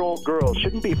 12-year-old girls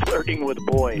shouldn't be flirting with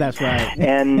boys. That's right.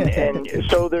 and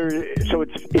so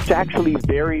it's actually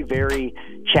very, very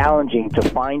challenging to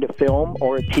find a film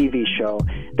or a TV show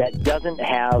that doesn't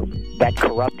have that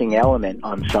corrupting element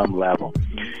on some level.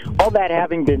 All that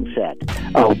having been said,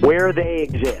 where they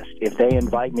exist, if they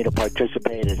invite me to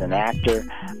participate as an actor,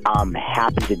 I'm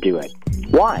happy to do it.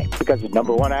 Why? Because,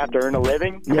 number one, I have to earn a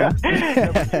living. Yeah.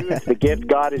 Number two, it's the gift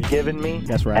God has given me.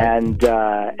 That's right.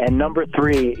 And number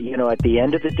three, you know, at the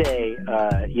end of the day,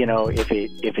 you know, if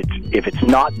it's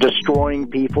not destroying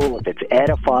people, if it's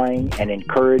edifying and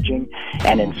encouraging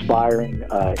and inspiring,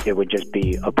 it would just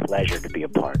be a pleasure to be a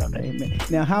part of it. Amen.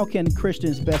 Now, how can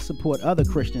Christians best support other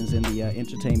Christians in the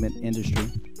entertainment industry?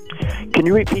 Can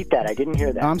you repeat that? I didn't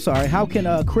hear that. I'm sorry. How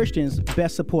can Christians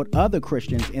best support other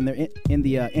Christians in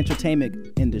the entertainment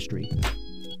industry?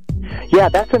 Yeah,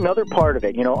 that's another part of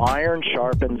it. You know, iron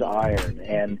sharpens iron.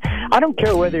 And I don't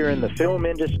care whether you're in the film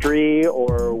industry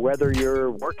or whether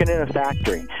you're working in a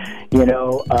factory. You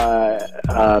know,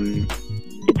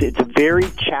 it's a very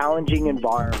challenging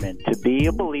environment to be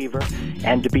a believer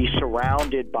and to be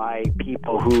surrounded by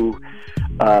people who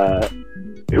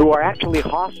are actually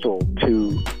hostile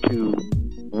to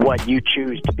what you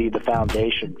choose to be the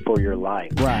foundation for your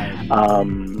life. Right.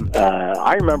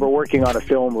 I remember working on a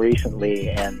film recently,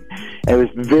 and it was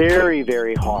very,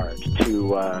 very hard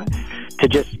to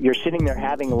just, you're sitting there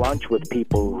having lunch with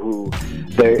people who,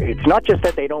 it's not just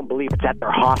that they don't believe, it's that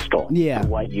they're hostile to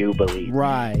what you believe.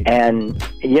 Right. And,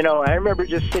 you know, I remember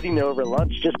just sitting there over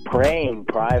lunch, just praying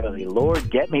privately, Lord,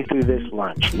 get me through this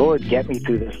lunch. Lord, get me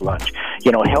through this lunch.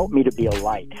 You know, help me to be a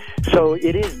light. So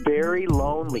it is very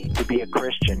lonely to be a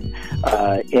Christian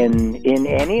in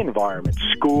any environment,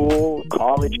 school,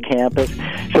 college, campus.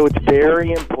 So it's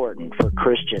very important for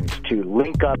Christians to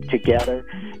link up together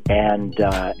and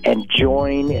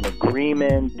join in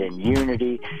agreement and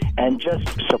unity and just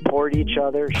support each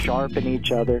other, sharpen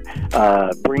each other,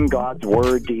 bring God's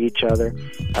word to each other,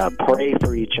 pray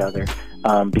for each other,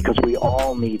 because we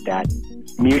all need that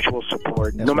mutual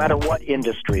support, no matter what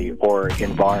industry or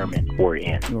environment we're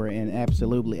in. We're in,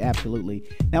 absolutely, absolutely.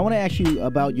 Now, I want to ask you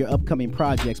about your upcoming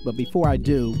projects, but before I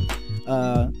do,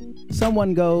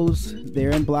 someone goes,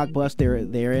 they're in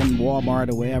Blockbuster, they're in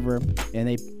Walmart or wherever, and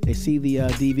they see the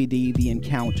DVD, The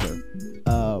Encounter.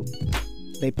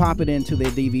 They pop it into their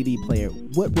DVD player.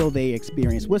 What will they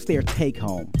experience? What's their take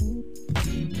home?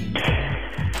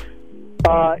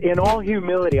 In all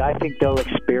humility, I think they'll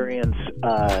experience,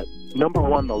 number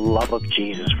one, the love of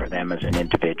Jesus for them as an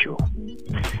individual.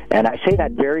 And I say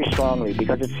that very strongly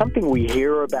because it's something we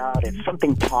hear about, it's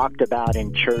something talked about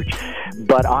in church,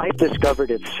 but I've discovered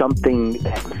it's something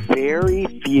that very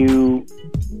few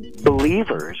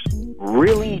believers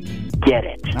really get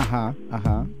it.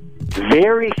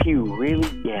 Very few really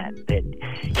get that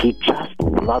he just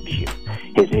loves you.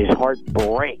 His heart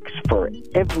breaks for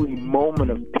every moment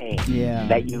of pain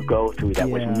that you go through that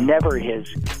was never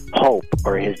his hope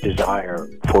or his desire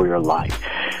for your life.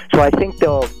 So I think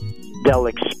they'll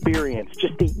experience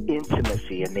just the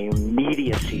intimacy and the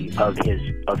immediacy of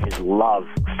his love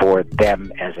for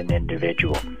them as an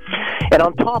individual. And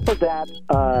on top of that,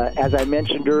 as I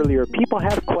mentioned earlier, people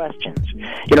have questions.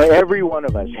 You know, every one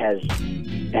of us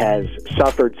has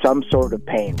suffered some sort of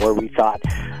pain where we thought,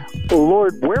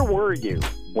 Lord, where were you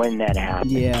when that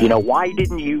happened? You know, why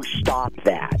didn't you stop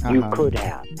that? You could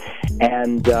have.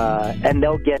 And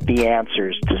they'll get the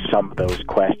answers to some of those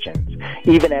questions,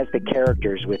 even as the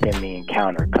characters within the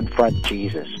encounter confront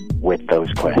Jesus with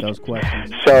those questions.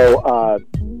 So,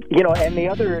 you know, and the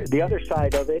other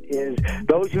side of it is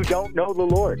those who don't know the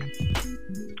Lord.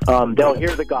 They'll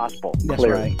hear the gospel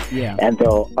clearly, and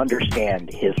they'll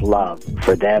understand his love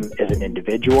for them as an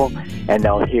individual, and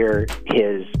they'll hear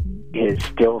his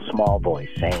still small voice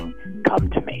saying, come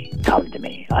to me,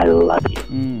 I love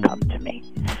you, come to me.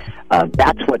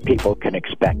 That's what people can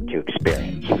expect to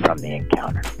experience from the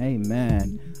encounter.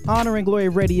 Amen. Honor and Glory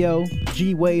Radio,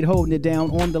 G. Wade holding it down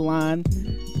on the line.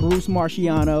 Bruce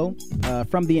Marciano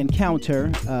from The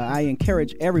Encounter. I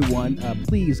encourage everyone,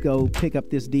 please go pick up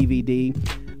this DVD.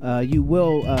 you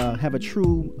will have a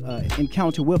true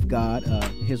encounter with God,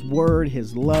 His Word,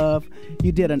 His love.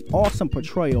 You did an awesome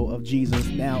portrayal of Jesus.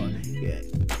 Now,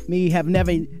 me have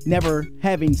never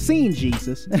having seen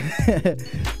Jesus,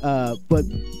 but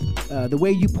the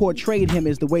way you portrayed him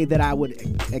is the way that I would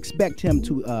expect him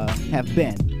to have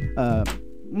been. Of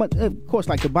course,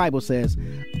 like the Bible says,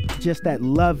 just that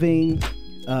loving,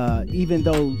 even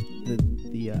though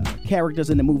the characters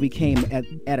in the movie came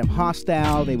at him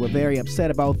hostile, they were very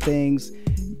upset about things.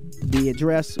 The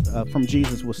address from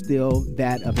Jesus was still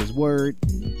that of his word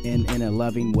in a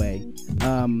loving way.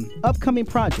 Upcoming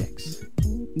projects,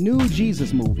 new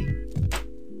Jesus movie.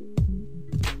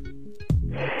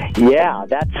 Yeah,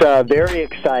 that's very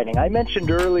exciting. I mentioned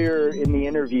earlier in the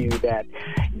interview that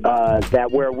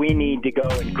where we need to go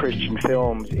in Christian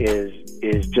films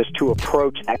is just to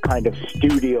approach that kind of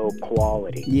studio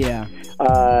quality. Yeah.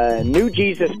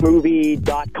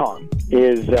 NewJesusMovie.com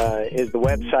is the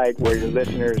website where your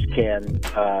listeners can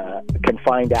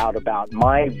find out about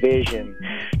my vision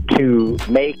to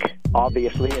make,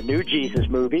 obviously, a new Jesus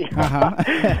movie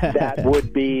that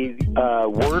would be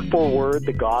word for word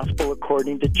the gospel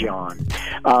according to John,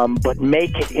 but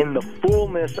make it in the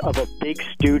fullness of a big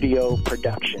studio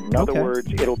production. In other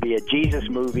words, it'll be a Jesus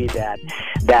movie that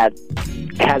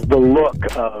has the look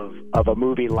of a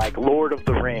movie like Lord of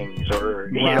the Rings or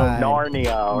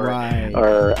Narnia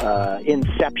or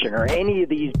Inception or any of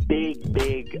these big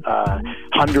 $150,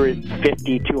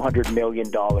 $200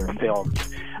 million films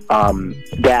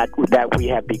that we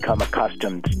have become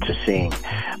accustomed to seeing.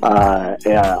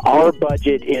 Our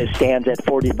budget stands at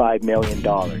 $45 million.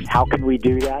 How can we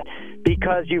do that?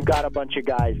 Because you've got a bunch of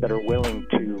guys that are willing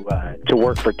to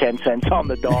work for 10 cents on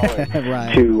the dollar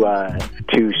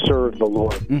to serve the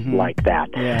Lord like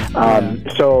that.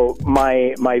 So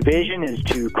my vision is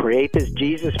to create this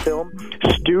Jesus film,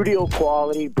 studio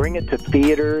quality, bring it to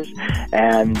theaters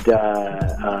and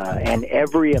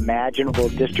every imaginable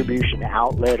distribution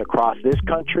outlet across this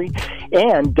country,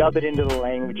 and dub it into the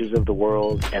languages of the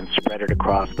world and spread it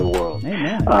across the world.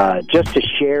 Just to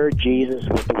share Jesus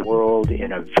with the world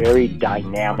in a very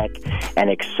dynamic and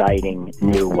exciting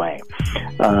new way.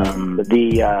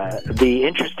 The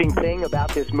interesting thing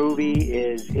about this movie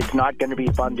is it's not going to be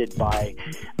funded by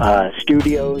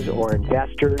studios or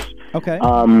investors.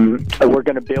 We're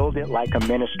going to build it like a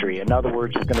ministry. In other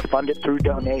words, we're going to fund it through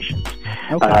donations.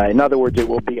 In other words, it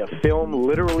will be a film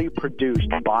literally produced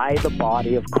by the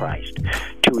body of Christ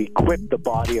to equip the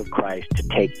body of Christ to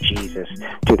take Jesus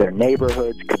to their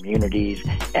neighborhoods, communities,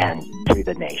 and to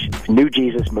the nations.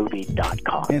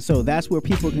 NewJesusMovie.com. And so that's where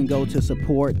people can go to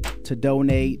support, to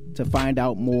donate, to find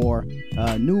out more.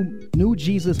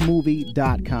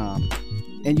 NewJesusMovie.com.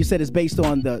 And you said it's based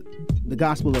on the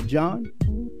Gospel of John?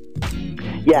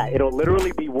 Yeah, it'll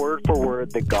literally be word for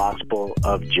word the Gospel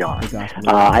of John.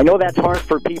 I know that's hard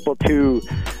for people to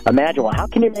imagine. Well, how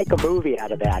can you make a movie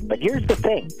out of that? But here's the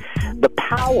thing. The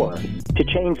power to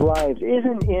change lives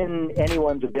isn't in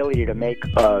anyone's ability to make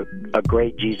a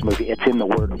great Jesus movie. It's in the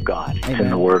Word of God. It's in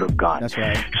the Word of God. That's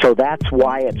right. So that's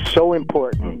why it's so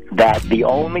important that the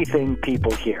only thing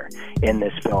people hear in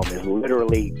this film is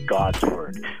literally God's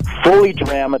Word. Fully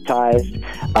dramatized,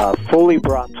 fully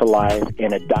brought to life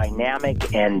in a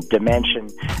dynamic and dimension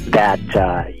that,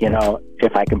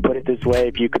 if I can put it this way,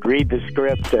 if you could read the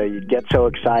script, you'd get so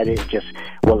excited, it just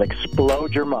will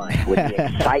explode your mind with the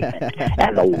excitement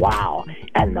and the wow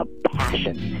and the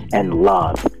passion and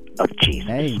love of Jesus.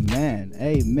 Amen.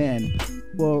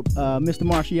 Well, Mr.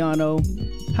 Marciano,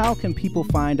 how can people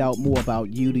find out more about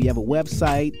you? Do you have a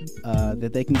website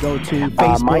that they can go to?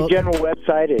 Facebook? My general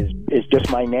website is just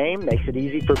my name. Makes it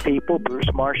easy for people.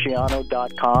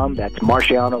 BruceMarciano.com. That's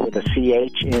Marciano with a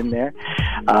CH in there.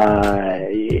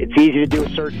 It's easy to do a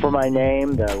search for my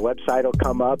name. The website will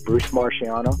come up, Bruce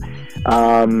Marciano,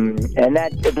 and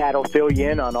that'll fill you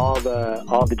in on all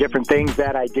the different things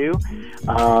that I do.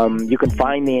 You can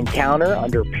find The Encounter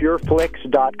under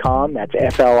PureFlix.com. That's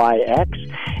FLIX.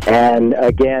 And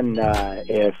again,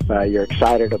 if you're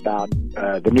excited about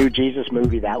the new Jesus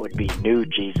movie, that would be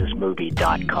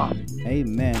NewJesusMovie.com.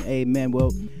 Amen.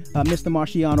 Well, Mr.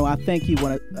 Marciano, I thank you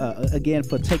again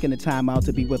for taking the time out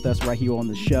to be with us right here on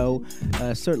the show.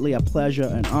 Certainly a pleasure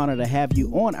and honor to have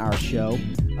you on our show.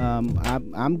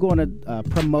 I'm going to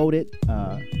promote it.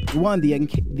 One, the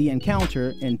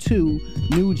Encounter, and two,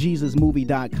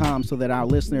 NewJesusMovie.com, so that our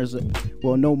listeners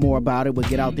will know more about it, will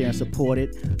get out there and support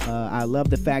it. I love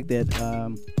the fact that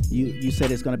you said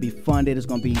it's going to be funded, it's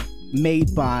going to be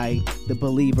made by the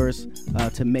believers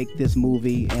to make this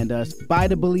movie, and by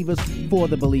the believers, for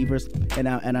the believers, and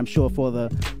I'm sure for the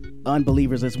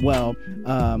unbelievers as well.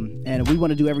 And we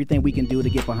want to do everything we can do to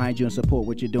get behind you and support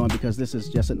what you're doing, because this is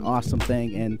just an awesome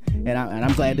thing, and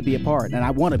I'm glad to be a part, and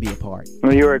I want to be a part.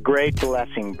 Well, you're a great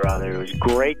blessing, brother. It was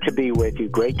great to be with you,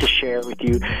 great to share with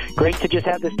you, great to just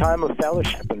have this time of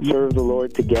fellowship and serve the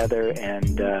Lord together.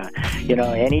 And,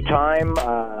 anytime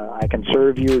I can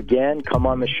serve you again, come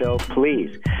on the show,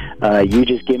 please. You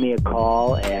just give me a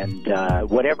call, and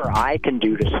whatever I can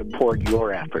do to support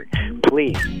your effort,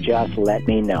 please just let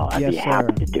me know. I'd be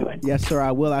happy to do it. Yes, sir,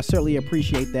 I will. I certainly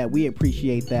appreciate that. We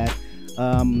appreciate that.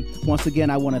 Once again,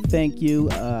 I want to thank you.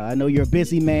 I know you're a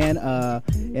busy man,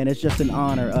 and it's just an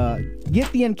honor.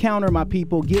 Get the encounter, my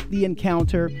people. Get the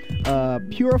encounter.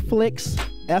 Pureflix,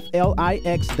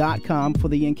 FLIX.com for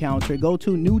the encounter. Go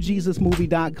to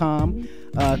newjesusmovie.com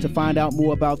to find out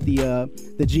more about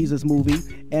the Jesus movie.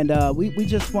 And we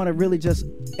just want to really just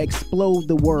explode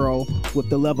the world with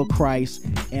the love of Christ,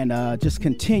 and just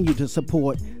continue to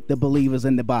support the believers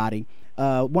in the body.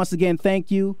 Once again, thank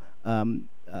you.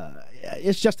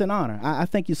 It's just an honor. I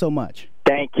thank you so much.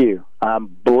 Thank you. I'm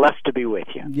blessed to be with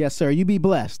you. Yes, sir. You be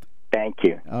blessed. Thank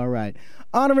you. All right.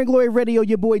 Honor and Glory Radio,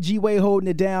 your boy G-Way holding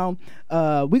it down.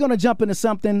 We're going to jump into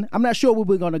something. I'm not sure where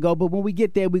we're going to go, but when we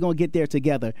get there, we're going to get there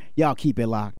together. Y'all keep it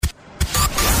locked.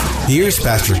 Here's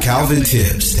Pastor Calvin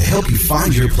Tibbs to help you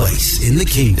find your place in the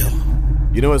kingdom.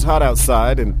 You know, it's hot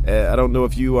outside, and I don't know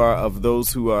if you are of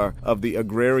those who are of the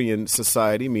agrarian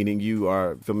society, meaning you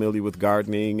are familiar with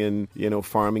gardening and,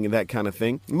 farming and that kind of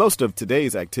thing. Most of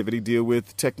today's activity deal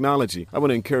with technology. I want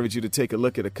to encourage you to take a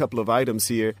look at a couple of items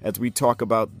here as we talk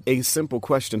about a simple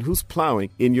question: who's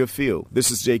plowing in your field?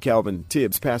 This is J. Calvin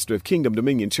Tibbs, pastor of Kingdom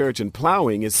Dominion Church, and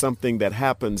plowing is something that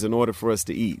happens in order for us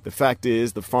to eat. The fact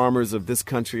is, the farmers of this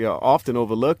country are often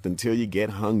overlooked until you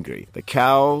get hungry. The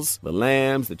cows, the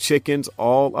lambs, the chickens,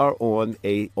 all are on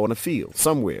a field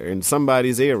somewhere in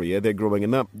somebody's area. They're growing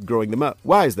them up.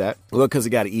 Why is that? Well, because they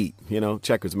got to eat.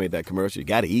 Checkers made that commercial. You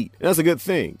got to eat. And that's a good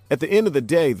thing. At the end of the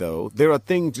day, though, there are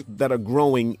things that are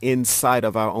growing inside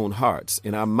of our own hearts,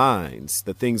 in our minds,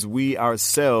 the things we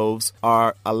ourselves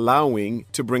are allowing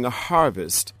to bring a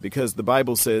harvest, because the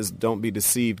Bible says, don't be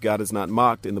deceived. God is not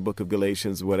mocked. In the book of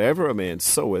Galatians, whatever a man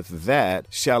soweth, that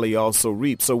shall he also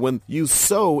reap. So when you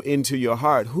sow into your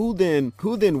heart, who then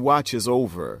watches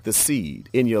over the seed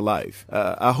in your life?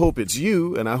 I hope it's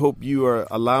you, and I hope you are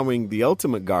allowing the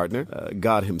ultimate gardener,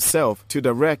 God himself, to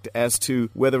direct as to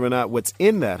whether or not what's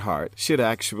in that heart should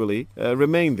actually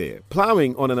remain there.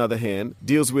 Plowing, on another hand,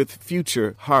 deals with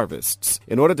future harvests.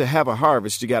 In order to have a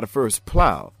harvest, you got to first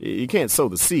plow. You can't sow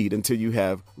the seed until you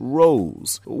have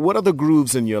rows. What are the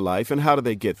grooves in your life, and how do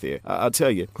they get there? I'll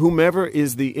tell you, whomever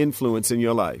is the influence in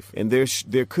your life, and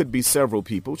there could be several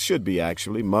people, should be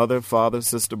actually, mother, father,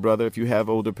 sister, brother, if you have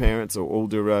older parents or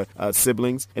older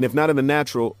siblings, and if not in the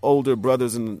natural, older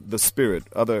brothers in the spirit,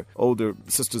 other older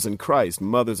sisters in Christ,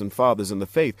 mothers and fathers in the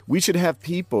faith. We should have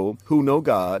people who know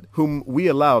God, whom we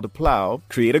allow to plow,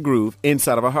 create a groove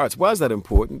inside of our hearts. Why is that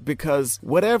important? Because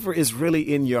whatever is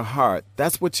really in your heart,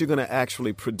 that's what you're going to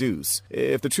actually produce.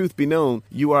 If the truth be known,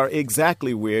 you are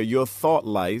exactly where your thought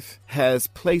life has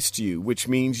placed you, which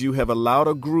means you have allowed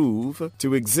a groove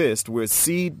to exist where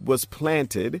seed was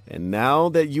planted, and now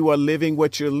that you are living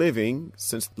what you're living,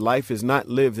 since life is not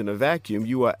lived in a vacuum,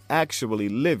 you are actually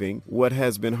living what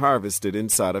has been harvested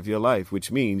inside of your life,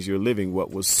 which means you're living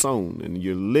what was sown and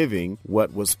you're living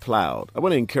what was plowed. I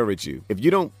want to encourage you, if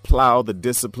you don't plow the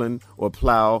discipline or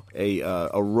plow a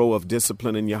row of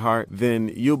discipline in your heart,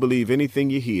 then you'll believe anything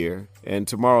you hear, and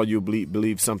tomorrow you'll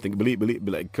believe something, believe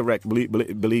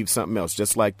something else,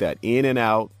 just like that. In and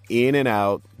out.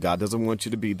 God doesn't want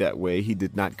you to be that way. He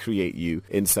did not create you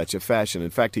in such a fashion. In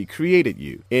fact, he created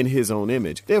you in his own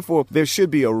image. Therefore, there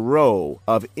should be a row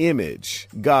of image,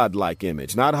 God-like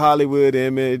image, not Hollywood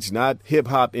image, not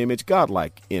hip-hop image,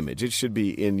 God-like image. It should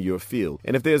be in your field.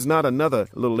 And if there's not another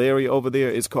little area over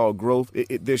there, it's called growth.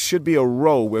 There should be a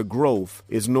row where growth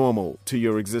is normal to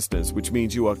your existence, which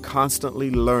means you are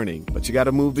constantly learning. But you got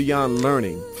to move beyond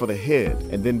learning for the head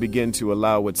and then begin to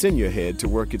allow what's in your head to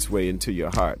work its way into your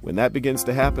heart. When that begins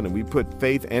to happen and we put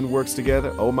faith and works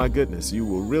together, oh my goodness, you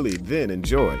will really then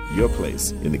enjoy your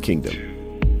place in the kingdom.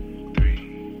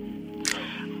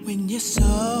 When you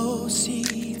sow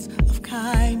seeds of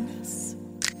kindness,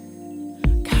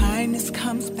 kindness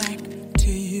comes back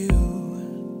to you.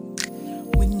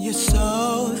 When you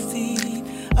sow a seed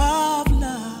of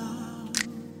love,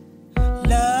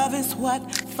 love is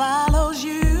what follows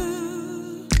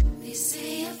you. They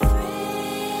say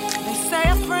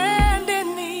a friend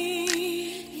in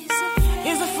need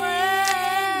is a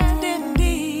friend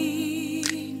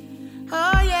indeed.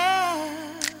 Oh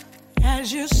yeah,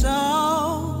 as you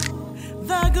sow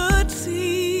the good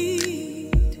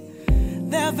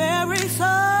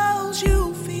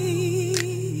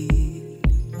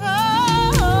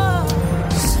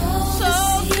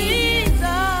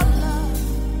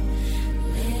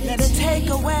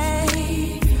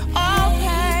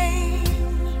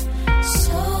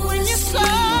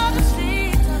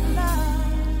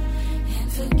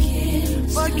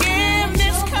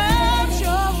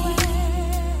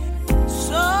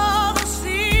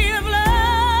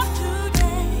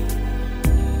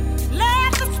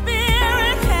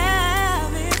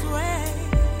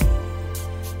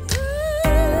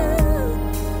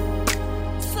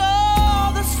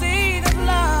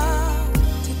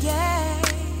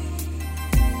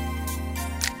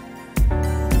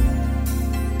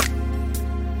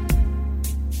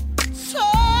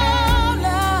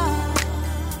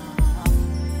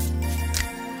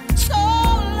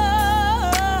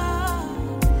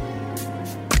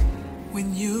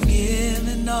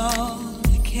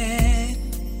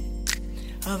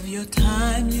your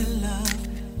time, your love,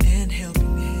 and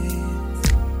helping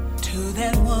to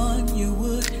that one you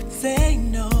would say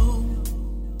no.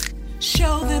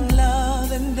 Show them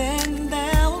love and then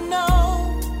they'll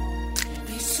know.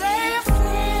 They say a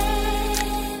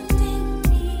friend in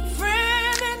need,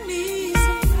 friend in need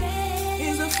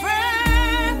is a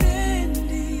friend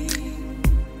indeed.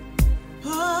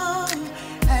 Oh,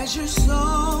 as you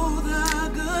sow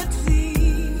the good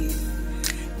seed,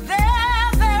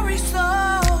 their very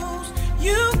souls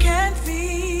you can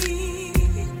feed.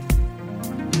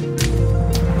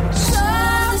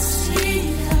 Sow the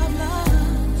seed of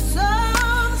love,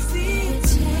 sow the seed,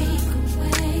 take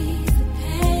away the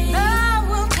pain. Love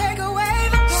will take away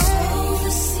the pain. Sow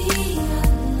the seed of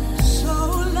love, sow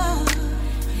love,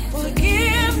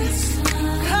 forgiveness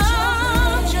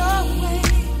comes your way.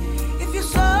 If you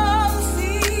sow the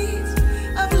seeds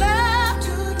of love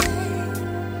today,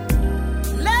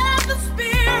 let the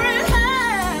Spirit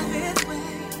have His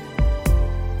way.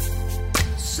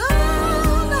 Sow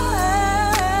love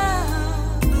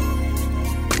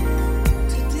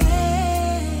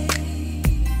today.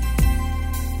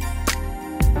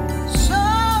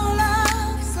 Sow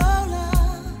love, sow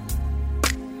love,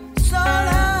 sow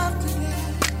love today.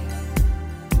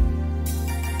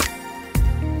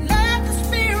 Let the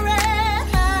Spirit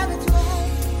have its way.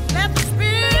 Let the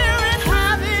Spirit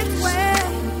have its way.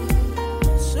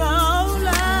 Sow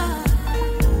love.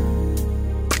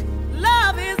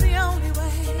 Love is the only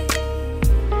way.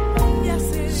 Yes,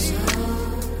 it is.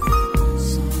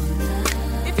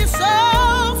 If you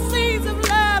sow seeds of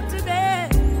love today,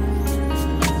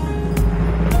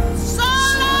 sow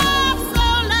love,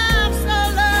 sow love, sow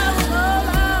love, sow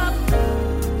love.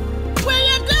 Will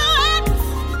you do it?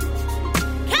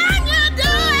 Can you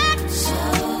do it? Sow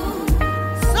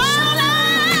love.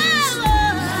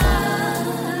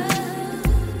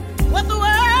 What the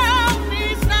world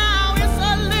needs now is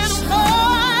a little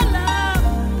more love.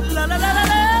 La la la la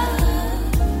la.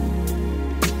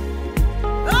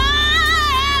 Oh,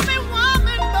 every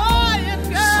woman, boy, and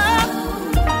girl.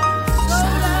 Sow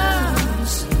love.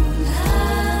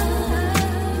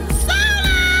 Sow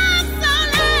love, sow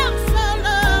love,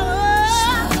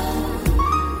 sow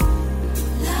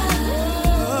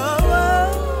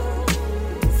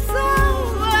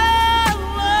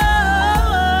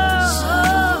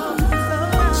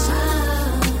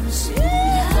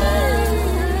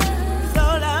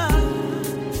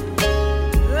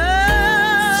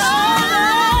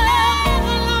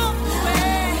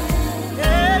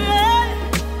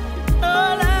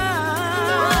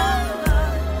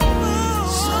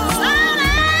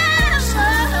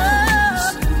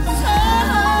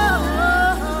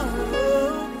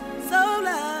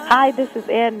Hi, this is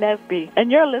Ann Nesby,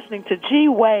 and you're listening to G.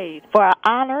 Wade for our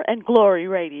Honor and Glory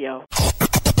Radio.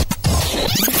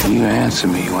 You answer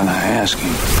me when I ask you,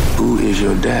 who is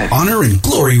your daddy? Honor and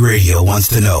Glory Radio wants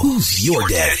to know, who's your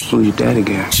daddy? Who's your daddy,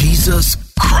 Gary? Jesus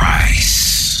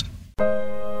Christ.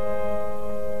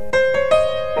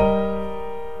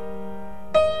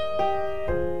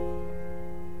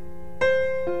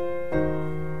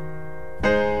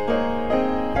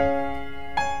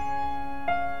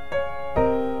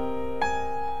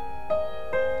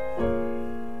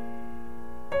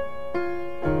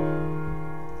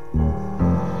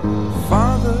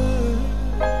 Father,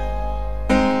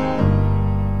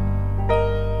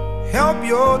 help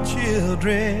your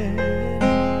children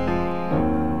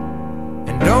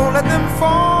and don't let them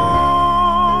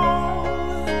fall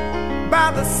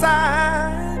by the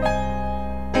side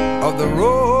of the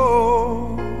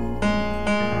road.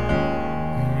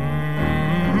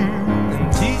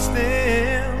 And teach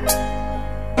them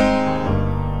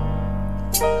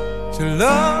to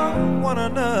love one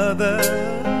another,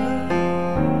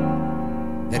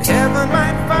 that heaven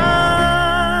might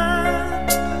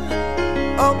find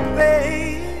a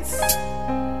place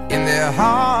in their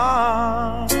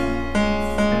hearts.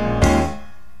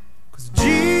 'Cause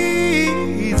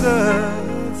Jesus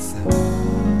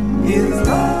is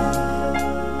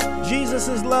love. Jesus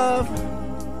is love,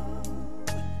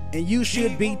 and you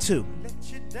should be too.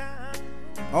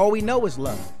 All we know is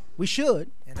love. We should.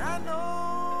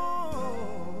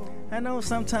 I know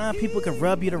sometimes people can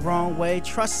rub you the wrong way.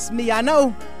 Trust me, I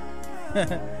know.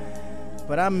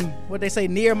 But I'm, what they say,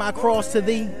 near my cross to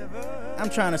thee. I'm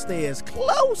trying to stay as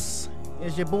close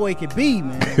as your boy could be,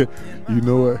 man. You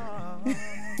know what?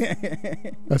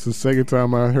 That's the second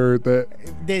time I heard that.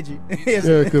 Did you?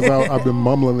 Yeah, because I've been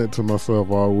mumbling it to myself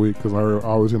all week, because I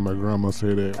always hear my grandma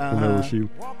say that whenever she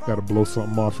got to blow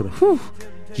something off. She's like, whew,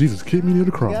 Jesus, keep me near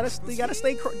the cross. You gotta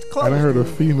stay close. And I heard a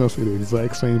female say the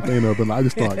exact same thing, and I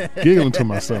just started giggling to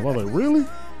myself. I was like, really?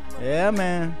 Yeah,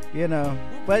 man. You know,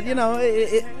 but you know,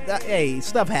 hey,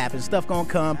 stuff happens. Stuff gonna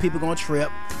come. People gonna trip.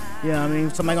 You know what I mean?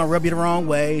 Somebody gonna rub you the wrong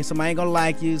way. Somebody ain't gonna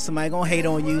like you. Somebody gonna hate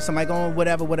on you. Somebody gonna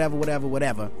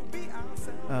whatever.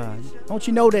 Don't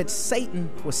you know that Satan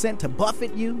was sent to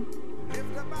buffet you?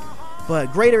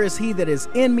 But greater is he that is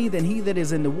in me than he that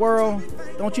is in the world.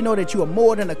 Don't you know that you are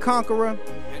more than a conqueror?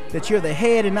 That you're the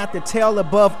head and not the tail,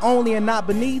 above only and not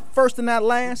beneath, first and not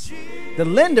last, the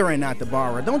lender and not the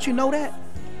borrower. Don't you know that?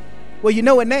 Well, you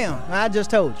know it now. I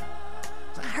just told you.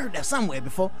 I heard that somewhere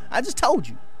before. I just told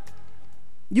you.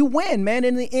 You win, man.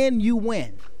 In the end, you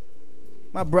win.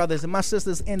 My brothers and my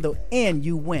sisters, in the end,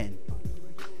 you win.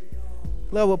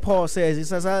 Love what Paul says. He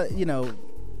says,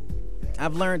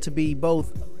 I've learned to be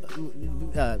both,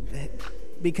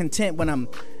 be content when I'm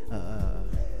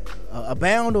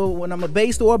abound or when I'm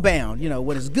abased or abound. You know,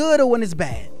 when it's good or when it's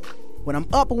bad. When I'm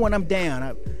up or when I'm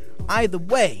down. Either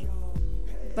way,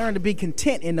 learn to be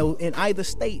content in either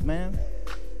state, man.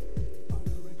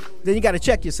 Then you got to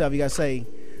check yourself. You got to say,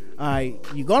 all right,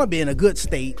 you're going to be in a good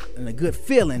state and a good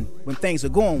feeling when things are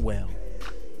going well.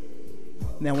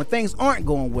 Now, when things aren't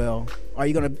going well, are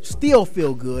you going to still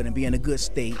feel good and be in a good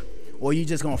state? Or are you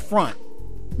just going to front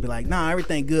and be like, nah,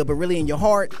 everything good, but really in your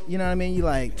heart, you know what I mean? You're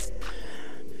like,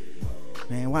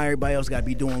 man, why everybody else got to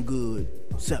be doing good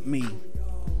except me?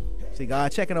 See,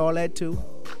 God checking all that too.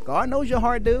 God knows your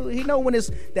heart, dude. He know when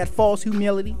it's that false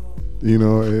humility. You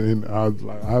know, and I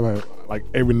like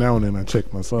every now and then I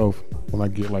check myself when I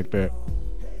get like that.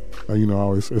 You know,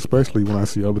 always, especially when I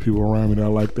see other people around me that are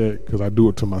like that, because I do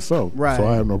it to myself. Right. So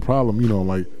I have no problem, you know,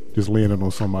 like just laying it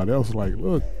on somebody else. Like,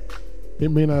 look,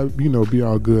 it may not, you know, be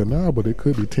all good now, but it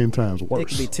could be 10 times worse. It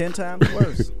could be 10 times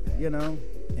worse, you know.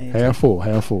 And half full.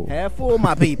 Half full,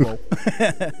 my people.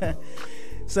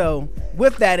 So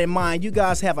with that in mind, you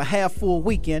guys have a half full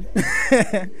weekend.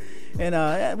 And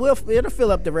it'll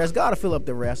fill up the rest. God will fill up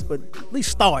the rest, but at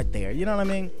least start there. You know what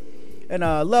I mean? And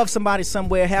love somebody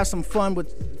somewhere. Have some fun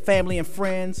with family and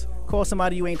friends. Call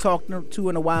somebody you ain't talked to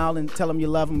in a while and tell them you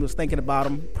love them, was thinking about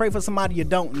them. Pray for somebody you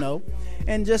don't know.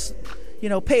 And just, you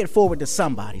know, pay it forward to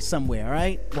somebody somewhere, all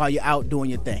right? While you're out doing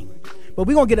your thing. But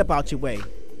we're going to get up out your way.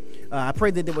 I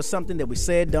pray that there was something that we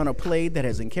said, done, or played that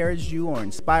has encouraged you or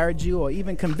inspired you or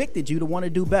even convicted you to want to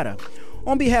do better.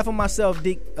 On behalf of myself,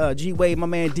 G Wade, my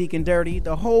man Deacon Dirty,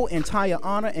 the whole entire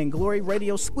Honor and Glory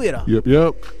Radio Squitter.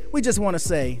 Yep. We just want to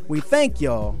say we thank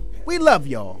y'all. We love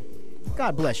y'all.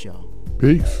 God bless y'all.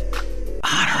 Peace.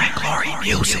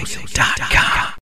 HonorandGloryMusic.com